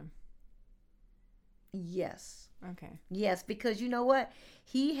that time? Yes. Okay. Yes, because you know what?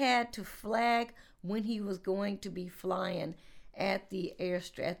 He had to flag when he was going to be flying at the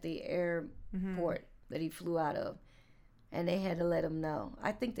airport that he flew out of, and they had to let him know.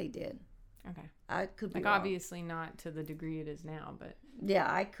 I think they did. Okay. I could be wrong. Obviously not to the degree it is now, but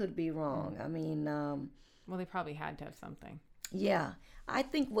yeah, I could be wrong. I mean, well, they probably had to have something. Yeah. I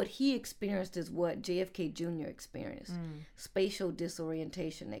think what he experienced is what JFK Jr. experienced. Spatial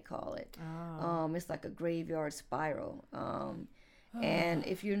disorientation, they call it. Oh. It's like a graveyard spiral. And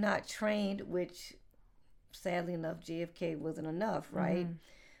if you're not trained, which sadly enough, JFK wasn't enough, right?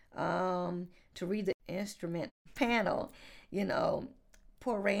 To read the instrument panel,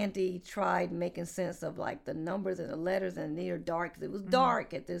 poor Randy tried making sense of like the numbers and the letters and near dark, because it was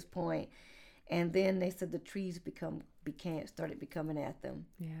dark at this point. And then they said the trees started becoming at them.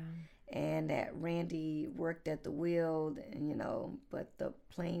 Yeah. And that Randy worked at the wheel, and, but the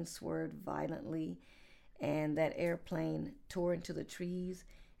plane swerved violently, and that airplane tore into the trees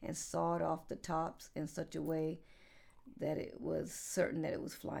and sawed off the tops in such a way that it was certain that it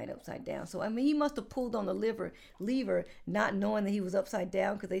was flying upside down. So, I mean, he must have pulled on the lever, not knowing that he was upside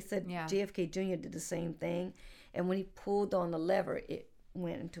down, because they said JFK Jr. did the same thing. And when he pulled on the lever, it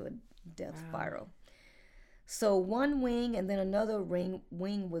went into a death spiral. So one wing and then another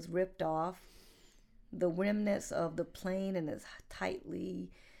wing was ripped off. The remnants of the plane and its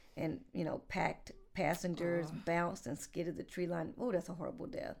tightly and packed passengers bounced and skidded the tree line. Oh, that's a horrible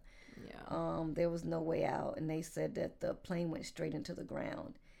death. Yeah. There was no way out, and they said that the plane went straight into the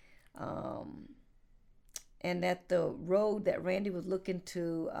ground. And that the road that Randy was looking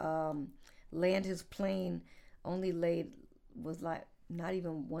to land his plane was like not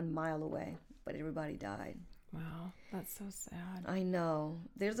even 1 mile away, but everybody died. Wow, that's so sad. I know.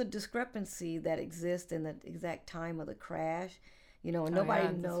 There's a discrepancy that exists in the exact time of the crash, and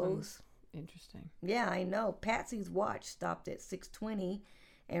nobody knows. Interesting. Yeah, I know. Patsy's watch stopped at 6:20,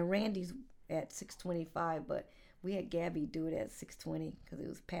 and Randy's at 6:25, but we had Gabby do it at 6:20 because it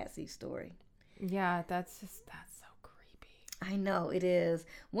was Patsy's story. Yeah, that's so creepy. I know, it is.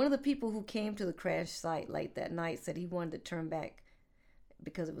 One of the people who came to the crash site late that night said he wanted to turn back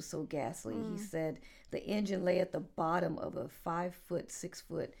because it was so ghastly. He said the engine lay at the bottom of a 6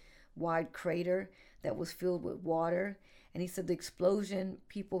 foot wide crater that was filled with water. And he said the explosion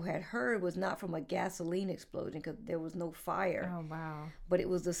people had heard was not from a gasoline explosion because there was no fire. Oh, wow. But it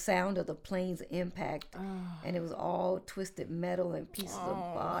was the sound of the plane's impact. Oh. And it was all twisted metal and pieces of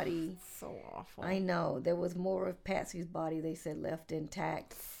body. So awful. I know. There was more of Patsy's body, they said, left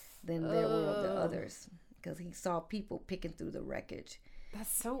intact than there were of the others. Because he saw people picking through the wreckage.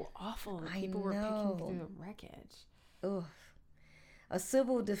 That's so awful. People were picking through the wreckage. Ugh. A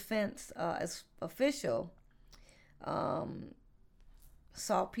civil defense official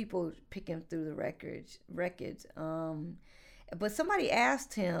saw people picking through the wreckage. But somebody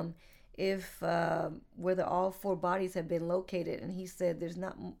asked him if whether all 4 bodies had been located, and he said there's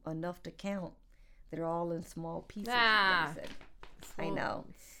not enough to count. They're all in small pieces. I know.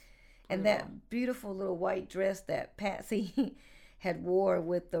 And that beautiful little white dress that Patsy had wore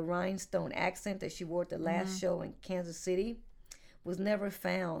with the rhinestone accent that she wore at the last show in Kansas City was never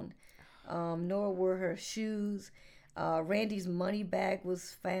found, nor were her shoes. Randy's money bag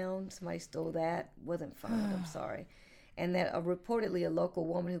was found. Somebody stole that. Wasn't found, I'm sorry. And that reportedly a local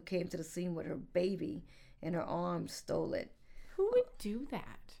woman who came to the scene with her baby in her arms stole it. Who would do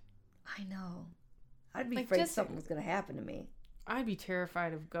that? I know. I'd be afraid something was going to happen to me. I'd be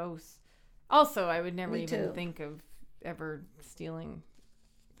terrified of ghosts. Also, I would never even think of ever stealing,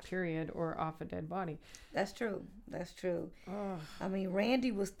 period, or off a dead body. That's true. Ugh. I mean,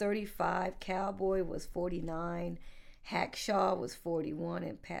 Randy was 35, Cowboy was 49, Hackshaw was 41,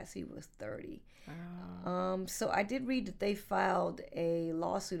 and Patsy was 30. Oh. So I did read that they filed a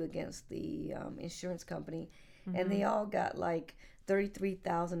lawsuit against the insurance company, and they all got like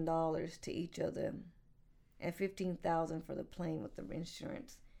 $33,000 to each of them, and $15,000 for the plane with the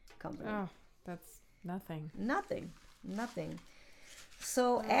insurance company. Oh, that's nothing. Nothing.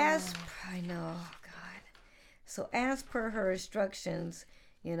 So as per her instructions,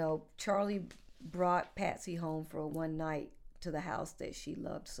 Charlie brought Patsy home for one night to the house that she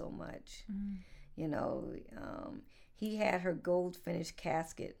loved so much. He had her gold finished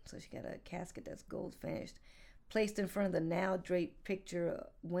casket, so she got a casket that's gold finished, placed in front of the now draped picture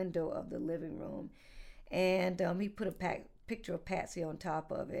window of the living room, and he put a picture of Patsy on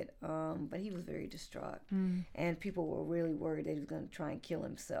top of it, but he was very distraught, and people were really worried that he was going to try and kill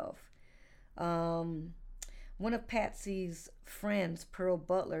himself. One of Patsy's friends, Pearl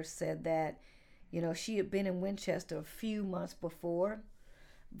Butler, said that she had been in Winchester a few months before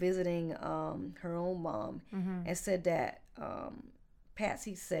visiting her own mom, and said that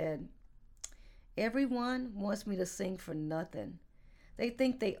Patsy said, "Everyone wants me to sing for nothing. They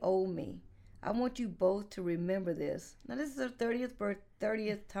think they owe me. I want you both to remember this." Now, this is her 30th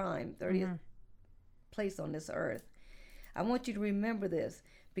place on this earth. "I want you to remember this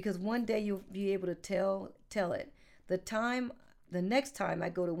because one day you'll be able to tell it. The next time I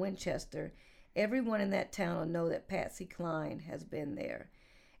go to Winchester, everyone in that town will know that Patsy Cline has been there."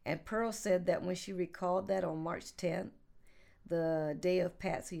 And Pearl said that when she recalled that on March 10th, the day of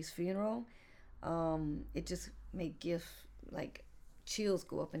Patsy's funeral, it just made chills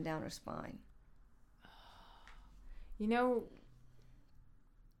go up and down her spine.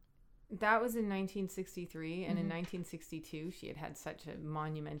 That was in 1963, and in 1962 she had such a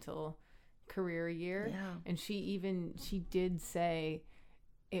monumental career year. Yeah. And she did say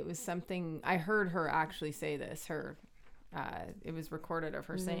it was something, I heard her actually say this, it was recorded of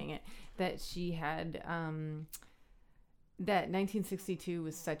her saying it, that she had that 1962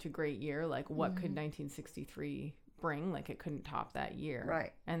 was such a great year, like what could 1963 bring? Like it couldn't top that year.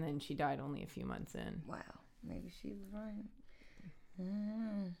 Right. And then she died only a few months in. Wow. Maybe she was right.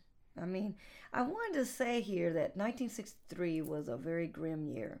 I mean, I wanted to say here that 1963 was a very grim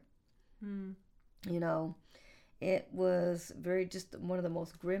year. It was just one of the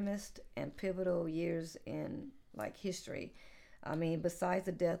most grimmest and pivotal years in history. I mean, besides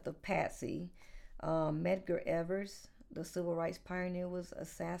the death of Patsy, Medgar Evers, the civil rights pioneer, was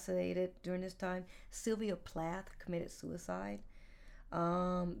assassinated during this time. Sylvia Plath committed suicide.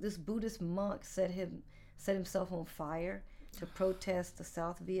 This Buddhist monk set himself on fire to protest the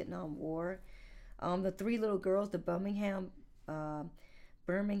South Vietnam War. The 3 little girls, the Birmingham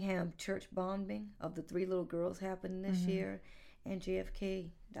church bombing of the 3 little girls happened this year, and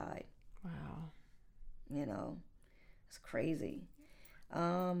JFK died. Wow. It's crazy.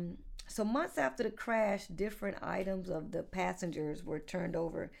 So months after the crash, different items of the passengers were turned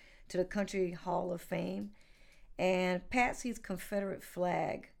over to the Country Hall of Fame. And Patsy's Confederate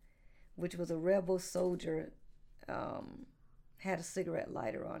flag, which was a rebel soldier, had a cigarette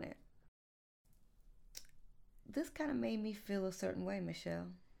lighter on it. This kind of made me feel a certain way, Michelle.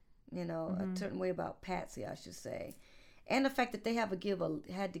 A certain way about Patsy, I should say. And the fact that they had to give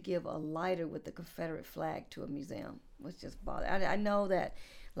a lighter with the Confederate flag to a museum was just bothering. I know that,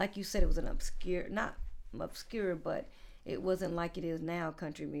 like you said, it was not obscure, but it wasn't like it is now,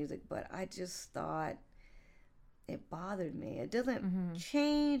 country music. But I just thought it bothered me. It doesn't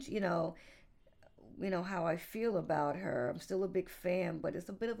change, how I feel about her. I'm still a big fan, but it's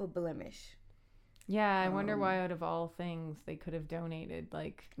a bit of a blemish. Yeah, I wonder why out of all things they could have donated.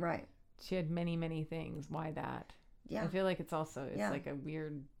 Like, right. She had many, many things. Why that? Yeah. I feel like it's like a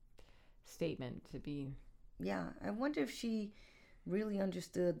weird statement to be. Yeah, I wonder if she really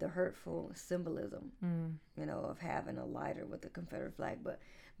understood the hurtful symbolism, of having a lighter with the Confederate flag, but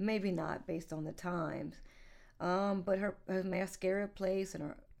maybe not based on the times. But her mascara place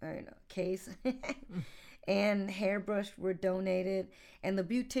and her case and hairbrush were donated, and the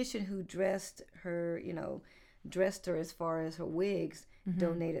beautician who dressed her as far as her wigs,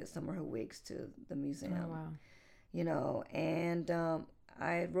 donated some of her wigs to the museum. Oh, wow. And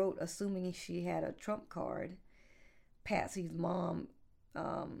I wrote, assuming she had a trump card, Patsy's mom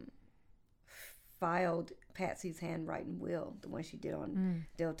filed Patsy's handwriting will, the one she did on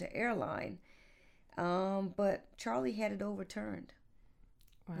Delta Airline. But Charlie had it overturned.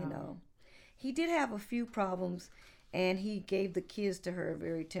 Wow. He did have a few problems, and he gave the kids to her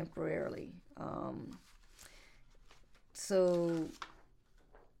very temporarily.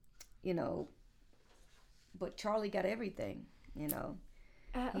 But Charlie got everything, he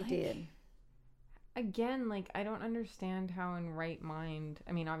did. Again, I don't understand how in right mind,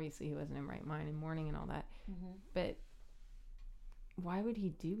 I mean, obviously he wasn't in right mind in mourning and all that, but why would he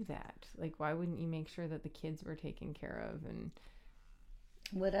do that? Why wouldn't you make sure that the kids were taken care of? And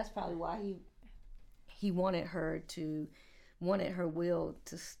well, that's probably why he wanted her will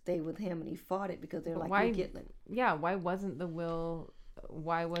to stay with him, and he fought it because they're like, why, you're getting it. Yeah, why wasn't the will?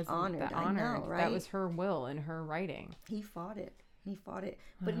 Why wasn't honored? That honored? I know, right? That was her will and her writing. He fought it.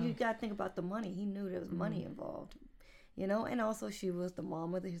 But you got to think about the money. He knew there was money involved, and also she was the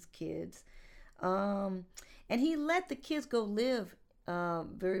mom of his kids. And he let the kids go live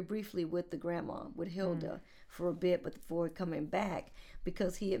very briefly with the grandma, with Hilda, for a bit, but before coming back,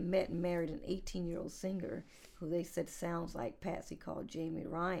 because he had met and married an 18-year-old singer who they said sounds like Patsy, called Jamie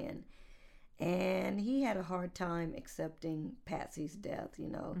Ryan. And he had a hard time accepting Patsy's death,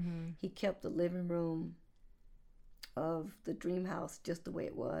 He kept the living room of the dream house just the way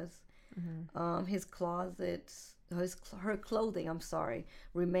it was. His closets, her clothing,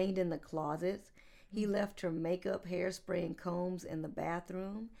 remained in the closets. He left her makeup, hairspray, and combs in the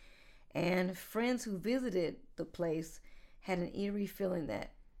bathroom. And friends who visited the place had an eerie feeling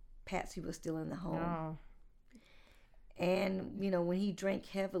that Patsy was still in the home. Oh. And, when he drank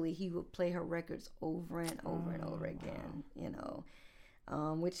heavily, he would play her records over and over and over again,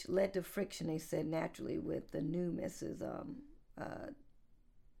 which led to friction, they said, naturally, with the new Mrs.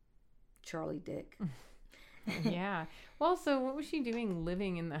 Charlie Dick. Yeah. Well, so what was she doing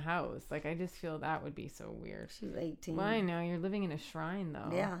living in the house? I just feel that would be so weird. She was 18. Well, I know. You're living in a shrine,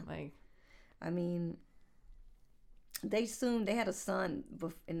 though. Yeah. They had a son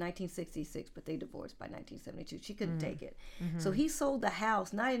in 1966, but they divorced by 1972. She couldn't take it. So he sold the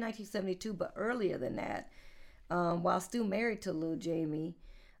house, not in 1972, but earlier than that, while still married to Lil Jamie,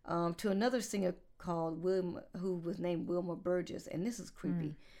 to another singer called Wilma, who was named Wilma Burgess. And this is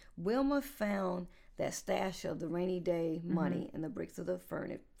creepy. Wilma found that stash of the rainy day money in the bricks of the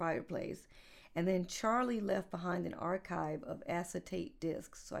fireplace. And then Charlie left behind an archive of acetate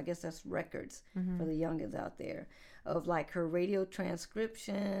discs. So I guess that's records for the youngins out there, of her radio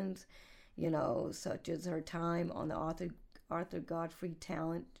transcriptions, such as her time on the Arthur Godfrey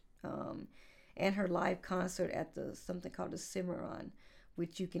Talent, and her live concert at something called the Cimarron,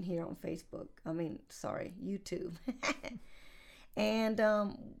 which you can hear on YouTube. And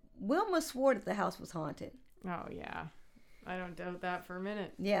Wilma swore that the house was haunted. Oh, yeah. I don't doubt that for a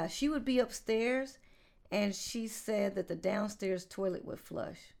minute. Yeah, she would be upstairs, and she said that the downstairs toilet would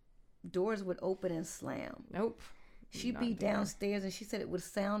flush. Doors would open and slam. Nope. She'd be downstairs, and she said it would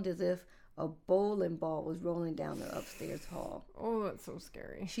sound as if a bowling ball was rolling down the upstairs hall. Oh, that's so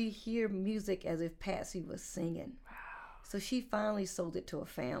scary. She'd hear music as if Patsy was singing. Wow. So she finally sold it to a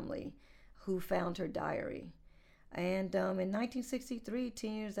family who found her diary. And in 1963,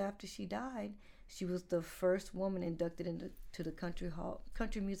 10 years after she died, She was the first woman inducted into the Country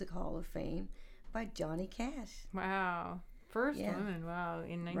Music Hall of Fame by Johnny Cash. Wow. First woman, wow,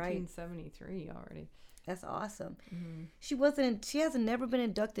 in 1973 already. That's awesome. Mm-hmm. She hasn't never been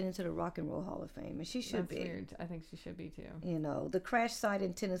inducted into the Rock and Roll Hall of Fame, and she should be. That's weird. I think she should be too. You know, the crash site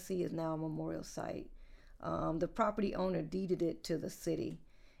in Tennessee is now a memorial site. The property owner deeded it to the city,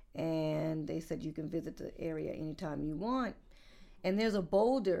 and they said you can visit the area anytime you want. And there's a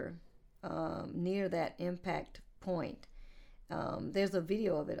boulder near that impact point. There's a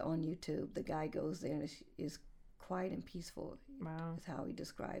video of it on YouTube. The guy goes there and is quiet and peaceful. Wow. Is how he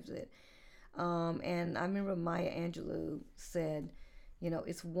describes it. And I remember Maya Angelou said, you know,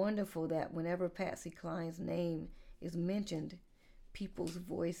 it's wonderful that whenever Patsy Cline's name is mentioned, people's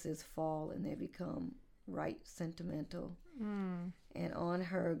voices fall and they become right sentimental. Mm. And on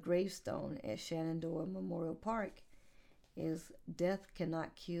her gravestone at Shenandoah Memorial Park is "Death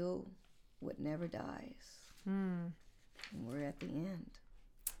cannot kill what never dies." Mm. And we're at the end.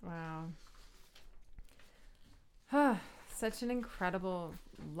 Wow. Such an incredible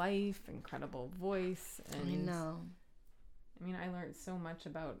life, incredible voice. And I know. I mean, I learned so much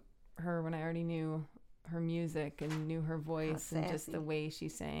about her when I already knew her music and knew her voice and just the way she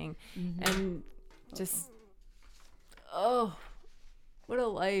sang. Mm-hmm. And just, what a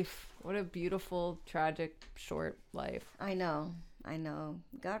life. What a beautiful, tragic, short life. I know.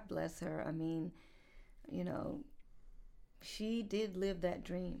 God bless her. I mean, you know, she did live that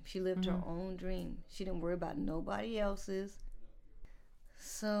dream. She lived her own dream. She didn't worry about nobody else's.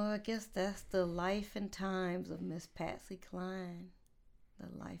 So I guess that's the life and times of Miss Patsy Cline. The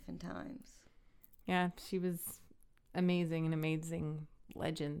life and times. Yeah, she was amazing, an amazing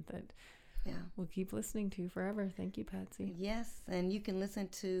legend that we'll keep listening to forever. Thank you, Patsy. Yes, and you can listen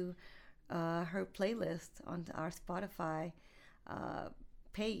to her playlist on our Spotify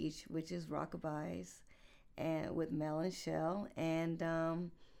page, which is Rockabye's, and with Mel and Shell. And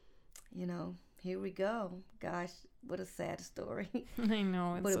you know, here we go. Gosh, what a sad story. I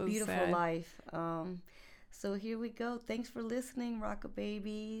know, it's what so a beautiful sad. life. So here we go. Thanks for listening,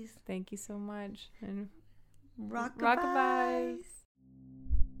 Rockababies. Thank you so much. And Rockabye.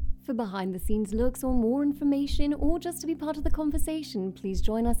 For behind-the-scenes looks or more information, or just to be part of the conversation, please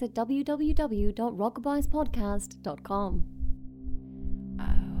join us at www.rockabyespodcast.com.